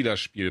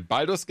Mehrspielerspiel.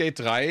 Baldur's Gate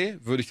 3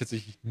 würde ich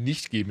tatsächlich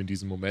nicht geben in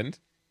diesem Moment.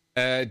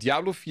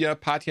 Diablo 4,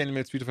 Party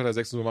Animals, Street Fighter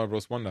 6 und Super Mario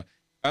Bros. Wonder.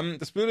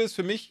 Das Blöde ist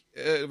für mich,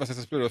 was heißt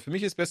das Blöde? Für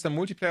mich ist bester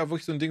Multiplayer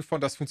wirklich so ein Ding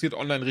von, das funktioniert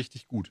online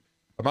richtig gut.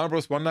 Bei Mario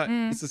Bros. Wonder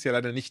ist es ja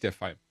leider nicht der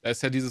Fall. Da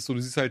ist ja dieses so, du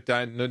siehst halt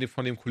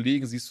von dem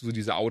Kollegen siehst du so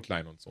diese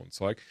Outline und so ein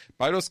Zeug.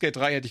 Baldur's Gate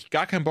 3 hätte ich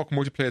gar keinen Bock,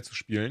 Multiplayer zu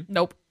spielen.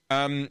 Nope.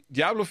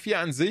 Diablo 4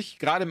 an sich,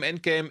 gerade im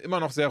Endgame, immer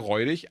noch sehr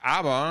räudig,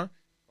 aber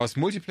was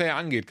Multiplayer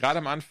angeht, gerade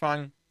am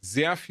Anfang,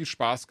 sehr viel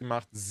Spaß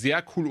gemacht,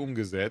 sehr cool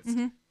umgesetzt.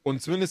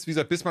 Und zumindest, wie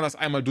gesagt, bis man das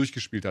einmal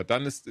durchgespielt hat,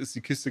 dann ist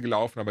die Kiste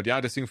gelaufen. Aber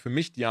ja, deswegen für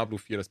mich Diablo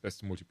 4 das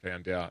beste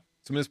Multiplayer,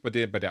 zumindest bei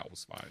der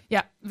Auswahl.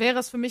 Ja, wäre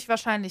es für mich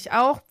wahrscheinlich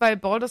auch, weil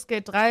Baldur's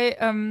Gate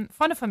 3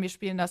 Freunde von mir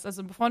spielen das,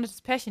 also ein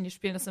befreundetes Pärchen, die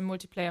spielen das im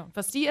Multiplayer. Und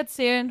was die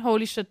erzählen,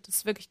 holy shit, das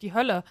ist wirklich die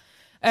Hölle.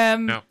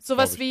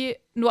 Sowas wie,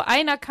 nur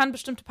einer kann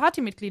bestimmte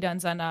Partymitglieder in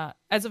seiner,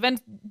 also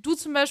wenn du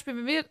zum Beispiel,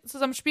 wenn wir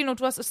zusammen spielen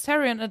und du hast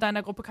Asterion in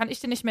deiner Gruppe, kann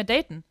ich den nicht mehr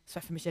daten. Das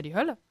wäre für mich ja die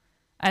Hölle.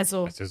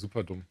 Also, das ist ja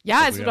super dumm. Ja,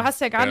 also du hast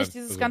ja gar nicht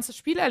dieses ganze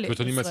Spielerlebnis. Ich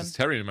würde doch niemals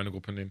Asterion in meine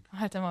Gruppe nehmen.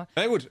 Halt mal.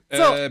 Na gut,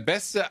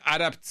 beste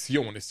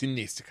Adaption ist die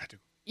nächste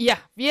Kategorie. Ja,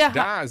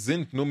 Da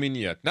sind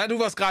nominiert. Na, du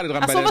warst gerade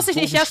dran bei so, der wusste ich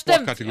nicht. Ja,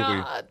 stimmt.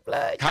 Sportkategorie.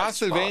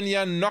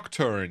 Castlevania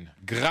Nocturne,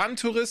 Gran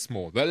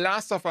Turismo, The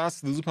Last of Us,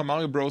 The Super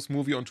Mario Bros.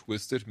 Movie und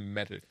Twisted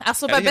Metal.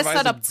 Achso, bei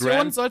bester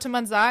Adaption sollte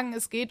man sagen,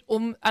 es geht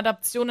um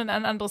Adaption in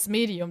ein anderes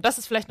Medium. Das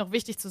ist vielleicht noch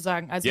wichtig zu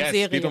sagen, also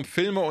Serie. Es geht um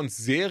Filme und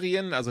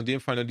Serien, also in dem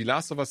Fall die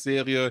Last of Us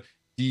Serie,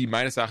 die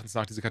meines Erachtens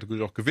nach diese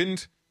Kategorie auch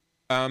gewinnt.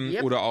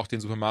 Oder auch den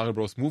Super Mario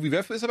Bros. Movie.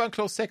 Ist aber ein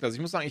Close Second. Also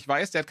ich muss sagen, ich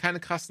weiß, der hat keine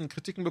krassen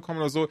Kritiken bekommen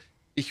oder so.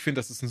 Ich finde,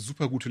 das ist ein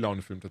super gute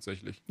Laune-Film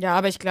tatsächlich. Ja,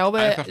 aber ich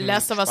glaube,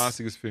 Last of Us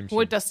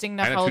holt das Ding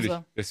nach Hause.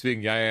 Natürlich.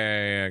 Deswegen,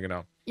 ja,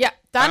 genau. Ja,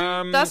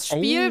 dann das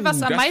Spiel,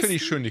 was am meisten, finde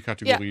ich schön, die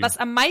Kategorie. Ja, was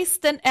am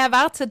meisten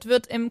erwartet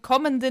wird im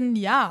kommenden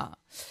Jahr.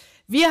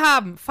 Wir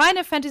haben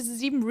Final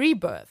Fantasy VII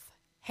Rebirth,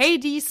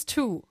 Hades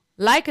 2,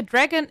 Like a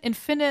Dragon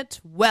Infinite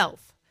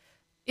Wealth.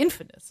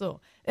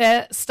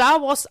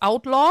 Star Wars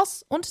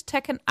Outlaws und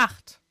Tekken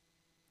 8.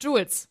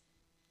 Jules,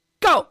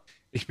 go!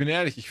 Ich bin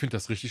ehrlich, ich finde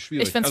das richtig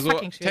schwierig. Ich finde es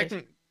fucking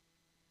schwierig.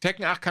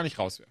 Tekken 8 kann ich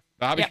rauswerfen.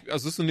 Da habe ich,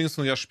 also das ist so ein Ding,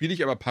 so ja, spiele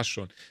ich, aber passt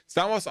schon.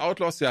 Star Wars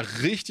Outlaws sah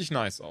richtig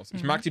nice aus.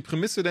 Ich mag die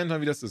Prämisse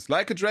dahinter, wie das ist.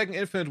 Like a Dragon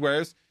Infinite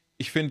Wealth.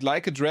 Ich finde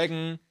Like a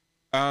Dragon,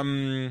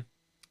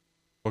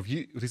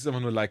 wie ist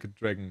einfach nur Like a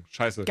Dragon?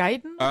 Scheiße.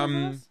 Gaiden?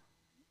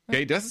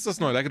 Das ist das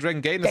Neue. Like a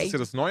Dragon Gaiden, das ist ja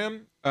das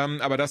Neue.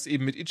 Aber das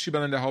eben mit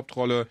Ichiban in der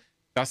Hauptrolle,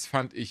 das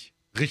fand ich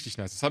richtig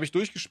nice. Das habe ich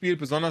durchgespielt,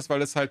 besonders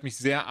weil es halt mich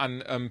sehr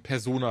an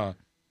Persona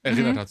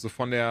erinnert hat. So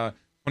von der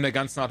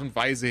ganzen Art und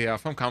Weise her,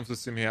 vom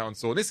Kampfsystem her und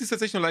so. Und es ist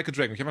tatsächlich nur Like a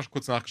Dragon. Ich habe mal schon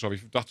kurz nachgeschaut.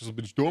 Ich dachte, so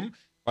bin ich dumm,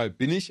 weil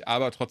bin ich,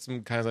 aber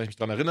trotzdem kann ja sein, dass ich mich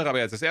daran erinnere. Aber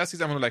jetzt das erste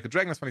ist einfach nur Like a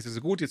Dragon, das fand ich sehr,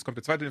 sehr gut. Jetzt kommt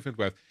der zweite Infinite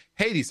Wealth.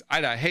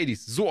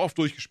 Hades, so oft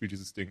durchgespielt,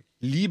 dieses Ding.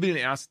 Liebe den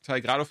ersten Teil,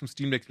 gerade auf dem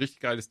Steam Deck,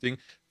 richtig geiles Ding.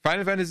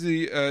 Final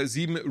Fantasy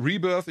VII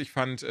Rebirth, ich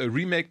fand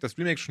das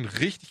Remake schon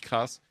richtig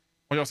krass.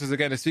 Und ich auch sehr, sehr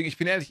gerne. Deswegen, ich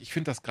bin ehrlich, ich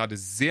finde das gerade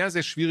sehr,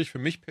 sehr schwierig für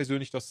mich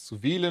persönlich, das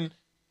zu wählen.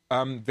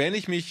 Wenn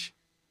ich mich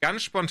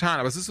ganz spontan,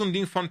 aber es ist so ein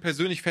Ding von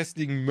persönlich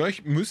festlegen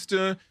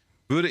müsste,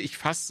 würde ich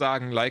fast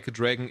sagen, Like a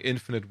Dragon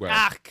Infinite Wealth.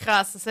 Ach,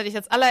 krass. Das hätte ich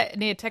jetzt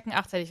Tekken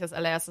 8 hätte ich als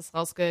allererstes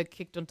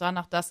rausgekickt und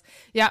danach das.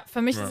 Ja,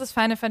 für mich ist es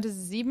Final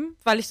Fantasy VII,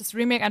 weil ich das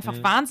Remake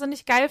einfach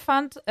wahnsinnig geil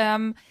fand.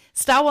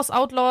 Star Wars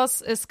Outlaws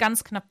ist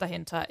ganz knapp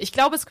dahinter. Ich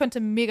glaube, es könnte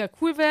mega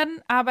cool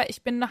werden, aber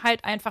ich bin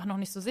halt einfach noch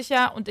nicht so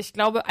sicher und ich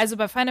glaube, also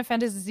bei Final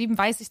Fantasy VII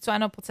weiß ich zu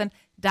 100%,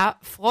 da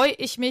freue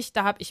ich mich,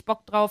 da habe ich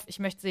Bock drauf, ich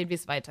möchte sehen, wie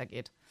es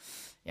weitergeht.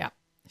 Ja.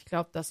 Ich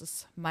glaube, das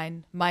ist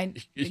mein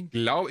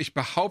Ich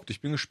behaupte,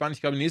 ich bin gespannt.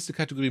 Ich glaube, die nächste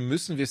Kategorie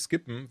müssen wir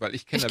skippen, weil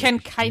ich kenne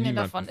keine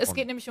davon. Es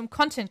geht nämlich um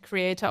Content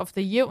Creator of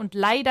the Year und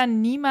leider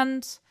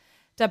niemand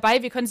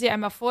dabei. Wir können sie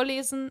einmal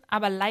vorlesen,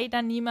 aber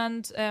leider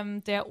niemand,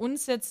 der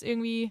uns jetzt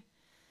irgendwie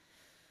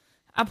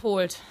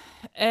abholt.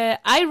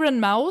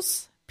 Iron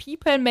Mouse,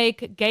 People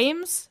Make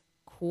Games,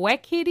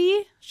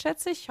 Quackity,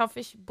 schätze ich. Ich hoffe,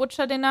 ich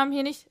butcher den Namen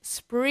hier nicht.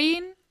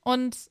 Spreen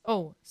und,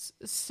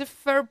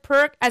 Cipher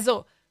Perk.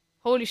 Also,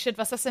 Holy shit,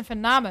 was ist das denn für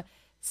ein Name?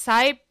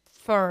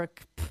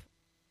 Cypherk.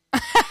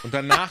 Und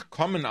danach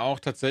kommen auch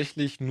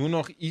tatsächlich nur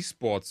noch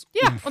E-Sports.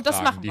 Ja, und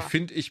das machen wir. Die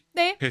finde ich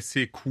per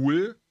se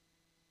cool.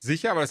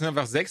 Sicher, aber das sind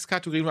einfach 6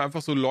 Kategorien,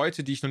 einfach so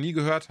Leute, die ich noch nie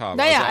gehört habe.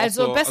 Naja,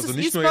 also bestes also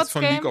nicht nur jetzt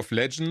von E-Sports-Game. League of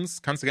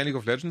Legends. Kannst du gerne League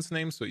of Legends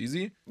nehmen, so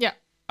easy. Ja.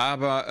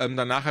 Aber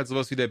danach halt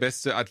sowas wie der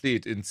beste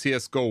Athlet in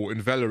CSGO,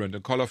 in Valorant,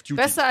 in Call of Duty.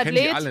 Bester Kennen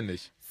die Athlet? alle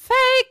nicht.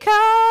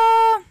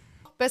 Faker!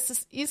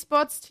 Bestes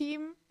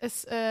E-Sports-Team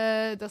ist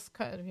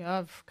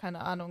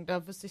keine Ahnung,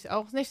 da wüsste ich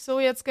auch nicht so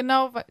jetzt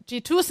genau, weil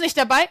G2 ist nicht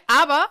dabei,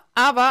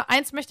 aber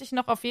eins möchte ich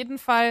noch auf jeden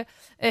Fall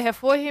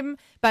hervorheben,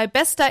 bei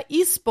bester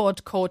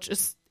E-Sport-Coach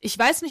ist, ich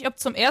weiß nicht, ob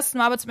zum ersten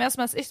Mal,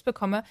 dass ich es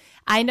bekomme,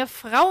 eine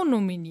Frau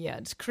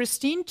nominiert.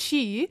 Christine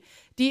Chi,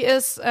 die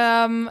ist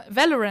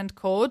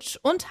Valorant-Coach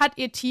und hat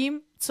ihr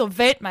Team zur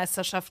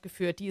Weltmeisterschaft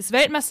geführt. Die ist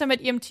Weltmeister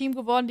mit ihrem Team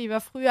geworden, die war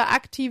früher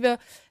aktive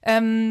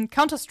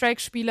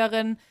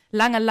Counter-Strike-Spielerin,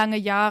 lange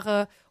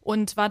Jahre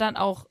und war dann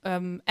auch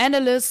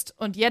Analyst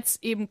und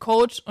jetzt eben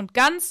Coach. Und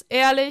ganz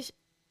ehrlich,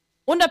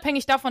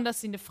 unabhängig davon,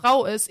 dass sie eine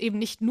Frau ist, eben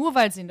nicht nur,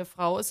 weil sie eine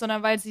Frau ist,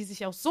 sondern weil sie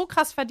sich auch so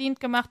krass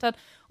verdient gemacht hat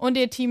und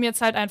ihr Team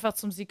jetzt halt einfach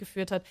zum Sieg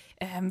geführt hat,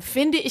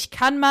 finde ich,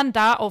 kann man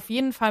da auf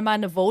jeden Fall mal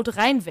eine Vote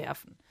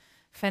reinwerfen.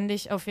 Fände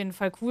ich auf jeden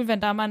Fall cool,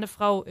 wenn da mal eine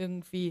Frau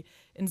irgendwie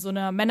in so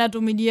einer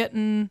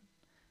männerdominierten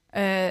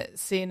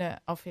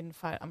Szene auf jeden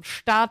Fall am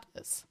Start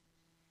ist.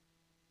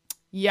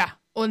 Ja,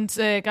 und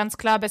ganz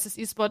klar, bestes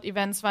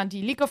E-Sport-Events waren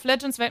die League of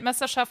Legends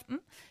Weltmeisterschaften,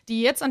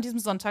 die jetzt an diesem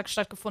Sonntag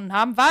stattgefunden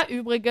haben. War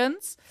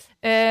übrigens,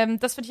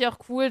 das finde ich auch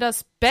cool,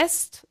 das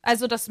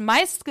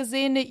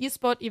meistgesehene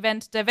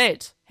E-Sport-Event der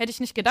Welt. Hätte ich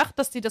nicht gedacht,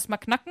 dass die das mal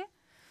knacken.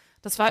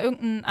 Das war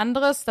irgendein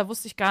anderes, da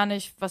wusste ich gar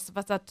nicht, was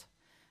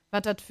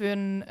das für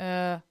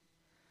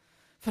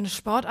eine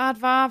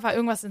Sportart war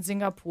irgendwas in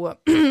Singapur.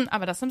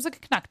 Aber das haben sie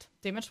geknackt.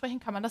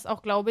 Dementsprechend kann man das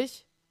auch, glaube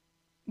ich,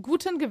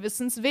 guten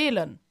Gewissens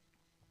wählen.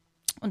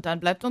 Und dann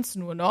bleibt uns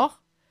nur noch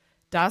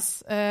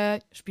das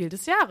Spiel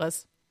des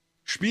Jahres.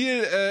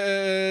 Spiel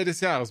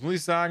des Jahres, muss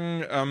ich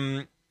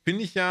sagen,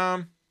 finde ich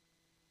ja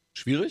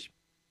schwierig.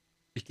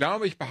 Ich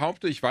glaube, ich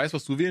behaupte, ich weiß,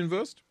 was du wählen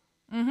wirst.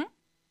 Mhm.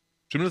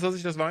 Stimmt es, dass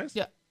ich das weiß?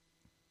 Ja.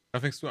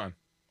 Dann fängst du an.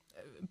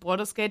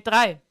 Baldur's Gate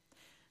 3.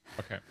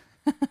 Okay.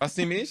 Was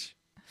nehme ich?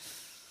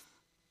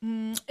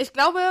 Ich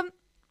glaube,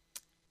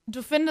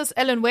 du findest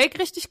Alan Wake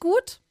richtig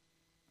gut.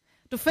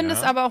 Du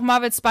findest aber auch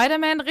Marvel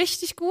Spider-Man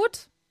richtig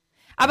gut.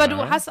 Aber du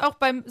hast auch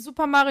beim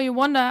Super Mario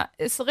Wonder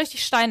ist so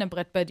richtig Stein im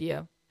Brett bei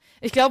dir.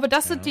 Ich glaube,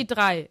 das sind die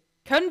 3.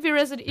 Können wir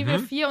Resident Evil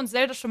 4 und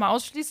Zelda schon mal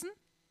ausschließen?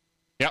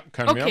 Ja,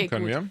 können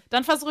gut. wir.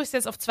 Dann versuche ich es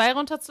jetzt auf 2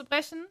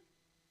 runterzubrechen.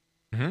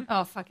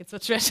 Oh, fuck, jetzt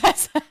wird schwer,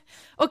 scheiße.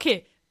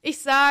 Okay, ich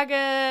sage,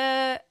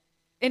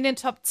 in den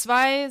Top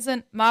 2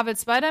 sind Marvel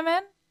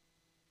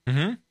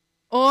Spider-Man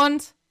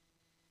und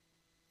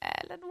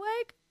Alan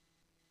Wake.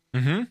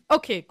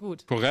 Okay,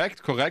 gut.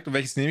 Korrekt. Und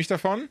welches nehme ich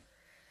davon?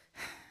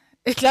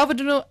 Ich glaube,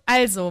 du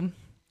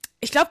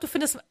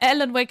findest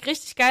Alan Wake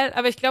richtig geil,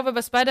 aber ich glaube,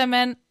 bei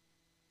Spider-Man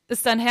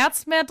ist dein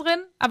Herz mehr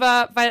drin,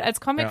 aber weil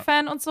als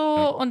Comic-Fan und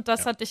so und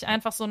das hat dich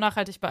einfach so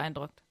nachhaltig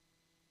beeindruckt.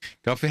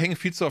 Ich glaube, wir hängen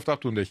viel zu oft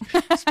ab, du und ich.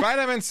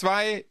 Spider-Man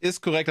 2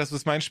 ist korrekt, das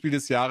ist mein Spiel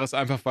des Jahres,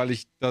 einfach weil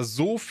ich da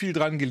so viel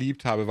dran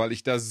geliebt habe, weil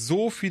ich da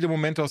so viele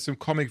Momente aus dem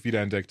Comic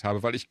wiederentdeckt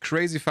habe, weil ich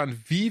crazy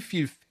fand, wie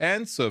viel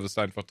Fanservice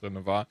da einfach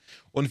drin war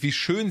und wie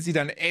schön sie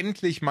dann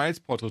endlich Miles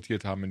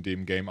porträtiert haben in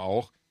dem Game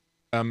auch.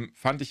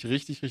 Fand ich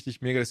richtig,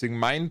 richtig mega. Deswegen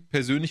mein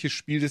persönliches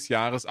Spiel des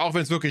Jahres, auch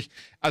wenn es wirklich,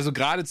 also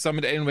gerade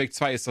zusammen mit Alan Wake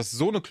 2 ist das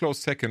so eine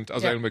close second,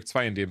 also Alan Wake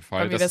 2 in dem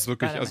Fall. Das ist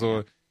wirklich,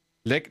 also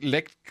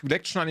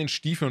leckt schon an den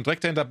Stiefeln und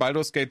direkt dahinter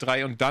Baldur's Gate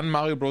 3 und dann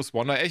Mario Bros.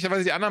 Wonder.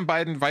 Ehrlicherweise die anderen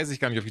beiden weiß ich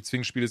gar nicht, ob die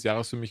zwingend Spiel des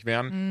Jahres für mich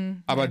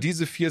wären. Aber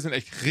diese 4 sind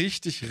echt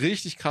richtig,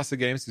 richtig krasse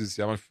Games dieses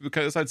Jahr. Man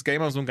ist als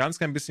Gamer so ein ganz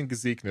klein bisschen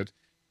gesegnet.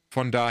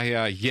 Von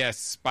daher,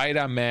 yes,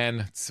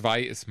 Spider-Man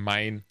 2 ist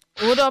mein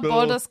Oder Spiel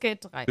Baldur's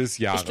Gate 3. des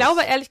Jahres. Ich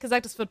glaube, ehrlich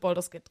gesagt, es wird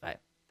Baldur's Gate 3.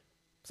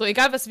 So,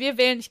 egal was wir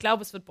wählen, ich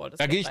glaube, es wird Baldur's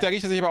Gate 3. Da gehe ich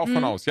tatsächlich aber auch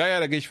von aus. Ja,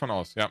 da gehe ich von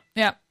aus, ja.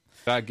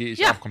 Da gehe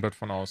ich auch komplett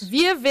von aus.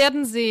 Wir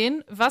werden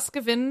sehen, was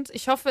gewinnt.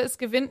 Ich hoffe, es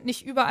gewinnt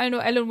nicht überall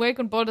nur Alan Wake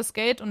und Baldur's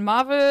Gate und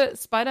Marvel,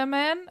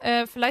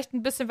 Spider-Man. Vielleicht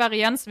ein bisschen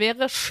Varianz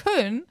wäre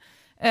schön.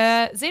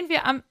 Sehen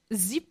wir am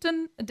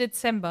 7.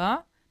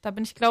 Dezember. Da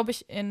bin ich, glaube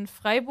ich, in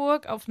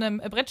Freiburg auf einem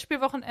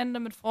Brettspielwochenende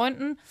mit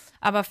Freunden.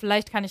 Aber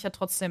vielleicht kann ich ja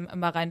trotzdem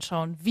mal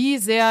reinschauen, wie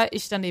sehr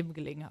ich daneben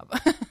gelegen habe.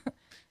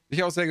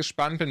 Ich auch sehr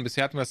gespannt bin.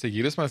 Bisher hatten wir es ja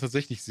jedes Mal, dass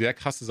tatsächlich sehr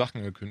krasse Sachen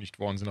angekündigt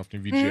worden sind auf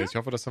den VGAs. Ich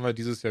hoffe, das haben wir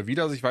dieses Jahr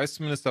wieder. Also ich weiß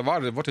zumindest, da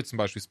wurde zum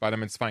Beispiel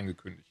Spider-Man 2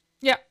 angekündigt.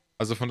 Ja.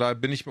 Also von daher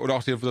bin ich, oder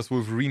auch das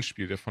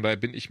Wolverine-Spiel. Von daher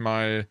bin ich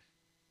mal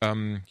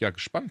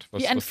gespannt.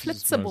 Wie ein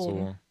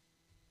Flitzebogen.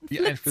 Wie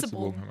ein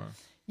Flitzebogen.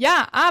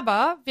 Ja,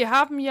 aber wir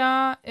haben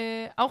ja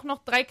auch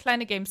noch 3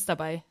 kleine Games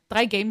dabei.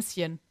 3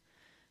 Gameschen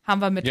haben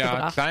wir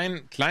mitgebracht. Ja,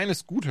 klein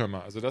ist gut, hör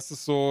mal. Also das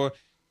ist so,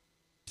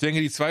 ich denke,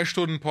 die 2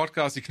 Stunden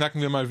Podcast, die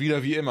knacken wir mal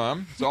wieder wie immer.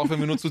 So auch wenn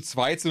wir nur zu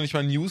zweit sind und nicht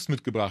mal News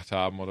mitgebracht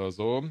haben oder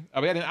so.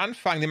 Aber ja, den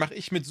Anfang, den mache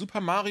ich mit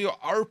Super Mario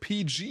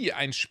RPG.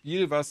 Ein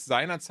Spiel, was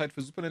seinerzeit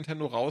für Super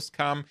Nintendo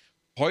rauskam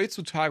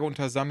heutzutage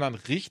unter Sammlern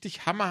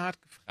richtig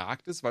hammerhart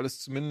gefragt ist, weil es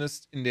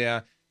zumindest in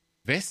der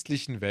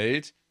westlichen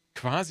Welt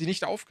quasi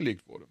nicht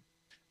aufgelegt wurde.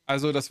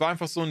 Also das war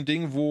einfach so ein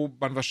Ding, wo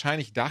man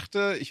wahrscheinlich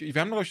dachte,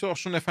 wir haben glaube ich auch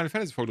schon in der Final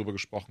Fantasy Folge drüber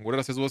gesprochen, oder?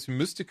 Dass ja sowas wie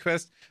Mystic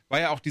Quest war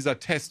ja auch dieser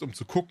Test, um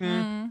zu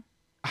gucken,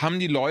 haben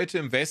die Leute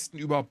im Westen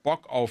überhaupt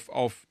Bock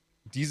auf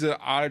diese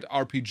Art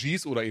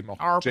RPGs oder eben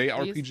auch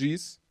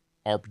JRPGs.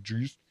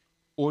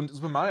 Und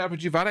Super Mario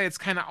RPG war da jetzt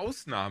keine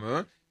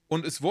Ausnahme.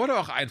 Und es wurde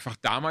auch einfach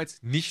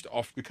damals nicht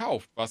oft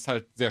gekauft, was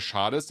halt sehr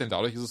schade ist, denn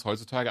dadurch ist es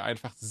heutzutage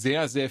einfach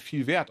sehr, sehr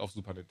viel wert auf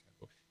Super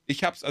Nintendo. Wir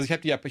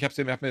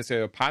haben mir das ja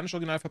japanisch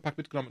original verpackt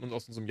mitgenommen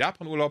aus unserem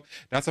Japan-Urlaub.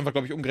 Da hat es einfach,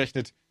 glaube ich,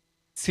 umgerechnet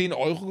 10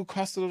 Euro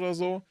gekostet oder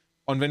so.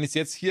 Und wenn ich es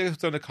jetzt hier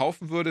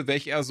kaufen würde, wäre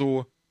ich eher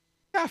so,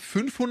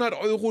 500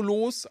 Euro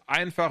los,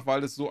 einfach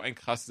weil es so ein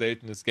krass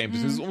seltenes Game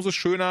ist. Es ist umso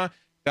schöner,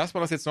 dass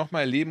man das jetzt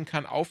nochmal erleben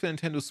kann auf der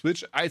Nintendo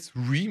Switch als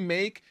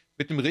Remake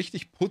mit einem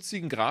richtig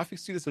putzigen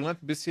Grafikstil. Das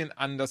erinnert ein bisschen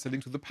an das A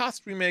Link to the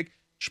Past Remake.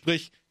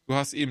 Sprich, du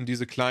hast eben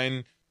diese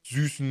kleinen,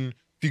 süßen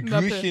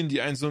Figürchen,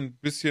 die einen so ein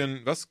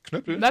bisschen, was?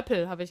 Knöppel?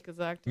 Möppel, habe ich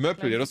gesagt.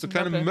 Möppel, ja, du hast so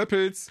kleine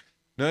Möppels,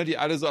 ne, die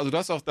alle so, also du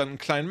hast auch dann einen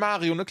kleinen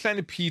Mario, eine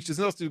kleine Peach, das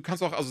sind auch, du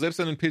kannst auch, also selbst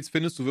wenn du einen Pilz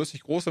findest, du wirst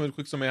nicht groß, damit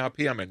kriegst du mehr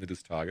HP am Ende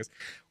des Tages.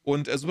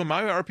 Und Super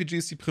Mario RPG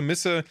ist die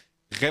Prämisse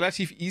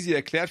relativ easy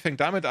erklärt,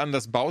 fängt damit an,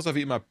 dass Bowser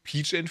wie immer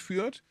Peach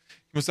entführt.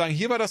 Ich muss sagen,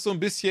 hier war das so ein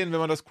bisschen, wenn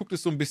man das guckt,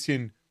 ist so ein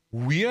bisschen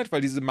weird,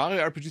 weil diese Mario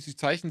RPGs, die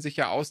zeichnen sich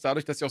ja aus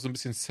dadurch, dass sie auch so ein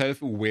bisschen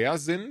self-aware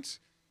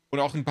sind und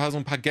auch ein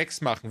paar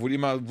Gags machen,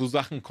 wo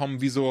Sachen kommen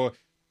wie so,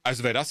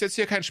 also wäre das jetzt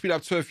hier kein Spiel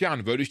ab 12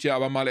 Jahren, würde ich dir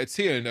aber mal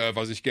erzählen,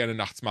 was ich gerne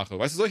nachts mache.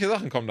 Weißt du, solche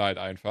Sachen kommen da halt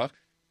einfach.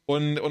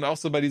 Und auch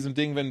so bei diesem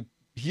Ding, wenn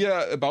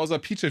hier Bowser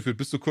Peach entführt,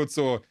 bist du kurz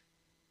so,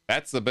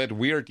 that's a bit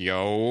weird,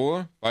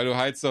 yo. Weil du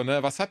halt so,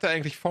 ne, was hat er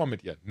eigentlich vor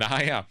mit ihr?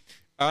 Naja.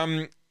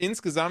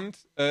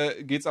 Insgesamt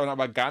geht es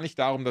aber gar nicht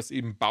darum, dass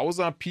eben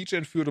Bowser Peach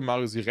entführt und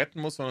Mario sie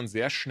retten muss, sondern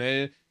sehr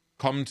schnell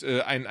kommt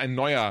ein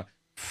neuer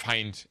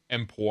Feind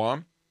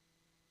empor.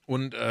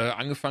 Und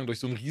angefangen durch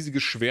so ein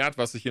riesiges Schwert,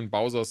 was sich in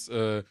Bowsers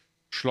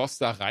Schloss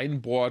da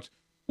reinbohrt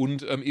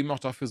und eben auch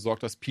dafür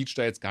sorgt, dass Peach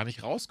da jetzt gar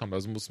nicht rauskommt.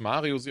 Also muss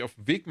Mario sich auf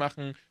den Weg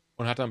machen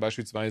und hat dann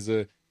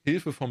beispielsweise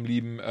Hilfe vom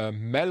lieben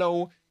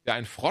Mallow, der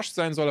ein Frosch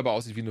sein soll, aber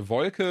aussieht wie eine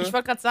Wolke. Ich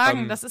wollte gerade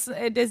sagen,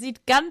 der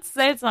sieht ganz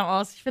seltsam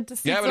aus. Ich finde,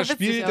 das sieht so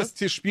witzig aus.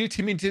 Das Spiel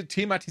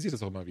thematisiert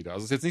das auch immer wieder.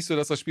 Also es ist jetzt nicht so,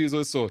 dass das Spiel so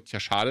ist, so, tja,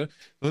 schade.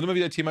 Das wird immer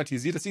wieder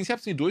thematisiert. Deswegen, ich habe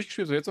es nie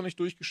durchgespielt, also jetzt noch nicht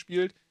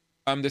durchgespielt.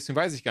 Deswegen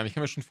weiß ich gar nicht. Ich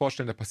kann mir schon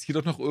vorstellen, da passiert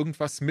doch noch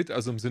irgendwas mit.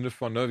 Also im Sinne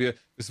von, ne,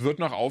 es wird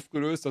noch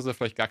aufgelöst, dass er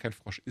vielleicht gar kein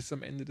Frosch ist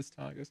am Ende des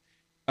Tages.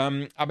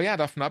 Aber ja,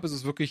 davon ab ist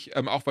es wirklich,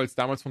 auch weil es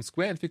damals von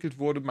Square entwickelt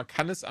wurde, man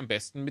kann es am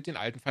besten mit den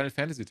alten Final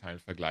Fantasy Teilen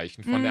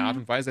vergleichen, von der Art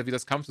und Weise, wie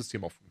das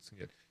Kampfsystem auch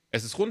funktioniert.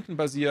 Es ist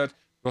rundenbasiert,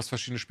 du hast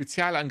verschiedene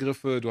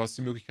Spezialangriffe, du hast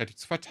die Möglichkeit, dich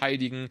zu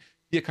verteidigen.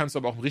 Hier kannst du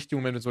aber auch im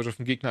richtigen Moment, wenn du zum Beispiel auf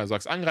den Gegner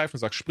sagst angreifen, du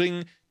sagst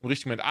springen, im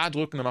richtigen Moment A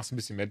drücken, dann machst du ein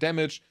bisschen mehr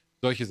Damage.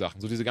 Solche Sachen,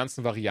 so diese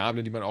ganzen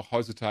Variablen, die man auch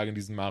heutzutage in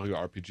diesen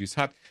Mario-RPGs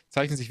hat,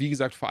 zeichnen sich, wie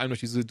gesagt, vor allem durch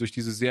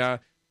diese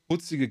sehr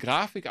putzige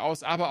Grafik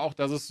aus, aber auch,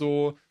 dass es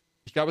so,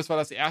 ich glaube, es war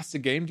das erste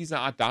Game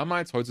dieser Art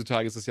damals,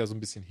 heutzutage ist es ja so ein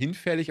bisschen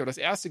hinfällig, aber das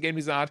erste Game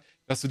dieser Art,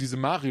 das so diese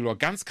Mario-Lore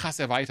ganz krass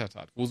erweitert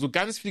hat, wo so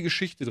ganz viel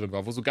Geschichte drin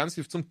war, wo so ganz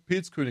viel zum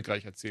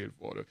Pilzkönigreich erzählt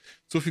wurde,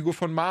 zur Figur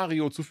von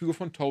Mario, zur Figur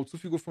von Toad, zur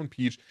Figur von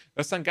Peach,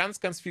 das ist dann ganz,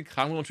 ganz viel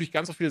Kram und natürlich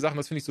ganz auch viele Sachen,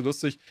 das finde ich so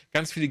lustig,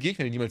 ganz viele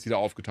Gegner, die niemals wieder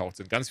aufgetaucht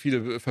sind, ganz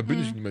viele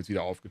Verbündete, die niemals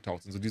wieder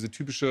aufgetaucht sind, so diese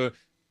typische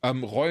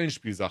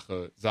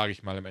Rollenspielsache, sage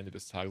ich mal, am Ende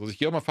des Tages. Also ich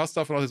gehe auch mal fast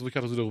davon aus, jetzt wo ich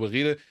gerade so darüber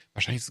rede,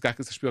 wahrscheinlich ist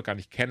das Spiel auch gar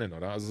nicht kennen,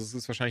 oder? Also es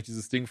ist wahrscheinlich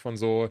dieses Ding von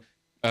so,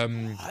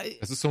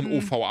 das ist so ein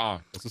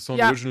OVA, das ist so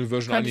ein Original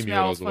Version Anime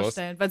oder sowas.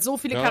 Vorstellen, weil so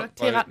viele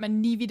Charaktere hat man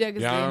nie wieder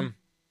gesehen.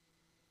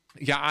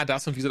 Ja,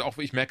 das und wie gesagt, auch,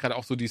 ich merke gerade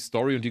auch so die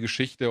Story und die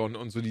Geschichte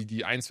und so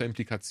die ein, zwei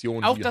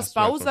Implikationen. Auch dass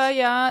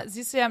Bowser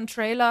siehst du ja im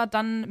Trailer,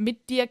 dann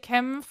mit dir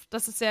kämpft,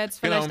 das ist ja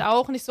jetzt vielleicht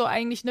auch nicht so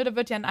eigentlich, ne, da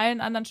wird ja in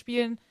allen anderen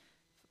Spielen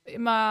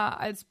immer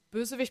als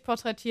Bösewicht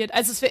porträtiert.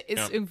 Also es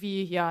ist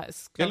irgendwie,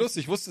 ist ja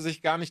lustig, ich wusste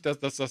sich gar nicht, dass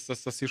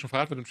das hier schon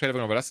verraten wird im Trailer,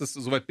 aber das ist,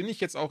 soweit bin ich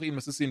jetzt auch eben,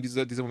 das ist eben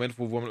dieser Moment,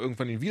 wo man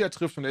irgendwann ihn wieder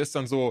trifft und er ist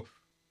dann so,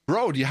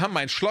 Bro, die haben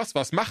mein Schloss,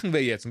 was machen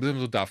wir jetzt? Und bist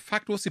so,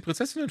 fuck, du hast die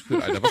Prinzessin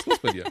entführt, Alter, was ist los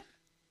bei dir?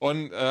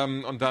 Und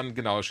dann,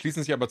 genau,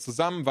 schließen sich aber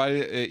zusammen,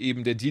 weil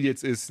eben der Deal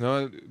jetzt ist,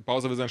 ne,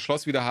 Bowser will sein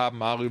Schloss wieder haben,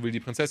 Mario will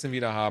die Prinzessin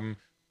wieder haben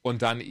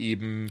und dann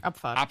eben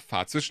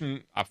Abfahrt.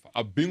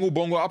 Bingo,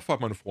 Bongo, Abfahrt,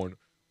 meine Freunde.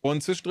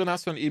 Und zwischendrin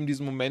hast du dann eben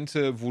diese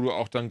Momente, wo du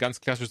auch dann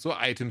ganz klassisch so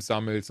Items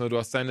sammelst. Ne? Du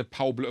hast deine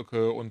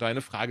Pau-Blöcke und deine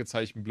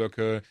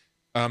Fragezeichenblöcke.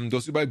 Du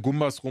hast überall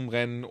Gumbas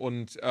rumrennen.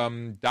 Und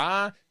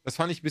das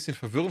fand ich ein bisschen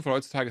verwirrend, weil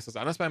heutzutage ist das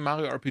anders beim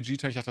Mario RPG. Ich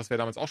dachte, das wäre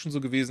damals auch schon so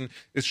gewesen.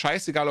 Ist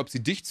scheißegal, ob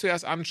sie dich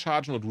zuerst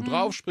anchargen oder du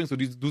draufspringst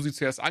oder du sie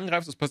zuerst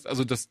angreifst.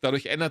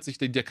 Dadurch ändert sich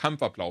der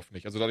Kampfablauf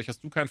nicht. Also dadurch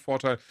hast du keinen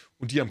Vorteil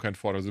und die haben keinen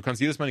Vorteil. Also du kannst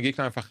jedes Mal den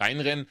Gegner einfach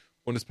reinrennen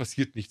und es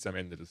passiert nichts am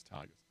Ende des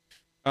Tages.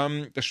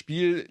 Das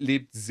Spiel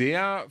lebt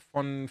sehr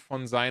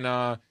von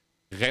seiner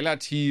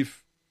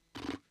relativ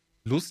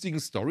lustigen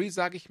Story,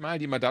 sag ich mal,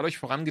 die immer dadurch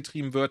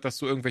vorangetrieben wird, dass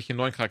du irgendwelche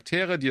neuen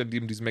Charaktere, die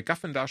diesen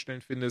MacGuffin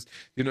darstellen findest,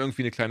 die dann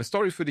irgendwie eine kleine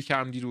Story für dich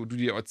haben, die du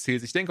dir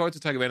erzählst. Ich denke,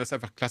 heutzutage wären das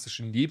einfach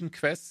klassische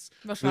Nebenquests.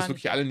 Wahrscheinlich. Und dass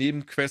wirklich alle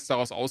Nebenquests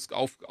daraus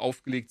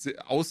ausgelegt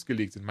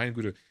sind, meine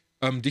Güte,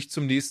 dich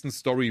zum nächsten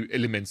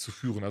Story-Element zu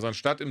führen. Also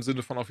anstatt im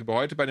Sinne von auch wie bei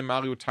heute bei den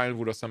Mario-Teilen,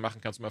 wo du das dann machen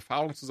kannst, um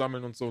Erfahrung zu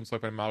sammeln und so und Zeug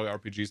bei den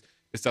Mario-RPGs,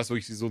 ist das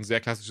wirklich so ein sehr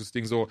klassisches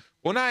Ding, so,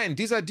 oh nein,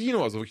 dieser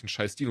Dino, also wirklich ein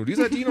scheiß Dino,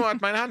 dieser Dino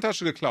hat meine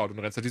Handtasche geklaut und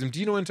du rennst halt diesem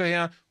Dino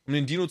hinterher, um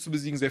den Dino zu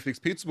besiegen, sehr viel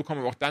XP zu bekommen,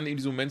 aber auch dann eben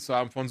diesen Moment zu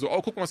haben von so,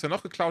 oh, guck mal, was er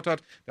noch geklaut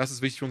hat, das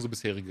ist wichtig für unsere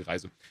bisherige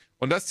Reise.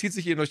 Und das zieht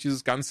sich eben durch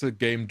dieses ganze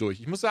Game durch.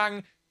 Ich muss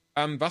sagen,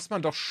 was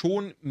man doch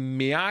schon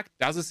merkt,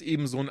 dass es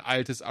eben so ein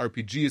altes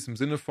RPG ist, im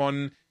Sinne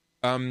von,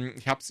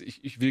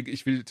 ich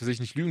will tatsächlich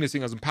nicht lügen,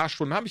 deswegen, also ein paar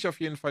Stunden habe ich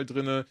auf jeden Fall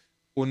drinne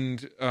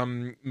und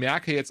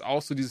merke jetzt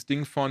auch so dieses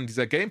Ding von,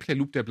 dieser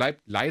Gameplay-Loop, der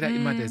bleibt leider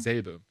immer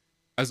derselbe.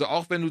 Also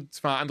auch wenn du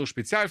zwar andere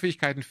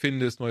Spezialfähigkeiten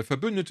findest, neue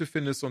Verbündete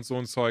findest und so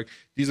ein Zeug,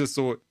 dieses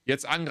so,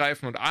 jetzt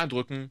angreifen und A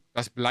drücken,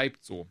 das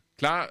bleibt so.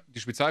 Klar, die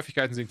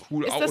Spezialfähigkeiten sehen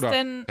cool aus,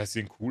 das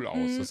sehen cool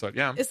aus. Das halt,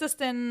 ja. Ist das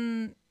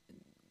denn...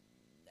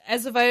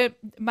 Also, weil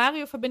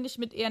Mario verbinde ich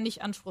mit eher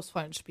nicht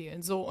anspruchsvollen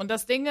Spielen. So, und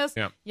das Ding ist,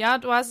 ja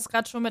du hast es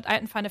gerade schon mit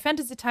alten Final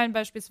Fantasy-Teilen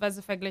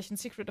beispielsweise verglichen,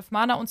 Secret of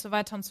Mana und so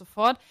weiter und so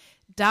fort.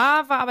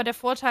 Da war aber der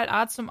Vorteil,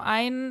 zum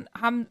einen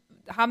haben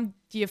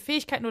die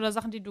Fähigkeiten oder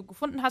Sachen, die du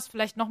gefunden hast,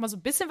 vielleicht nochmal so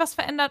ein bisschen was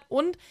verändert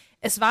und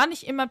es war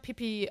nicht immer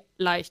pipi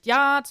leicht.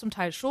 Ja, zum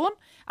Teil schon,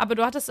 aber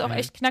du hattest auch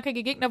echt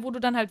knackige Gegner, wo du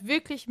dann halt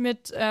wirklich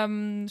mit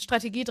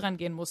Strategie dran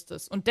gehen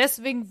musstest. Und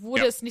deswegen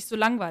wurde es nicht so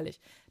langweilig.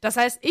 Das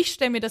heißt, ich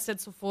stelle mir das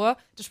jetzt so vor,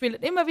 das Spiel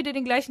hat immer wieder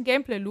den gleichen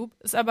Gameplay-Loop,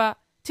 ist aber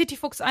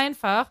titifuchs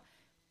einfach.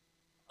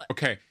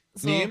 Okay.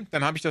 So. Nee,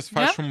 dann habe ich das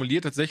falsch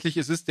formuliert. Tatsächlich,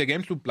 der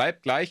Gameplay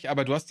bleibt gleich,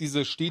 aber du hast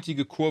diese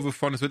stetige Kurve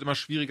von, es wird immer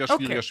schwieriger.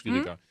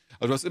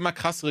 Also du hast immer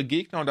krassere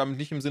Gegner und damit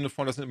nicht im Sinne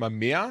von, das sind immer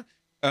mehr,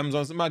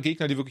 sondern es sind immer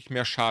Gegner, die wirklich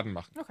mehr Schaden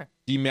machen.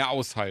 Die mehr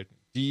aushalten.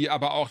 Die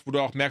aber auch, wo du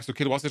auch merkst,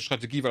 okay, du brauchst jetzt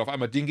Strategie, weil auf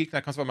einmal den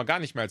Gegner kannst du auf einmal gar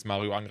nicht mehr als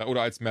Mario angreifen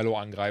oder als Mello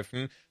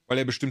angreifen, weil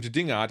er bestimmte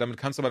Dinge hat. Dann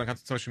kannst du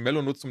zum Beispiel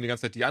Mello nutzen, um die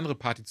ganze Zeit die andere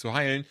Party zu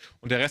heilen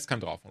und der Rest kann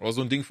draufhauen. Oder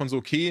so ein Ding von so,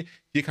 okay,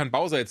 hier kann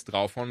Bowser jetzt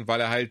draufhauen,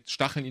 weil er halt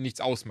Stacheln ihn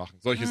nichts ausmachen.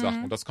 Solche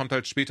Sachen. Und das kommt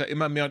halt später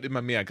immer mehr und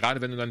immer mehr. Gerade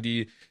wenn du dann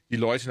die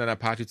Leute in deiner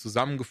Party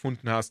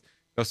zusammengefunden hast,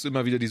 dass du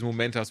immer wieder diese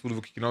Momente hast, wo du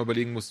wirklich genau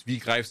überlegen musst, wie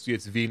greifst du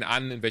jetzt wen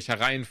an, in welcher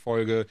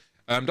Reihenfolge.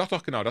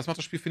 Doch, genau. Das macht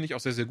das Spiel, finde ich, auch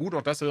sehr, sehr gut.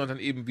 Auch das erinnert dann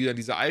eben wieder an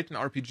diese alten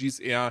RPGs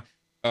eher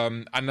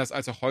anders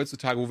als auch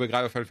heutzutage, wo wir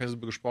gerade bei Final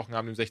Fantasy gesprochen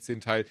haben, im 16.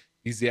 Teil,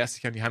 wie sehr es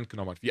sich an die Hand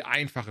genommen hat, wie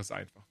einfach es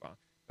einfach war.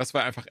 Das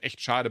war einfach echt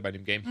schade bei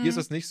dem Game. Hier ist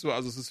es nicht so,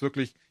 also es ist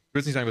wirklich, ich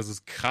will jetzt nicht sagen, dass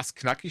es krass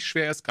knackig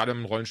schwer ist, gerade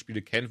wenn man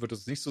Rollenspiele kennt, wird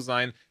es nicht so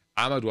sein,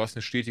 aber du hast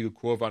eine stetige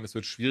Kurve und es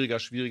wird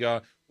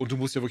schwieriger und du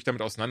musst ja wirklich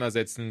damit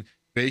auseinandersetzen,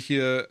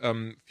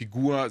 welche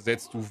Figur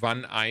setzt du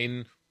wann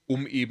ein,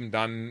 um eben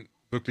dann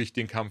wirklich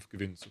den Kampf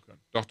gewinnen zu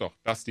können. Doch,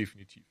 das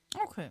definitiv.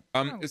 Okay.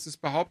 Es ist,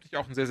 behaupte ich,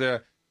 auch ein sehr,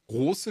 sehr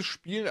großes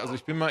Spiel. Also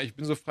ich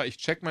bin so frei, ich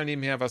check mal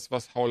nebenher, was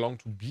How Long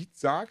to Beat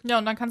sagt. Ja,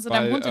 und dann kannst du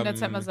deinem Hund in der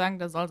Zeit mal sagen,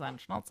 der soll seinen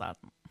Schnauz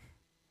halten.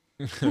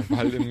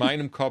 Weil in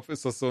meinem Kopf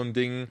ist das so ein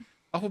Ding,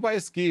 wobei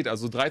es geht,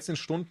 also 13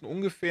 Stunden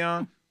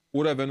ungefähr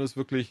oder wenn du es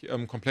wirklich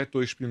komplett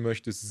durchspielen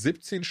möchtest,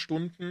 17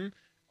 Stunden.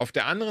 Auf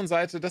der anderen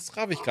Seite, das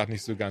raff ich gerade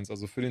nicht so ganz.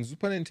 Also für den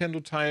Super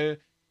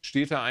Nintendo-Teil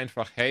steht da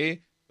einfach,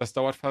 hey, das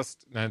dauert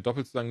fast,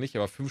 doppelt so lang nicht,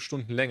 aber 5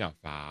 Stunden länger.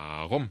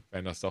 Warum,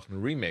 wenn das doch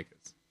ein Remake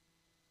ist?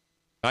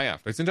 Naja,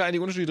 vielleicht sind da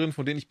einige Unterschiede drin,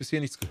 von denen ich bisher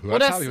nichts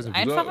gehört habe. Oder ist es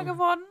einfacher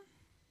geworden?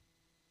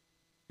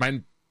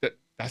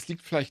 Das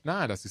liegt vielleicht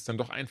nahe, dass sie es dann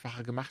doch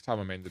einfacher gemacht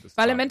haben am Ende des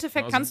Tages. Weil im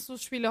Endeffekt kannst du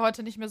Spiele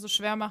heute nicht mehr so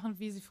schwer machen,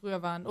 wie sie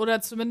früher waren.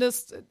 Oder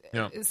zumindest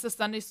ist es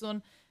dann nicht so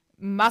ein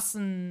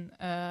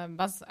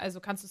also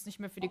kannst du es nicht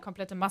mehr für die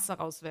komplette Masse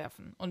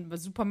rauswerfen. Und bei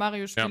Super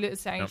Mario-Spiele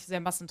ist ja eigentlich sehr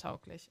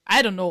massentauglich.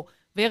 I don't know.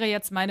 Wäre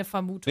jetzt meine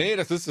Vermutung. Nee,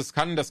 das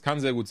kann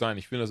sehr gut sein.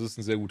 Ich finde, das ist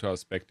ein sehr guter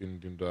Aspekt,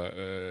 den du da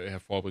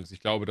hervorbringst.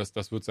 Ich glaube, das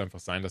wird es einfach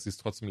sein, dass sie es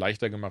trotzdem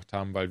leichter gemacht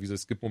haben, weil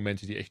es gibt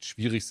Momente, die echt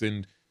schwierig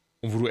sind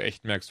und wo du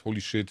echt merkst,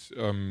 holy shit,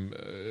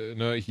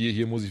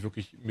 hier muss ich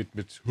wirklich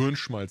mit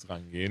Hirnschmalz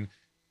rangehen.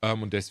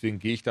 Und deswegen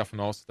gehe ich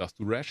davon aus, dass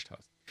du rashed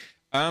hast.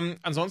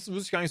 Ansonsten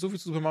wüsste ich gar nicht so viel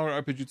zu Super Mario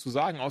RPG zu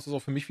sagen, außer dass es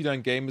auch für mich wieder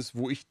ein Game ist,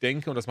 wo ich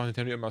denke, und das macht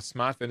Nintendo immer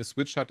smart, wenn eine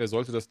Switch hat, der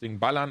sollte das Ding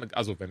ballern.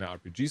 Also wenn er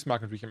RPGs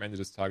mag, natürlich am Ende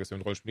des Tages, wenn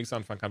ein Rollenspiel nichts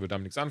anfangen kann, wird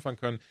damit nichts anfangen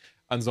können.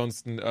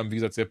 Ansonsten, wie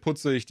gesagt, sehr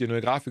putzig, die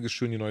neue Grafik ist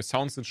schön, die neuen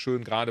Sounds sind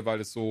schön, gerade weil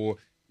es so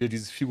wieder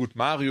dieses Feelgood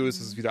Mario ist,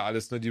 es wieder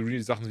alles, ne,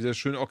 die Sachen sind wieder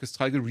schön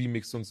orchestral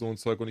geremixed und so ein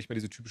Zeug und nicht mehr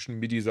diese typischen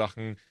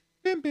MIDI-Sachen,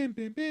 bim, bim,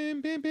 bim,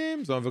 bim, bim,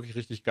 bim, sondern wirklich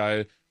richtig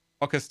geil,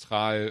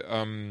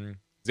 orchestral,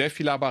 sehr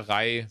viel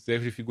Laberei, sehr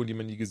viele Figuren, die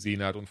man nie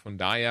gesehen hat. Und von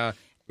daher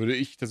würde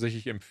ich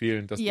tatsächlich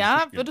empfehlen, dass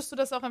würdest du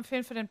das auch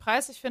empfehlen für den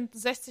Preis? Ich finde,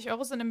 60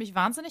 € sind nämlich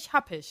wahnsinnig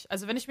happig.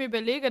 Also wenn ich mir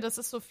überlege, das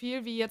ist so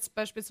viel wie jetzt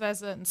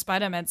beispielsweise ein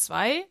Spider-Man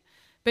 2,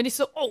 bin ich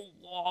so,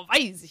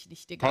 weiß ich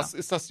nicht, Digga.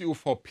 Ist das die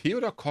UVP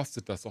oder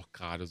kostet das auch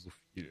gerade so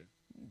viel?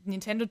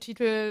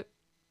 Nintendo-Titel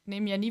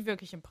nehmen ja nie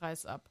wirklich im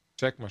Preis ab.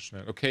 Check mal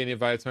schnell. Okay, nee,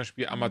 weil zum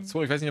Beispiel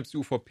Amazon, ich weiß nicht, ob es die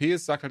UVP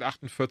ist, sagt halt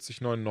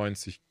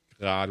 48,99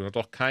 gerade und hat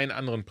auch keinen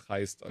anderen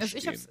Preis da also stehen.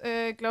 Ich hab's,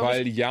 glaube ich.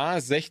 Weil ja,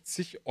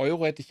 60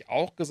 Euro hätte ich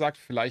auch gesagt,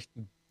 vielleicht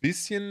ein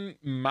bisschen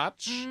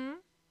much,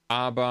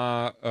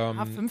 aber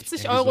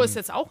 50 Euro ist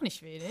jetzt auch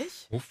nicht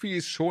wenig. Fuffi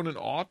ist schon in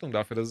Ordnung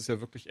dafür, dass es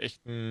ja wirklich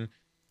echt ein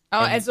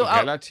Aber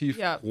relativ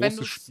wenn großes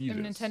du Spiel im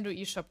ist. Nintendo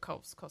eShop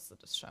kaufst,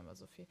 kostet es scheinbar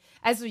so viel.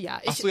 Also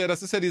ja, Achso, ja,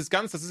 das ist ja das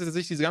ist ja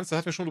tatsächlich diese ganze, da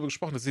hatten wir schon drüber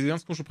gesprochen, das ist diese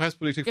ganz komische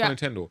Preispolitik von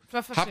Nintendo.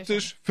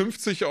 Haptisch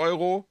 50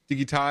 Euro,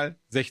 digital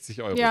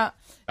 60 Euro. Ja.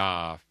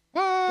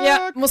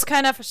 Ja, muss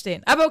keiner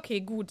verstehen. Aber okay,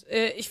 gut.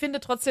 Ich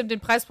finde trotzdem, den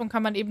Preispunkt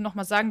kann man eben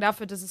nochmal sagen,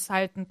 dafür, dass es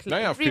halt ein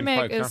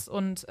Remake ist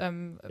und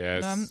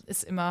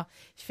ist immer,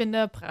 ich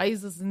finde,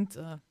 Preise sind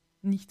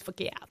nicht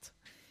verkehrt.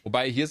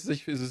 Wobei hier ist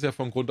es ja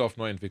von Grund auf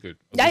neu entwickelt.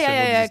 Ja,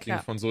 dieses klar.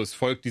 Ding von so, es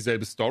folgt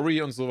dieselbe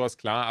Story und sowas,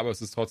 klar, aber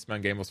es ist trotzdem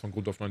ein Game, was von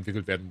Grund auf neu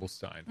entwickelt werden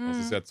musste einfach. Es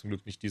ist ja zum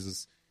Glück nicht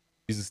dieses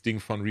Ding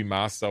von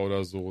Remaster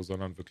oder so,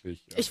 sondern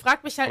wirklich. Ich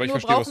frage mich halt nur,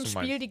 braucht ein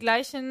Spiel die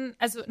gleichen,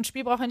 also ein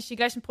Spiel braucht ja nicht die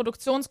gleichen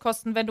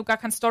Produktionskosten, wenn du gar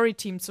kein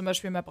Story-Team zum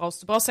Beispiel mehr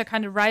brauchst. Du brauchst ja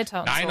keine Writer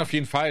und Nein, so. auf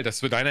jeden Fall.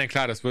 Das wird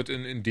klar, das wird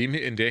in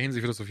der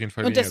Hinsicht wird das auf jeden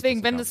Fall und weniger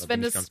deswegen, kosten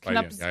wenn es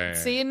knapp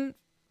 10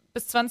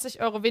 bis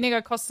 20 Euro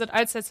weniger kostet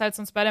als jetzt halt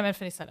so ein Spider-Man,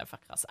 finde ich es halt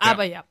einfach krass.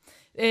 Aber ja,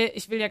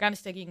 ich will ja gar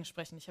nicht dagegen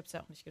sprechen. Ich habe es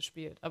ja auch nicht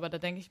gespielt. Aber da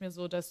denke ich mir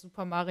so, dass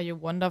Super Mario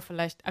Wonder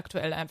vielleicht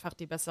aktuell einfach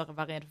die bessere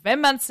Variante,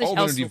 wenn man es sich aussuchen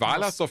wenn du die Wahl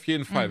muss. hast, auf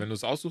jeden Fall. Wenn du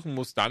es aussuchen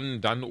musst,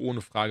 dann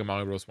ohne Frage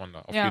Mario Bros.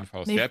 Wonder. Auf jeden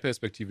Fall. Aus der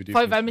Perspektive definitiv.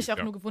 Voll, weil mich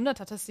auch nur gewundert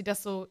hat, dass sie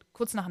das so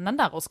kurz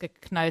nacheinander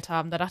rausgeknallt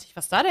haben. Da dachte ich,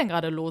 was ist da denn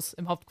gerade los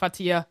im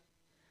Hauptquartier?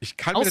 Ich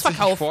kann mir das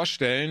nicht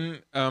vorstellen,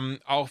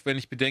 auch wenn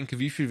ich bedenke,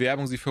 wie viel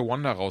Werbung sie für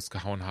Wonder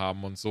rausgehauen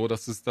haben und so,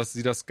 dass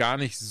sie das gar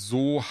nicht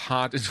so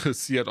hart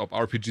interessiert, ob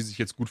RPG sich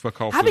jetzt gut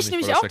verkauft oder nicht. Habe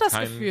ich nämlich auch das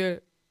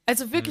Gefühl.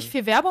 Also wirklich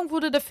viel Werbung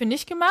wurde dafür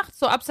nicht gemacht.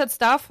 So abseits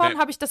davon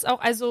habe ich das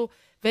auch, also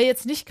wer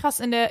jetzt nicht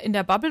krass in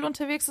der Bubble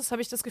unterwegs ist,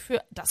 habe ich das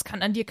Gefühl, das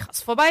kann an dir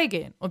krass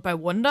vorbeigehen. Und bei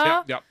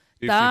Wonder,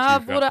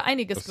 da wurde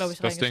einiges, glaube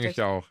ich, reingesteckt. Das denke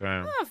ich auch,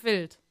 ja.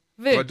 Wild.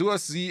 Aber du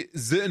hast The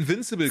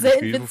Invincible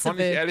gespielt, wovon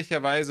ich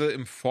ehrlicherweise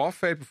im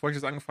Vorfeld, bevor ich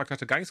das angefragt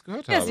hatte, gar nichts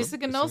gehört habe. Ja, siehst du,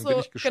 genauso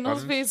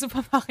wie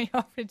Super Mario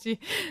RPG.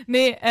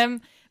 Nee,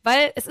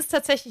 weil es ist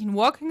tatsächlich ein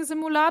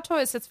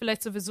Walking-Simulator, ist jetzt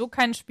vielleicht sowieso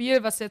kein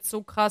Spiel, was jetzt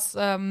so krass,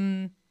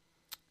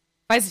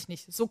 weiß ich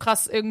nicht, so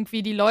krass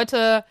irgendwie die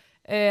Leute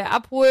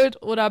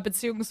abholt oder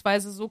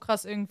beziehungsweise so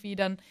krass irgendwie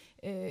dann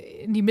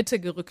in die Mitte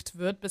gerückt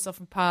wird, bis auf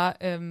ein paar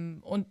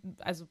ein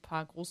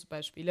paar große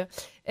Beispiele.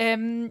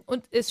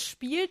 Und es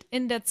spielt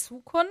in der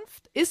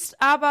Zukunft,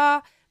 ist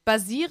aber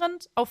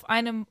basierend auf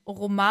einem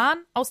Roman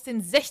aus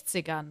den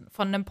 60ern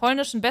von einem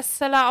polnischen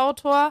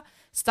Bestseller-Autor,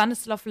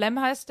 Stanisław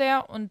Lem heißt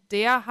der, und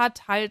der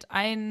hat halt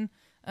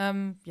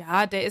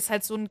der ist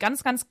halt so ein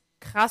ganz, ganz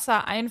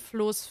krasser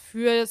Einfluss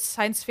für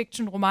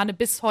Science-Fiction-Romane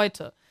bis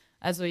heute.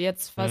 Also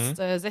jetzt fast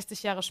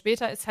 60 Jahre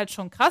später ist halt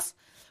schon krass.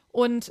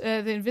 Und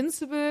The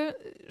Invincible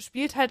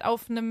spielt halt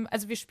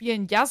wir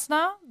spielen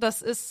Jasna,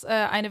 das ist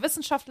eine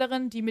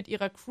Wissenschaftlerin, die mit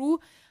ihrer Crew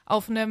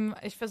auf einem,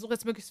 ich versuche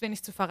jetzt möglichst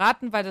wenig zu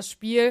verraten, weil das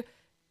Spiel,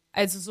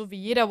 also so wie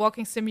jeder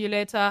Walking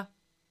Simulator,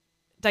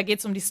 da geht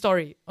es um die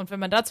Story. Und wenn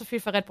man da zu viel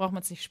verrät, braucht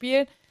man es nicht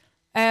spielen.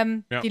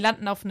 Die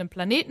landen auf einem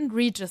Planeten,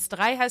 Regis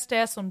 3 heißt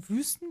der, ist so ein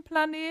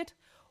Wüstenplanet.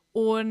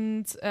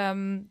 Und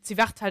sie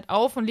wacht halt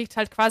auf und liegt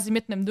halt quasi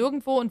mitten im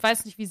Nirgendwo und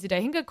weiß nicht, wie sie da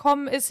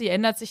hingekommen ist. Sie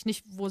ändert sich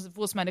nicht, wo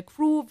ist meine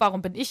Crew,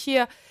 warum bin ich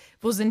hier,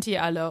 wo sind die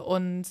alle?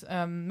 Und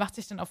macht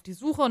sich dann auf die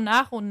Suche und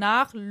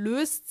nach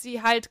löst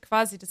sie halt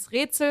quasi das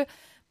Rätsel,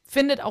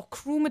 findet auch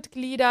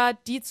Crewmitglieder,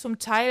 die zum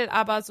Teil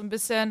aber so ein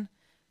bisschen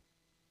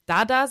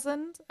da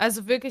sind.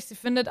 Also wirklich, sie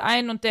findet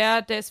einen und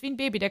der ist wie ein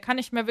Baby, der kann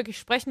nicht mehr wirklich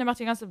sprechen, der macht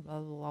die ganze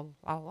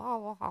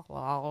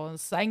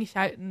das ist eigentlich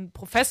halt ein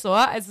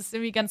Professor, also es ist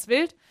irgendwie ganz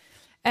wild.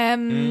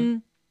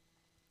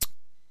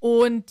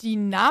 Und die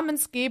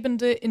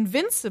namensgebende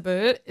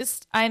Invincible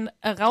ist ein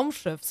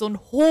Raumschiff, so ein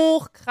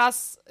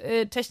hochkrass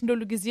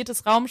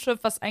technologisiertes Raumschiff,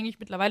 was eigentlich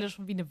mittlerweile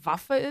schon wie eine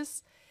Waffe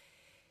ist,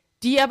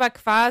 die aber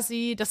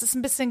quasi, das ist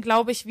ein bisschen,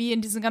 glaube ich, wie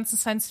in diesen ganzen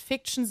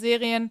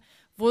Science-Fiction-Serien,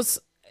 wo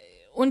es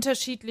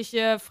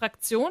unterschiedliche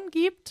Fraktionen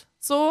gibt,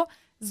 so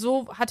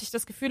hatte ich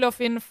das Gefühl auf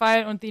jeden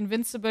Fall, und die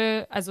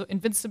Invincible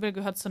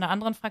gehört zu einer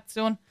anderen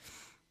Fraktion.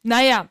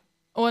 Naja,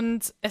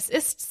 und es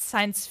ist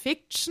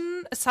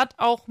Science-Fiction, es hat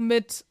auch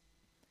mit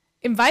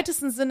im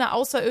weitesten Sinne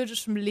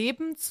außerirdischem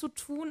Leben zu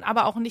tun,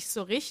 aber auch nicht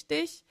so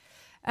richtig.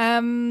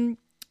 Und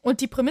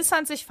die Prämisse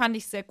an sich fand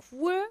ich sehr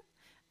cool.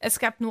 Es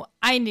gab nur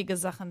einige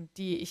Sachen,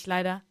 die ich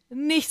leider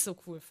nicht so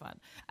cool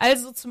fand.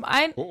 Also zum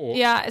einen,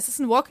 es ist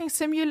ein Walking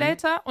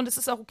Simulator und es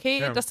ist auch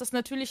okay, dass das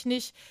natürlich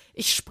nicht,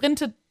 ich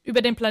sprinte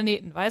über den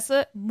Planeten, weißt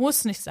du?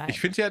 Muss nicht sein. Ich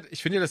finde ja,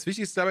 das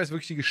Wichtigste dabei ist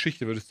wirklich die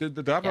Geschichte.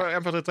 Da war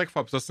einfach der Dreck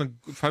vor.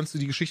 Fandst du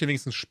die Geschichte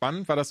wenigstens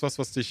spannend? War das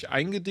was dich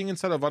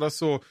eingedingt hat? Oder war das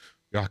so,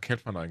 ja,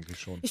 kennt man eigentlich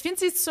schon? Ich finde,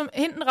 sie ist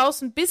hinten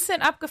raus ein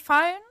bisschen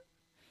abgefallen.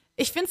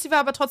 Ich finde, sie war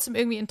aber trotzdem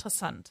irgendwie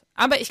interessant.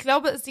 Aber ich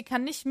glaube, sie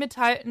kann nicht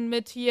mithalten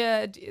mit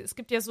hier, es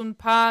gibt ja so ein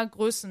paar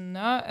Größen,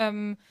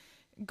 ne?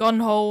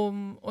 Gone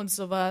Home und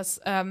sowas.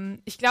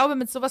 Ich glaube,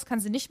 mit sowas kann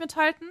sie nicht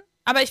mithalten.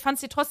 Aber ich fand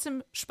sie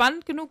trotzdem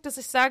spannend genug, dass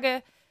ich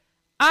sage,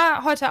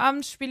 heute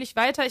Abend spiele ich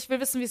weiter, ich will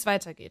wissen, wie es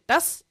weitergeht.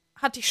 Das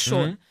hatte ich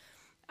schon.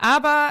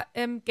 Aber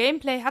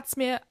Gameplay hat es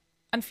mir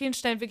an vielen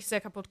Stellen wirklich sehr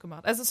kaputt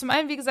gemacht. Also zum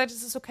einen, wie gesagt,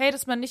 es ist okay,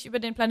 dass man nicht über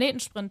den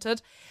Planeten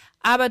sprintet,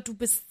 aber du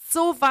bist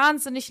so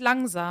wahnsinnig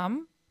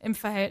langsam im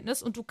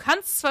Verhältnis und du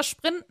kannst zwar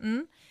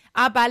sprinten,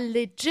 aber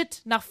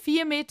legit nach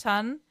 4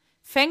 Metern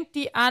fängt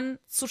die an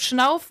zu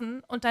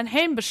schnaufen und dein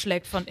Helm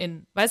beschlägt von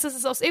innen. Weißt du, es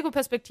ist aus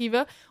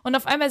Ego-Perspektive und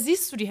auf einmal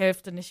siehst du die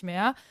Hälfte nicht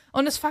mehr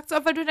und es fuckt so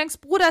ab, weil du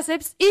denkst, Bruder,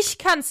 selbst ich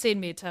kann 10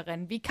 Meter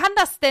rennen. Wie kann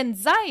das denn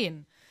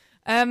sein?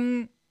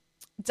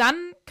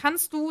 Dann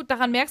kannst du,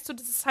 daran merkst du,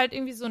 dass es halt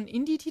irgendwie so ein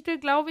Indie-Titel,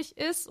 glaube ich,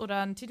 ist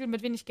oder ein Titel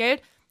mit wenig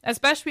Geld. Als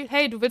Beispiel,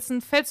 hey, du willst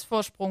einen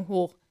Felsvorsprung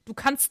hoch. Du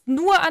kannst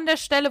nur an der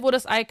Stelle, wo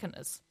das Icon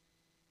ist.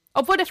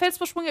 Obwohl der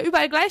Felsvorsprung ja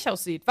überall gleich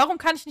aussieht. Warum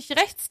kann ich nicht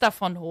rechts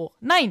davon hoch?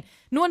 Nein,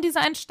 nur an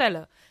dieser einen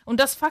Stelle. Und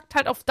das fuckt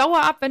halt auf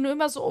Dauer ab, wenn du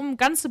immer so um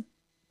ganze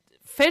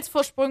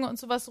Felsvorsprünge und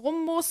sowas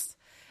rum musst.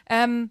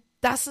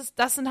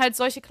 Das sind halt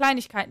solche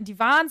Kleinigkeiten, die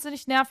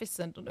wahnsinnig nervig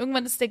sind. Und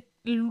irgendwann ist der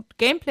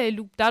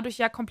Gameplay-Loop dadurch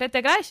ja komplett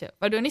der gleiche.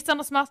 Weil du ja nichts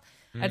anderes machst,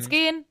 als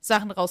gehen,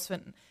 Sachen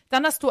rausfinden.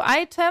 Dann hast du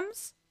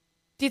Items,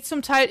 die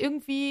zum Teil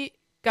irgendwie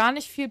gar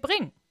nicht viel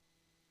bringen.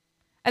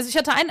 Also ich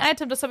hatte ein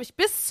Item, das habe ich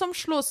bis zum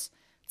Schluss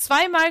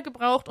 2-mal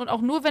gebraucht und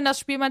auch nur, wenn das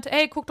Spiel meinte,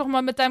 ey, guck doch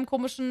mal mit deinem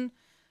komischen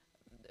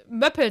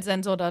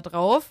Möppelsensor da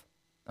drauf.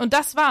 Und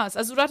das war's.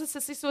 Also du hattest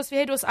jetzt nicht sowas wie,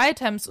 hey, du hast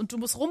Items und du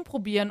musst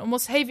rumprobieren und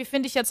musst, hey, wie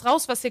finde ich jetzt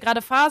raus, was hier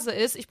gerade Phase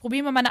ist? Ich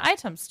probiere mal meine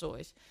Items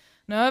durch.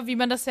 Ne, wie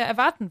man das ja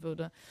erwarten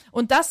würde.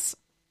 Und das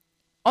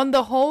on the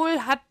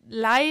whole hat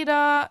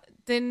leider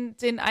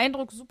den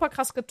Eindruck super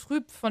krass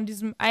getrübt von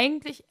diesem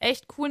eigentlich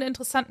echt coolen,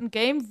 interessanten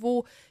Game,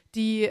 wo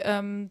die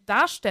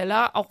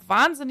Darsteller auch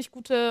wahnsinnig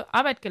gute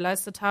Arbeit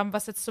geleistet haben,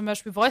 was jetzt zum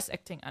Beispiel Voice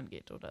Acting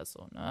angeht oder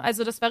so. Ne?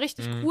 Also das war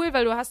richtig cool,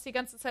 weil du hast die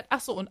ganze Zeit,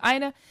 ach so, und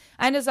eine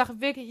Sache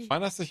wirklich.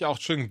 Waren das nicht auch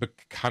schön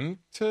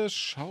bekannte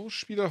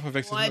Schauspieler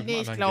verwechselt mit einem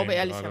anderen ich glaube Game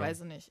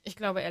ehrlicherweise nicht. Ich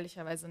glaube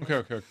ehrlicherweise nicht.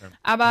 Okay.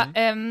 Aber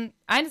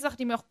eine Sache,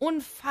 die mir auch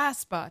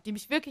unfassbar, die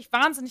mich wirklich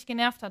wahnsinnig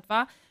genervt hat,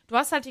 war, du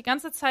hast halt die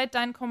ganze Zeit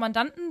deinen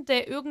Kommandanten,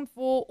 der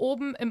irgendwo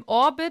oben im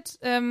Orbit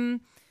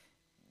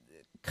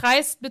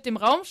kreist mit dem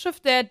Raumschiff,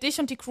 der dich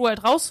und die Crew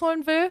halt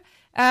rausholen will,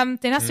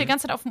 den hast du die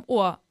ganze Zeit auf dem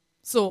Ohr.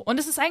 So, und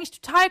es ist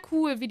eigentlich total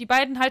cool, wie die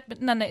beiden halt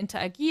miteinander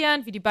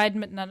interagieren, wie die beiden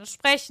miteinander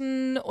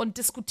sprechen und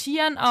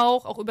diskutieren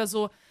auch über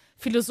so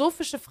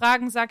philosophische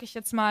Fragen, sag ich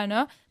jetzt mal,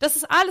 ne? Das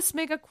ist alles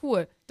mega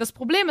cool. Das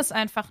Problem ist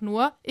einfach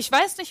nur, ich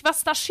weiß nicht,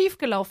 was da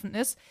schiefgelaufen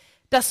ist.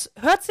 Das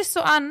hört sich so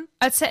an,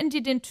 als hätten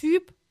die den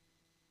Typ,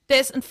 der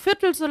ist ein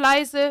Viertel so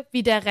leise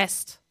wie der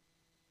Rest.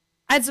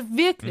 Also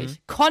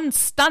wirklich,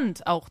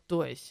 konstant auch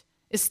durch.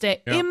 Ist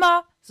der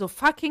immer so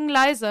fucking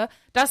leise,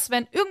 dass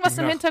wenn irgendwas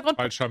im Hintergrund...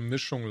 Falscher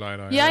Mischung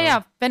leider.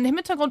 Ja, wenn im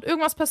Hintergrund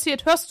irgendwas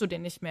passiert, hörst du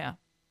den nicht mehr.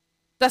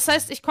 Das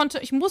heißt, ich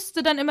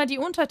musste dann immer die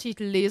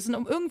Untertitel lesen,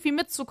 um irgendwie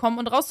mitzukommen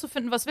und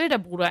rauszufinden, was will der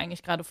Bruder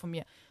eigentlich gerade von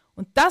mir.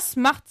 Und das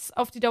macht's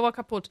auf die Dauer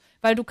kaputt,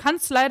 weil du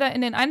kannst leider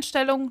in den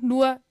Einstellungen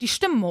nur die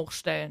Stimmen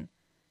hochstellen.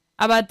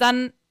 Aber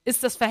dann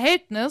ist das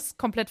Verhältnis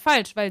komplett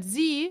falsch, weil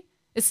sie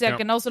ist ja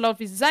genauso laut,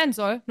 wie sie sein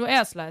soll, nur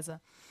er ist leise.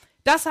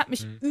 Das hat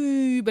mich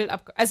übel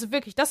also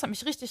wirklich, das hat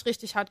mich richtig,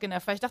 richtig hart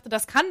genervt, weil ich dachte,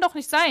 das kann doch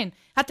nicht sein.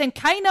 Hat denn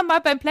keiner mal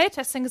beim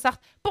Playtesting gesagt,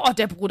 boah,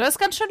 der Bruder ist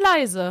ganz schön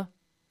leise?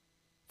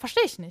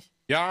 Verstehe ich nicht.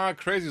 Ja,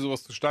 crazy,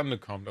 sowas zustande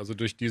kommt. Also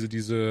durch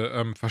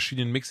diese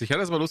verschiedenen Mix. Ich hatte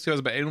das aber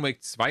lustigerweise bei Alan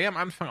Wake 2 am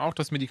Anfang auch,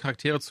 dass mir die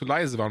Charaktere zu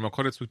leise waren. Man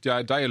konnte jetzt mit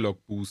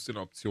Dialog Boost in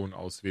Optionen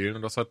auswählen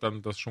und das hat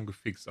dann das schon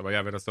gefixt. Aber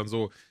ja, wenn das dann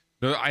so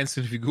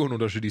einzelne Figuren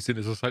unterschiedlich sind,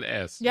 ist das halt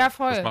ass. Ja,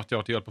 voll. Das macht ja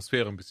auch die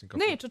Atmosphäre ein bisschen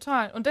kaputt. Nee,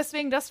 total. Und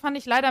deswegen, das fand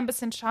ich leider ein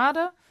bisschen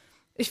schade.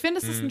 Ich finde,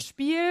 es ist ein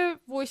Spiel,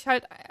 wo ich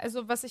halt,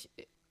 also was ich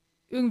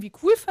irgendwie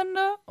cool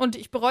finde und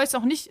ich bereue es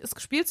auch nicht, es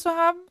gespielt zu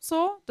haben,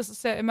 so. Das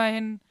ist ja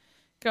immerhin,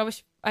 glaube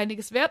ich,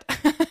 einiges wert.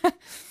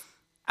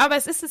 Aber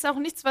es ist auch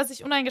nichts, was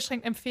ich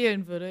uneingeschränkt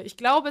empfehlen würde. Ich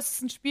glaube, es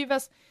ist ein Spiel,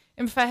 was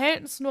im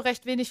Verhältnis nur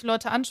recht wenig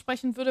Leute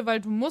ansprechen würde,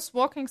 weil du musst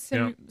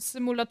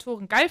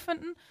Walking-Simulatoren geil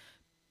finden.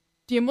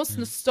 Dir muss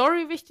eine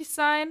Story wichtig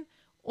sein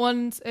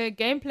und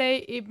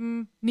Gameplay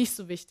eben nicht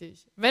so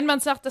wichtig. Wenn man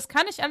sagt, das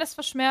kann ich alles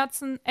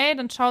verschmerzen,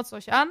 dann schaut's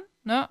euch an.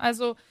 Ne?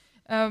 Also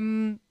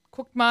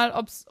guckt mal,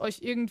 ob es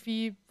euch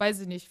irgendwie,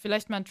 weiß ich nicht,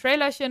 vielleicht mal ein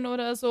Trailerchen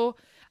oder so.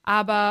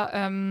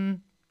 Aber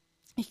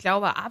ich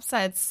glaube,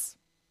 abseits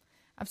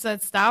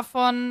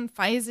davon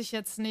weiß ich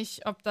jetzt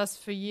nicht, ob das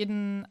für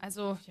jeden,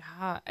 also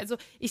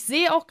ich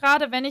sehe auch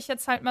gerade, wenn ich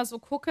jetzt halt mal so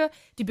gucke,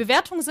 die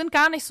Bewertungen sind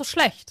gar nicht so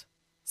schlecht.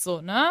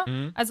 So,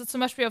 ne? Also zum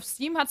Beispiel auf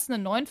Steam hat es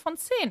eine 9 von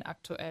 10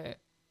 aktuell.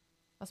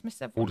 Was mich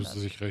sehr wundert. Oh, das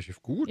ist sich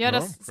relativ gut, ja, ne?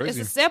 Es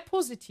ist sehr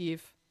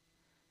positiv.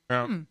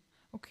 Ja.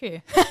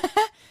 Okay.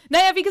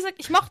 Naja, wie gesagt,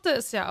 ich mochte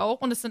es ja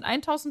auch und es sind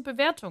 1000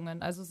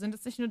 Bewertungen. Also sind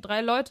es nicht nur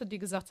 3 Leute, die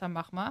gesagt haben,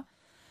 mach mal.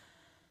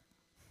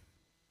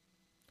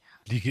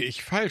 Liege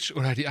ich falsch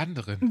oder die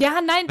anderen?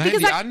 Ja, nein, wie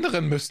gesagt, die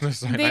anderen müssen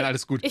es sein. Nein,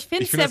 alles gut. Ich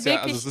finde es ja wirklich,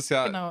 also es ist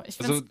ja, genau, ich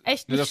finde es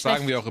echt nicht das schlecht.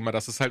 sagen wir auch immer,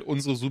 das ist halt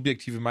unsere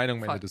subjektive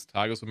Meinung am Ende des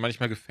Tages und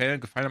manchmal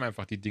gefallen einem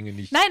einfach die Dinge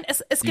nicht. Nein,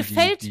 es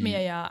gefällt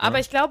mir ja, aber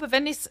ich glaube,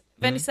 wenn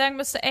ich sagen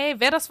müsste, ey,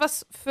 wäre das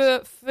was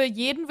für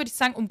jeden, würde ich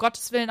sagen, um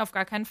Gottes Willen auf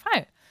gar keinen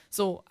Fall.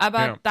 So,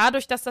 aber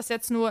dadurch, dass das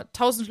jetzt nur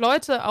 1000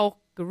 Leute auch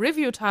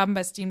gereviewt haben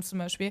bei Steam zum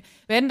Beispiel,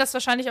 werden das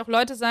wahrscheinlich auch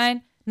Leute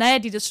sein, naja,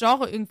 die das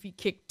Genre irgendwie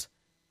kickt.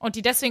 Und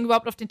die deswegen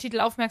überhaupt auf den Titel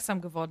aufmerksam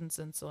geworden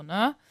sind, so,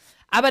 ne?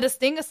 Aber das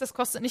Ding ist, das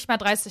kostet nicht mal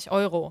 30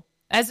 €.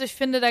 Also ich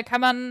finde, da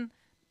kann man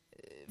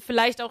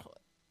vielleicht auch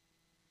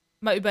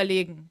mal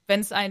überlegen,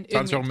 wenn es einen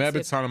 20 € mehr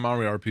bezahlen im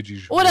Mario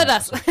RPG. Oder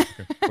das. Okay.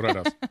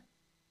 Oder das.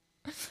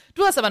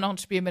 Du hast aber noch ein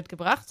Spiel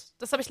mitgebracht.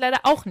 Das habe ich leider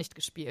auch nicht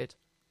gespielt.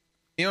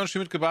 Ich habe ein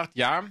Spiel mitgebracht,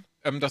 ja.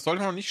 Das sollte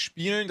man noch nicht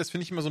spielen. Das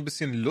finde ich immer so ein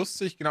bisschen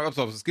lustig. Genau,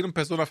 es geht um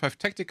Persona 5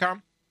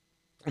 Tactica.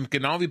 Und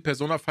genau wie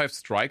Persona 5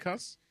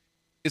 Strikers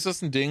ist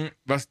das ein Ding,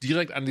 was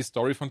direkt an die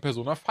Story von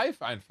Persona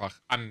 5 einfach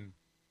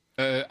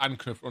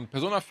anknüpft. Und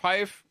Persona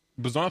 5,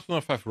 besonders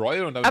Persona 5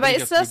 Royal, und da bin ich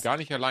jetzt gar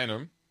nicht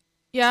alleine.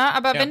 Ja,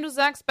 aber wenn du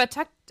sagst, bei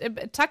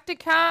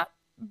Tactica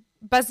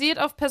basiert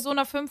auf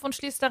Persona 5 und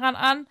schließt daran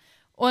an,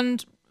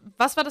 und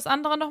was war das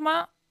andere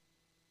nochmal?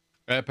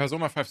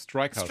 Persona 5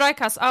 Strikers.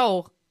 Strikers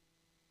auch.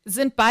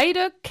 Sind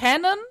beide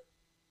Canon?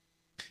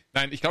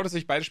 Nein, ich glaube,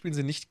 dass beide Spiele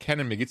sind nicht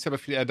Canon. Mir geht es ja aber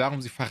viel eher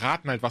darum, sie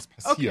verraten halt, was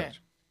passiert. Okay.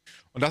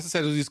 Und das ist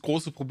ja so dieses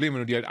große Problem,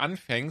 wenn du die halt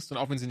anfängst und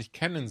auch wenn sie nicht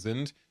Canon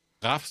sind,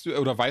 weißt du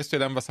ja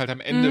dann, was halt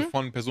am Ende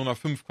von Persona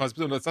 5 quasi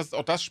ist. Und das ist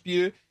auch das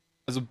Spiel,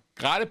 also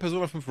gerade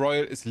Persona 5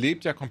 Royal, es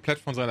lebt ja komplett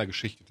von seiner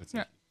Geschichte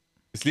tatsächlich. Ja.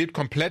 Es lebt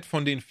komplett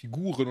von den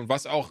Figuren und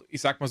was auch,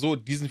 ich sag mal so,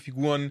 diesen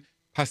Figuren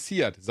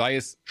passiert, sei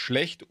es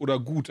schlecht oder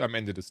gut am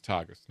Ende des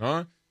Tages,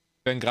 ne?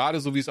 Denn gerade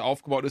so wie es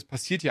aufgebaut ist,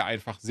 passiert ja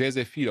einfach sehr,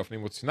 sehr viel auf einer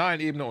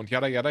emotionalen Ebene und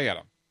jada, jada,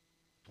 jada.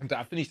 Und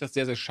da finde ich das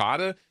sehr, sehr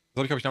schade.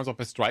 Das habe ich damals auch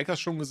bei Strikers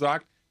schon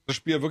gesagt. Das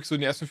Spiel ja wirklich so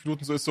in den ersten 5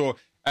 Minuten so ist so,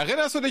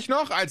 erinnerst du dich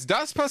noch, als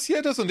das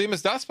passiert ist und dem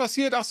ist das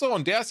passiert? Ach so,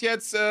 und der ist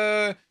jetzt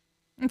ein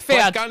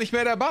Pferd. Gar nicht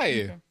mehr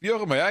dabei. Okay. Wie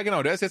auch immer, ja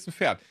genau, der ist jetzt ein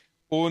Pferd.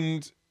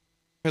 Und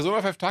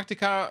Persona 5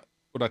 Tactica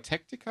oder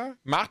Tactica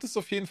macht es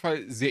auf jeden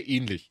Fall sehr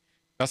ähnlich.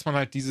 Dass man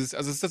halt also es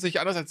ist tatsächlich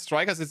anders als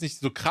Strikers, jetzt nicht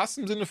so krass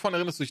im Sinne von,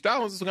 erinnerst du dich da?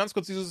 Und es ist so ganz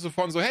kurz dieses so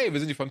von so, hey, wir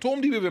sind die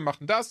Phantomdiebe, wir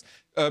machen das,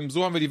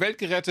 so haben wir die Welt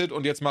gerettet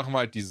und jetzt machen wir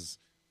halt dieses.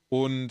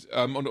 Und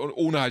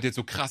ohne halt jetzt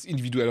so krass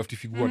individuell auf die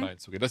Figuren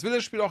einzugehen. Das will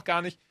das Spiel auch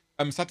gar nicht.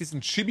 Es hat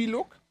diesen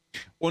Chibi-Look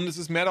und es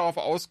ist mehr darauf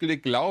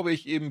ausgelegt, glaube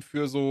ich, eben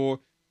für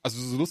so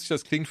lustig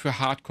das klingt, für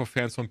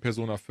Hardcore-Fans von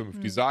Persona 5.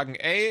 Die sagen,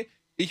 ey,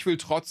 ich will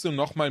trotzdem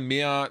noch mal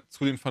mehr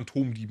zu den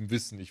Phantomdieben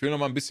wissen. Ich will noch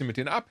mal ein bisschen mit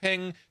denen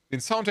abhängen. Den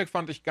Soundtrack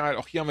fand ich geil.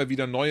 Auch hier haben wir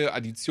wieder neue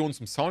Additionen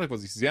zum Soundtrack,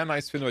 was ich sehr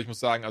nice finde, weil ich muss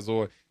sagen,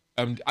 also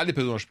alle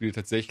Persona-Spiele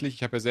tatsächlich.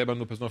 Ich habe ja selber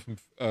nur Persona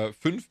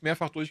 5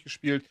 mehrfach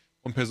durchgespielt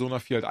und Persona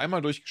 4 halt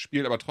einmal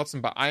durchgespielt, aber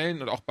trotzdem bei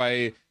allen und auch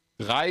bei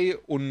 3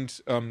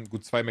 und,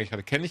 2 mehr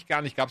kenne ich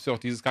gar nicht, gab ja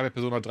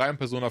Persona 3 und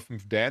Persona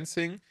 5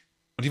 Dancing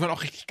und die waren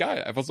auch richtig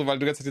geil, einfach so, weil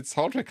du jetzt den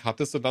Soundtrack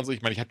hattest und dann so,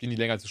 ich meine, ich habe die nie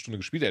länger als eine Stunde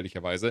gespielt,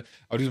 ehrlicherweise,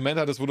 aber diese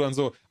Momente hattest, wo du dann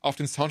so auf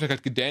den Soundtrack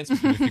halt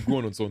gedanced mit den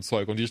Figuren und so ein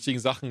Zeug und die richtigen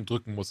Sachen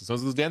drücken musstest,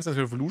 also so Dance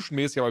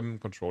Revolution-mäßig, aber mit dem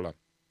Controller.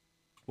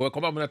 Woher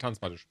kommt man mit einer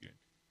Tanzmatte spielen?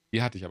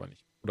 Die hatte ich aber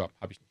nicht, oder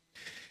habe ich nicht.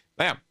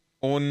 Naja,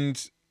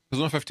 und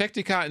Persona 5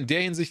 Tactica, in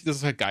der Hinsicht, das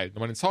ist halt geil.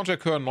 Nochmal den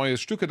Soundtrack hören, neue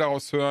Stücke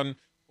daraus hören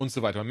und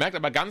so weiter. Man merkt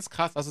aber ganz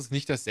krass, dass es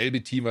nicht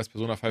dasselbe Team, was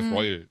Persona 5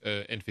 Royal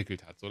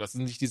entwickelt hat. So, das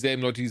sind nicht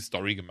dieselben Leute, die die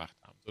Story gemacht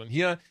haben. Sondern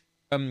hier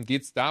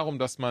geht es darum,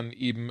 dass man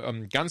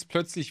eben ganz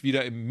plötzlich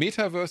wieder im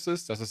Metaverse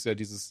ist. Das ist ja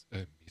dieses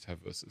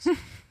Metaverse ist.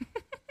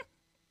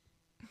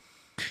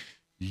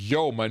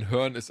 Yo, mein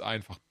Hirn ist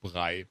einfach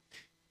Brei.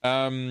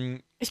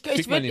 Ich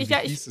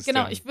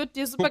würde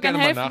dir super gerne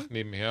helfen. Mal nach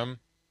nebenher.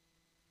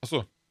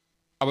 Achso.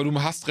 Aber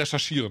du hast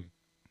recherchieren.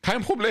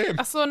 Kein Problem.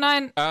 Ach so,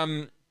 nein.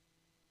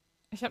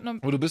 Ich habe nur.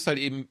 Aber du bist halt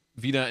eben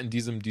wieder in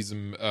diesem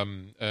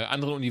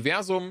anderen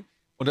Universum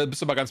und da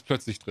bist du aber ganz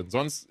plötzlich drin.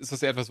 Sonst ist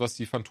das ja etwas, was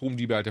die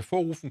Phantomdiebe halt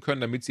hervorrufen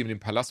können, damit sie in den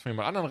Palast von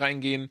jemand anderem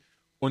reingehen.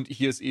 Und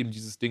hier ist eben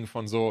dieses Ding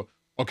von so,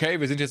 okay,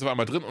 wir sind jetzt auf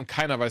einmal drin und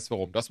keiner weiß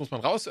warum. Das muss man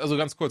raus. Also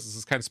ganz kurz, es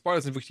ist kein Spoiler,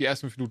 das sind wirklich die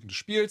ersten 5 Minuten des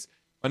Spiels.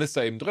 Man ist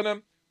da eben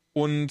drin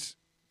und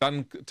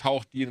dann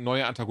taucht die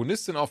neue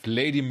Antagonistin auf,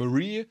 Lady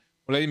Marie.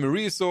 Und Lady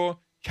Marie ist so,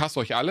 ich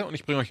hasse euch alle und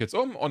ich bringe euch jetzt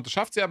um und das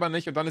schafft sie aber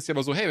nicht und dann ist sie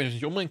aber so, hey, wenn ich euch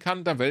nicht umbringen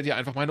kann, dann werdet ihr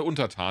einfach meine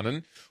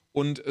Untertanen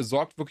und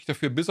sorgt wirklich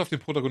dafür, bis auf den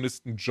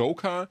Protagonisten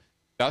Joker,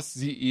 dass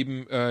sie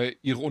eben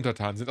ihre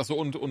Untertanen sind, achso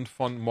und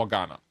von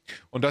Morgana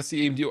und dass sie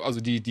eben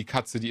die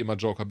Katze, die immer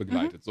Joker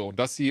begleitet, so und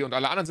dass sie und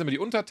alle anderen sind immer die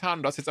Untertanen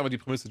und das ist jetzt aber die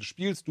Prämisse des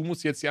Spiels, du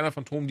musst jetzt die anderen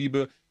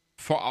Phantomdiebe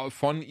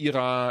von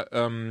ihrer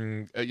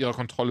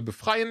Kontrolle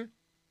befreien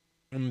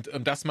und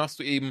das machst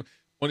du eben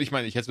und ich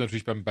meine, ich hätte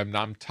natürlich beim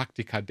Namen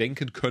Tactica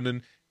denken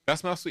können.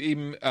 Das machst du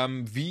eben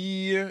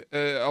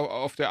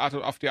auf die Art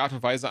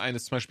und Weise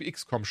eines zum Beispiel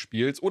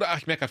XCOM-Spiels. Oder,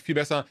 ich merke gerade viel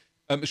besser,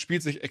 es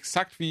spielt sich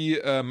exakt wie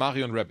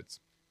Mario &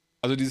 Rabbids.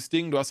 Also dieses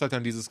Ding, du hast halt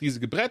dann dieses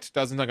riesige Brett,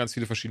 da sind dann ganz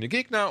viele verschiedene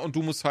Gegner und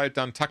du musst halt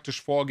dann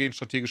taktisch vorgehen,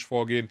 strategisch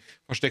vorgehen,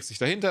 versteckst dich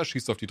dahinter,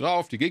 schießt auf die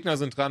drauf, die Gegner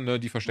sind dran, ne,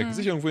 die verstecken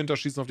sich irgendwo hinter,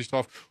 schießen auf dich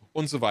drauf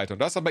und so weiter. Und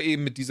das aber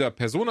eben mit dieser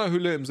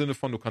Persona-Hülle im Sinne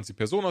von, du kannst die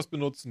Personas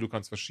benutzen, du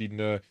kannst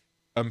verschiedene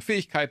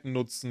Fähigkeiten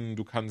nutzen,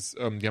 die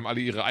haben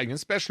alle ihre eigenen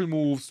Special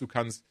Moves, du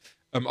kannst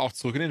auch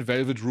zurück in den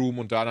Velvet Room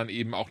und da dann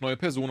eben auch neue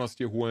Personas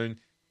dir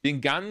holen.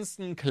 Den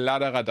ganzen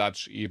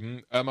Kladderadatsch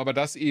eben, aber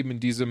das eben in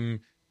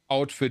diesem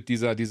Outfit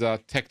dieser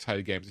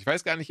Tactile Games. Ich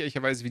weiß gar nicht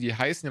ehrlicherweise, wie die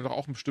heißen, die haben doch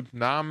auch einen bestimmten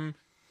Namen.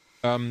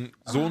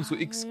 So und so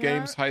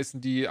X-Games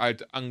heißen die,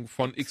 halt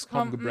von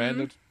XCOM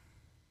gebrandet.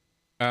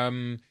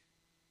 Und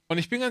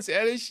ich bin ganz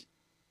ehrlich,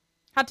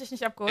 hat dich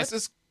nicht abgeholt? Es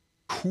ist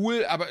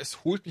cool, aber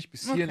es holt mich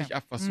bis hier nicht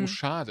ab, was so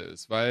schade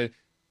ist, weil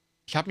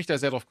ich habe mich da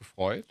sehr drauf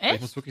gefreut. Echt?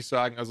 Ich muss wirklich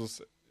sagen, also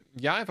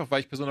einfach, weil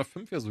ich Persona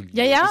 5 ja so liebe.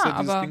 Ja, das ist ja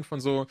dieses aber Ding von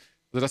so,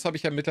 also das habe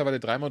ich ja mittlerweile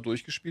 3-mal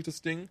durchgespielt,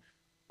 das Ding.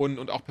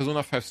 Und auch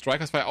Persona 5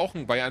 Strikers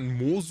war ja ein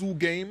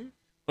Mosu-Game.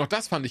 Und auch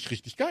das fand ich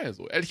richtig geil.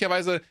 So.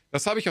 Ehrlicherweise,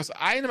 das habe ich aus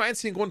einem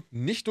einzigen Grund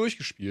nicht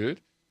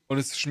durchgespielt. Und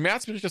es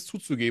schmerzt mich, das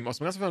zuzugeben. Aus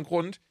einem ganz einfachen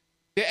Grund.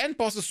 Der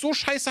Endboss ist so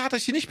scheiße hart,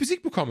 dass ich ihn nicht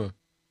besiegt bekomme.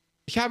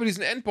 Ich habe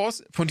diesen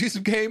Endboss von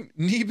diesem Game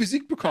nie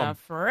besiegt bekommen.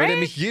 Weil er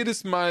mich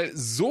jedes Mal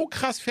so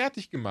krass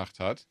fertig gemacht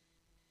hat.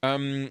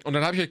 Und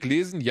dann habe ich halt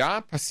gelesen,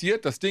 ja,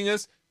 passiert. Das Ding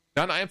ist,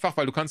 dann einfach,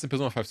 weil du kannst in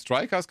Persona 5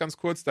 Strikers ganz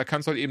kurz, da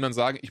kannst du halt eben dann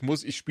sagen, ich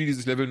spiele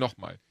dieses Level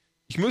nochmal.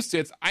 Ich müsste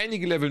jetzt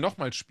einige Level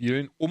nochmal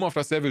spielen, um auf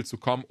das Level zu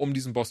kommen, um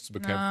diesen Boss zu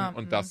bekämpfen.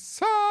 Und das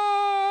sagt.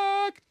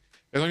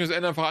 Jetzt habe ich mir das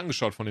Ende einfach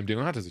angeschaut von dem Ding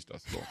und hatte sich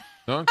das so.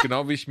 Ne?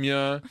 Genau wie ich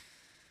mir.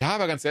 Ja,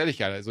 aber ganz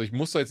ehrlich, also ich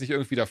muss da jetzt nicht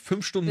irgendwie da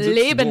 5 Stunden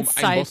sitzen, nur um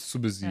einen Boss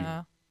zu besiegen.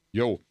 Ja.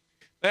 Yo.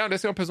 Naja, und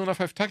deswegen auch Persona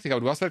 5 Taktik.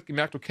 Aber du hast halt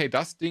gemerkt, okay,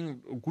 das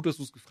Ding, gut, dass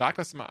du es gefragt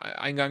hast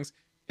eingangs,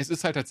 es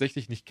ist halt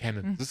tatsächlich nicht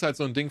Canon. Es ist halt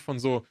so ein Ding von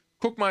so,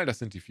 guck mal, das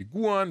sind die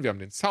Figuren, wir haben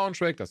den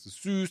Soundtrack, das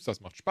ist süß, das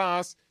macht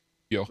Spaß,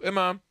 wie auch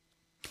immer.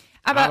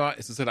 Aber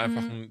es ist halt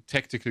einfach ein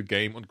Tactical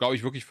Game und glaube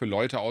ich wirklich für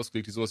Leute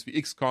ausgelegt, die sowas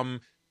wie XCOM,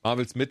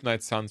 Marvel's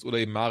Midnight Suns oder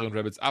eben Mario &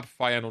 Rabbids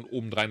abfeiern und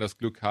obendrein das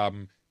Glück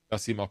haben,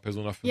 dass sie eben auch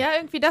Persona 5. Ja,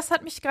 irgendwie, das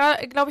hat mich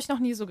gerade, glaube ich, noch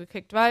nie so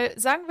gekickt, weil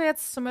sagen wir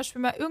jetzt zum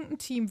Beispiel mal, irgendein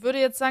Team würde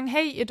jetzt sagen,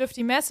 hey, ihr dürft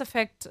die Mass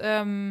Effect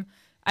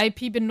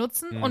IP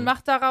benutzen und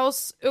macht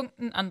daraus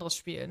irgendein anderes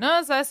Spiel,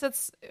 ne? Sei es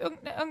jetzt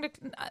irgendeine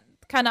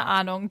keine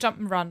Ahnung,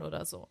 Jump'n'Run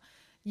oder so.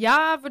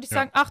 Ja, würde ich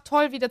sagen, ach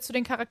toll, wieder zu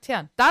den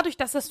Charakteren. Dadurch,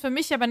 dass das für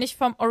mich aber nicht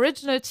vom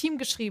Original-Team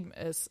geschrieben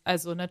ist,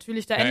 also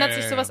natürlich, da ändert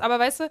sich sowas, aber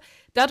weißt du,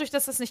 dadurch,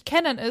 dass das nicht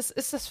Canon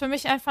ist das für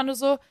mich einfach nur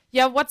so,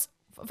 ja,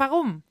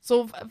 warum?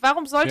 So,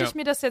 warum sollte ich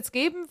mir das jetzt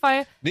geben?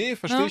 Weil, nee,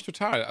 verstehe ich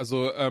total.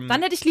 Also,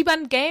 dann hätte ich lieber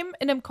ein Game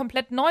in einem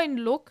komplett neuen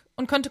Look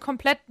und könnte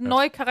komplett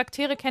neue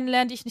Charaktere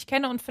kennenlernen, die ich nicht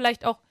kenne und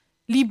vielleicht auch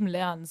lieben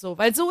lernen, so.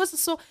 Weil so ist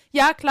es so,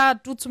 ja klar,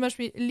 du zum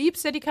Beispiel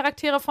liebst ja die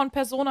Charaktere von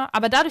Persona,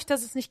 aber dadurch,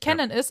 dass es nicht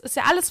Canon ist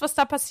ja alles, was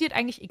da passiert,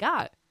 eigentlich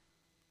egal.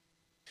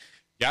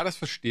 Ja, das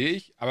verstehe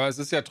ich, aber es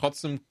ist ja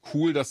trotzdem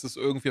cool, dass es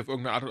irgendwie auf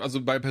irgendeine Art,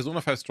 also bei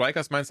Persona 5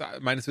 Strikers meines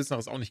Wissens nach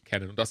ist auch nicht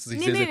Canon und das ist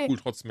sich sehr cool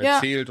trotzdem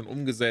erzählt und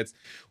umgesetzt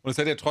und es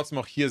hätte ja trotzdem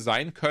auch hier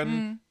sein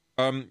können.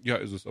 Ja,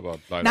 ist es aber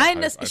leider.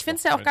 Nein, ich finde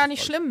es ja auch gar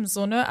nicht schlimm,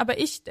 so, ne? Aber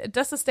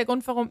das ist der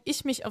Grund, warum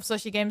ich mich auf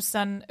solche Games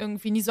dann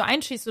irgendwie nie so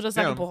einschieße oder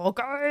sage, boah,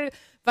 geil,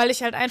 weil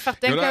ich halt einfach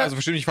denke. Ja, also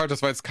verstehe mich falsch,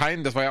 das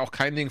war ja auch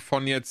kein Ding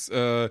von jetzt,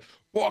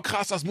 boah,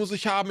 krass, das muss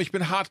ich haben, ich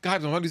bin hart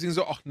gehypt. Und die sind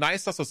so, ach,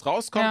 nice, dass das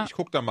rauskommt, ich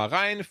gucke da mal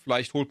rein,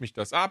 vielleicht holt mich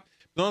das ab.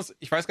 Besonders,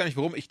 ich weiß gar nicht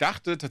warum, ich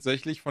dachte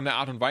tatsächlich von der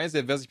Art und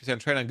Weise, was ich bisher in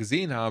Trailern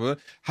gesehen habe,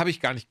 habe ich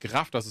gar nicht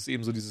gerafft, dass es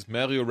eben so dieses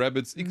Mario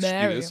Rabbids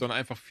X-Spiel ist, sondern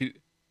einfach viel.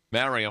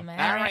 Mario.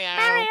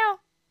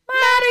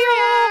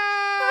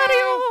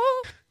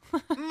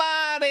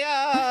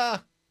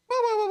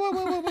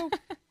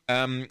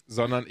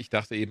 Sondern ich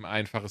dachte eben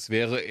einfach, es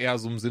wäre eher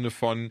so im Sinne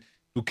von,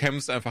 du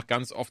kämpfst einfach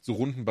ganz oft so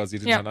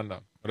rundenbasiert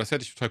hintereinander. Und das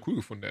hätte ich total cool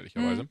gefunden,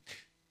 ehrlicherweise.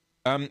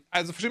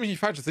 Also verstehe mich nicht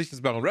falsch, tatsächlich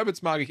das Mario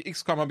Rabbids mag ich.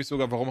 XCOM habe ich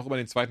sogar, warum auch immer,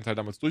 den zweiten Teil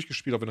damals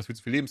durchgespielt, auch wenn das viel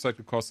zu viel Lebenszeit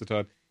gekostet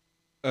hat.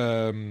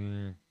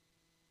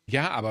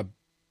 Ja, aber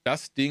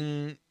das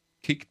Ding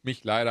kickt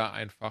mich leider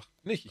einfach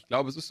nicht. Ich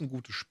glaube, es ist ein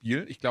gutes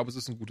Spiel. Ich glaube, es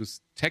ist ein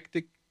gutes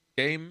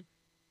Tactic-Game.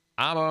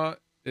 Aber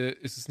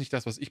ist es nicht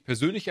das, was ich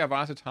persönlich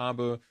erwartet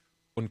habe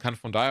und kann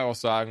von daher auch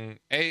sagen,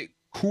 ey,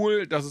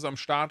 cool, dass es am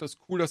Start ist,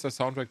 cool, dass der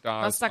Soundtrack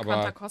da ist. Was da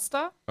Quanta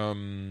Costa?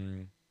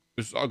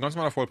 Ist ein ganz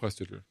normaler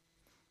Vollpreistitel.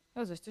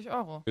 Ja, 60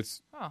 €.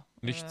 Jetzt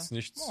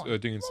nichts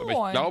Dingens.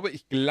 Aber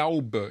ich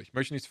glaube, ich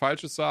möchte nichts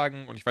Falsches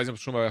sagen und ich weiß nicht, ob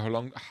es schon bei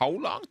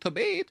How Long to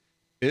Beat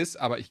ist,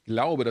 aber ich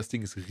glaube, das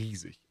Ding ist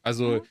riesig.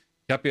 Also,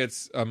 ich habe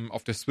jetzt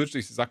auf der Switch,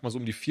 ich sag mal so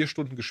um die 4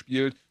 Stunden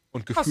gespielt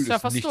und gefühlt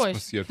ist nichts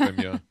passiert bei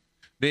mir.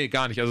 Nee,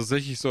 gar nicht. Also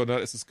tatsächlich so, da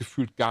ist es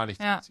gefühlt gar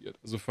nichts passiert.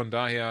 Also von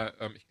daher,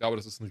 ich glaube,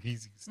 das ist ein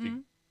riesiges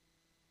Ding.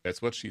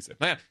 That's what she said.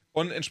 Naja,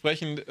 und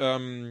entsprechend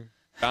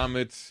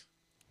damit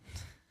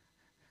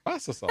war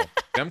es das auch.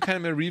 Wir haben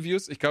keine mehr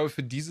Reviews. Ich glaube,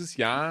 für dieses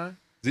Jahr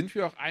sind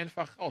wir auch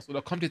einfach raus.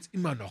 Oder kommt jetzt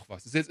immer noch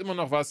was? Ist jetzt immer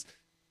noch was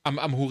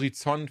am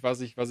Horizont, was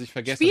ich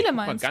vergesse? Spiele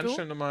meinst ganz du?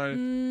 Schnell nochmal.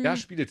 Ja,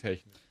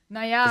 Spieletechnik.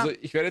 Naja. Also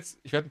ich werde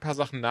ein paar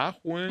Sachen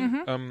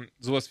nachholen.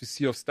 Sowas wie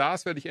Sea of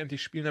Stars werde ich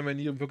endlich spielen, da haben wir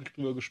nie wirklich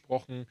drüber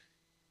gesprochen.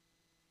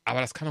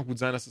 Aber das kann auch gut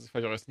sein, dass es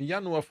vielleicht auch erst in die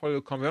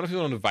Januar-Folge kommt. Wir werden auf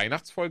jeden Fall noch eine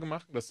Weihnachtsfolge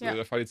machen. Das ist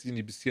der Fall jetzt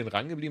die bis hierhin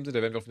rangeblieben sind.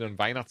 Da werden wir auch wieder ein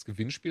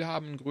Weihnachtsgewinnspiel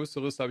haben, ein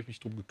größeres. Da habe ich mich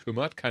drum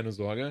gekümmert, keine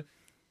Sorge.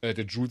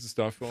 Der Jules ist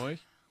da für euch.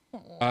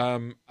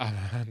 Aber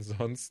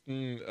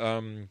ansonsten,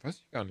 weiß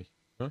ich gar nicht.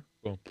 Ne?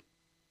 So.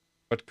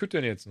 Was kütt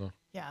denn jetzt noch?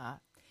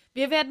 Ja,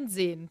 wir werden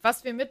sehen,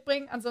 was wir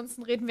mitbringen.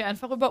 Ansonsten reden wir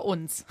einfach über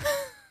uns.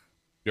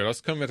 Ja,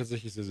 das können wir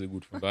tatsächlich sehr, sehr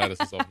gut. Von daher, das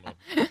ist auch in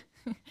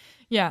Ordnung.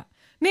 Ja.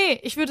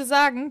 Nee, ich würde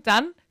sagen,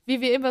 dann, wie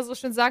wir immer so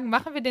schön sagen,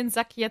 machen wir den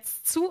Sack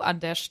jetzt zu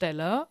an der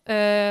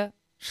Stelle.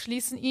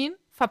 Schließen ihn,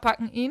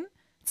 verpacken ihn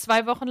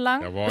 2 Wochen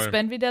lang, bis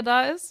Ben wieder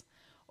da ist.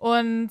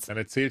 Und dann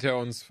erzählt er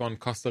uns von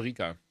Costa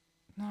Rica.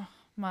 Ach,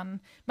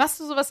 Mann. Machst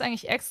du sowas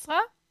eigentlich extra?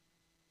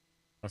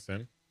 Was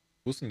denn?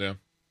 Wo ist denn der?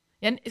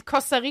 Ja,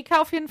 Costa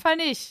Rica auf jeden Fall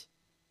nicht.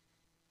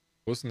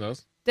 Wo ist denn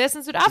das? Der ist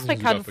in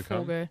Südafrika, du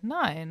Vogel.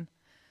 Nein.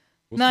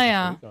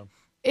 Naja,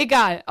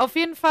 egal. Auf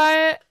jeden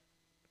Fall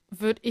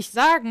würde ich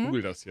sagen,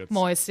 Google das jetzt.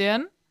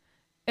 Mäuschen,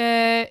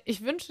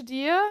 ich wünsche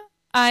dir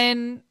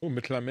ein... Oh,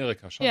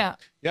 Mittelamerika, schon. Ja.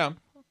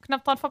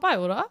 Knapp dran vorbei,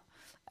 oder?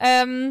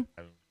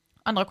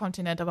 Anderer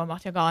Kontinent, aber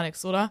macht ja gar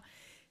nichts, oder?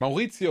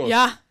 Mauritius.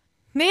 Ja.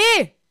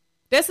 Nee,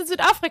 der ist in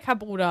Südafrika,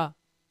 Bruder.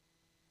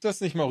 Ist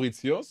das nicht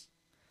Mauritius?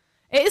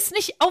 Er ist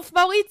nicht auf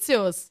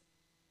Mauritius.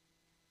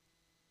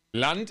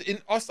 Land in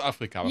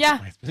Ostafrika.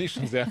 Ja. Jetzt bin ich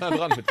schon sehr nah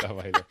dran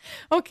mittlerweile.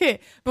 Okay,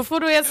 bevor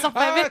du jetzt noch...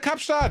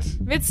 Kapstadt!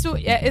 Willst du...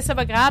 Er ist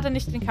aber gerade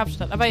nicht in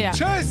Kapstadt, aber ja.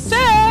 Tschüss!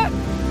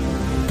 Tschüss!